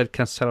think I said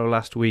Cancelo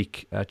last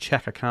week.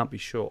 Check, I can't be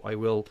sure. I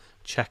will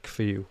check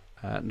for you.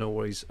 No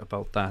worries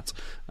about that.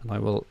 And I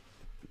will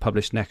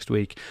publish next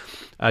week.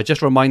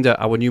 Just a reminder,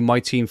 our new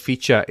My Team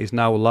feature is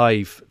now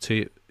live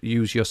to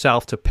use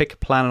yourself to pick,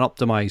 plan and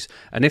optimize.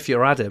 And if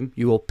you're Adam,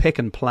 you will pick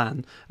and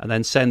plan and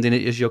then send in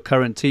it as your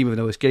current team, even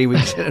though it's game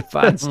weeks in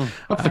advance.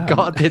 I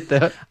forgot I did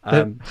that.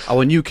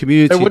 Our new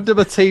community. They wouldn't have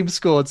a team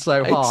scored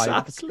so high.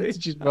 Exactly. The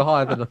percentages were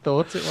higher than I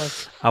thought it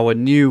was. Our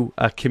new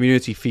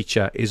community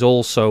feature is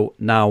also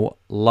now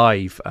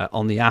live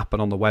on the app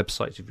and on the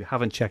website. So if you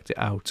haven't checked it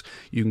out,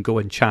 you can go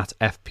and chat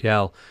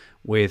FPL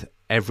with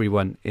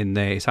everyone in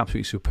there. It's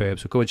absolutely superb.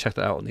 So go and check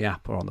that out on the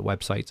app or on the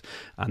website.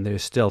 And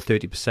there's still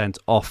 30%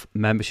 off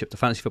membership to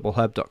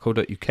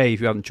fantasyfootballhub.co.uk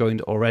if you haven't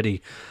joined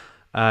already.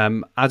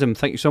 Adam,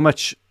 thank you so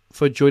much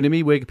for joining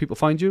me. Where can people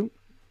find you?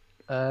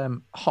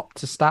 Hop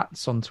to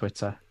Stats on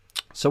Twitter.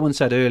 Someone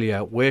said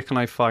earlier, where can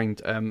I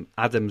find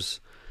Adam's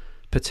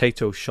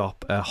potato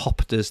shop?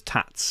 Hopter's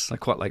Tats. I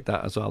quite like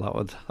that as well. That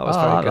was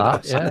very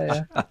good.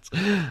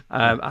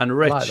 Yeah. And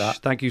Rich, like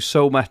thank you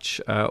so much.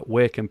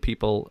 Where can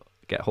people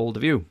get hold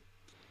of you?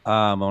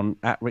 On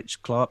at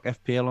Rich Clark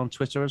FPL on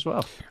Twitter as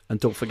well. And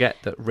don't forget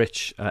that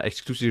Rich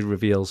exclusively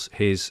reveals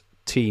his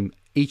team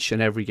each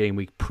and every game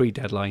week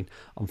pre-deadline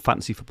on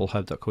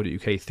fantasyfootballhub.co.uk.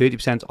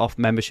 30% off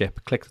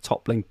membership. Click the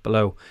top link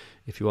below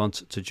if you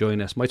want to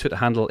join us. My Twitter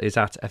handle is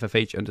at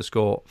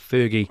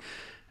FFH_Fergie.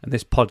 And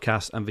this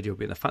podcast and video will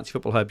be in the Fantasy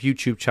Football Hub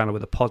YouTube channel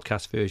with the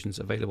podcast versions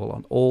available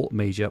on all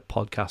major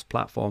podcast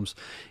platforms.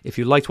 If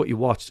you liked what you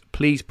watched,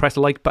 please press the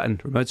like button.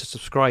 Remember to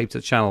subscribe to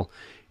the channel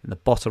in the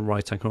bottom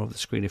right hand corner of the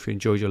screen. If you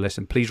enjoyed your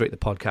listen, please rate the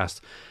podcast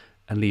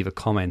and leave a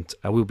comment.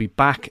 We'll be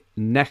back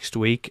next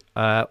week,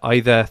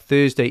 either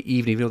Thursday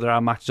evening, even though there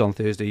are matches on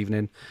Thursday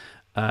evening,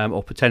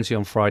 or potentially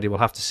on Friday. We'll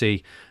have to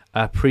see.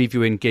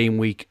 Previewing game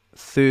week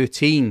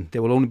 13.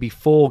 There will only be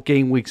 4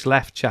 game weeks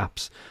left,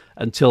 chaps,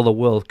 until the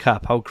World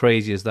Cup. How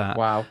crazy is that?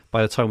 Wow.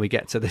 By the time we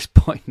get to this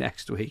point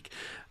next week,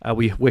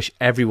 we wish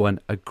everyone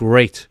a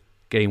great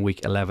game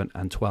week 11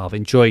 and 12.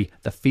 Enjoy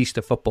the feast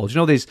of football. Do you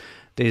know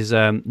there's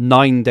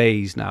 9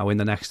 days now in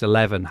the next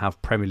 11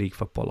 have Premier League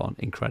football on?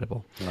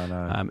 Incredible. I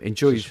know.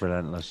 Enjoy. It's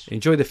relentless.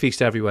 Enjoy the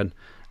feast, everyone,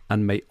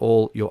 and may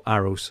all your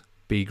arrows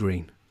be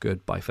green.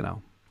 Goodbye for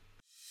now.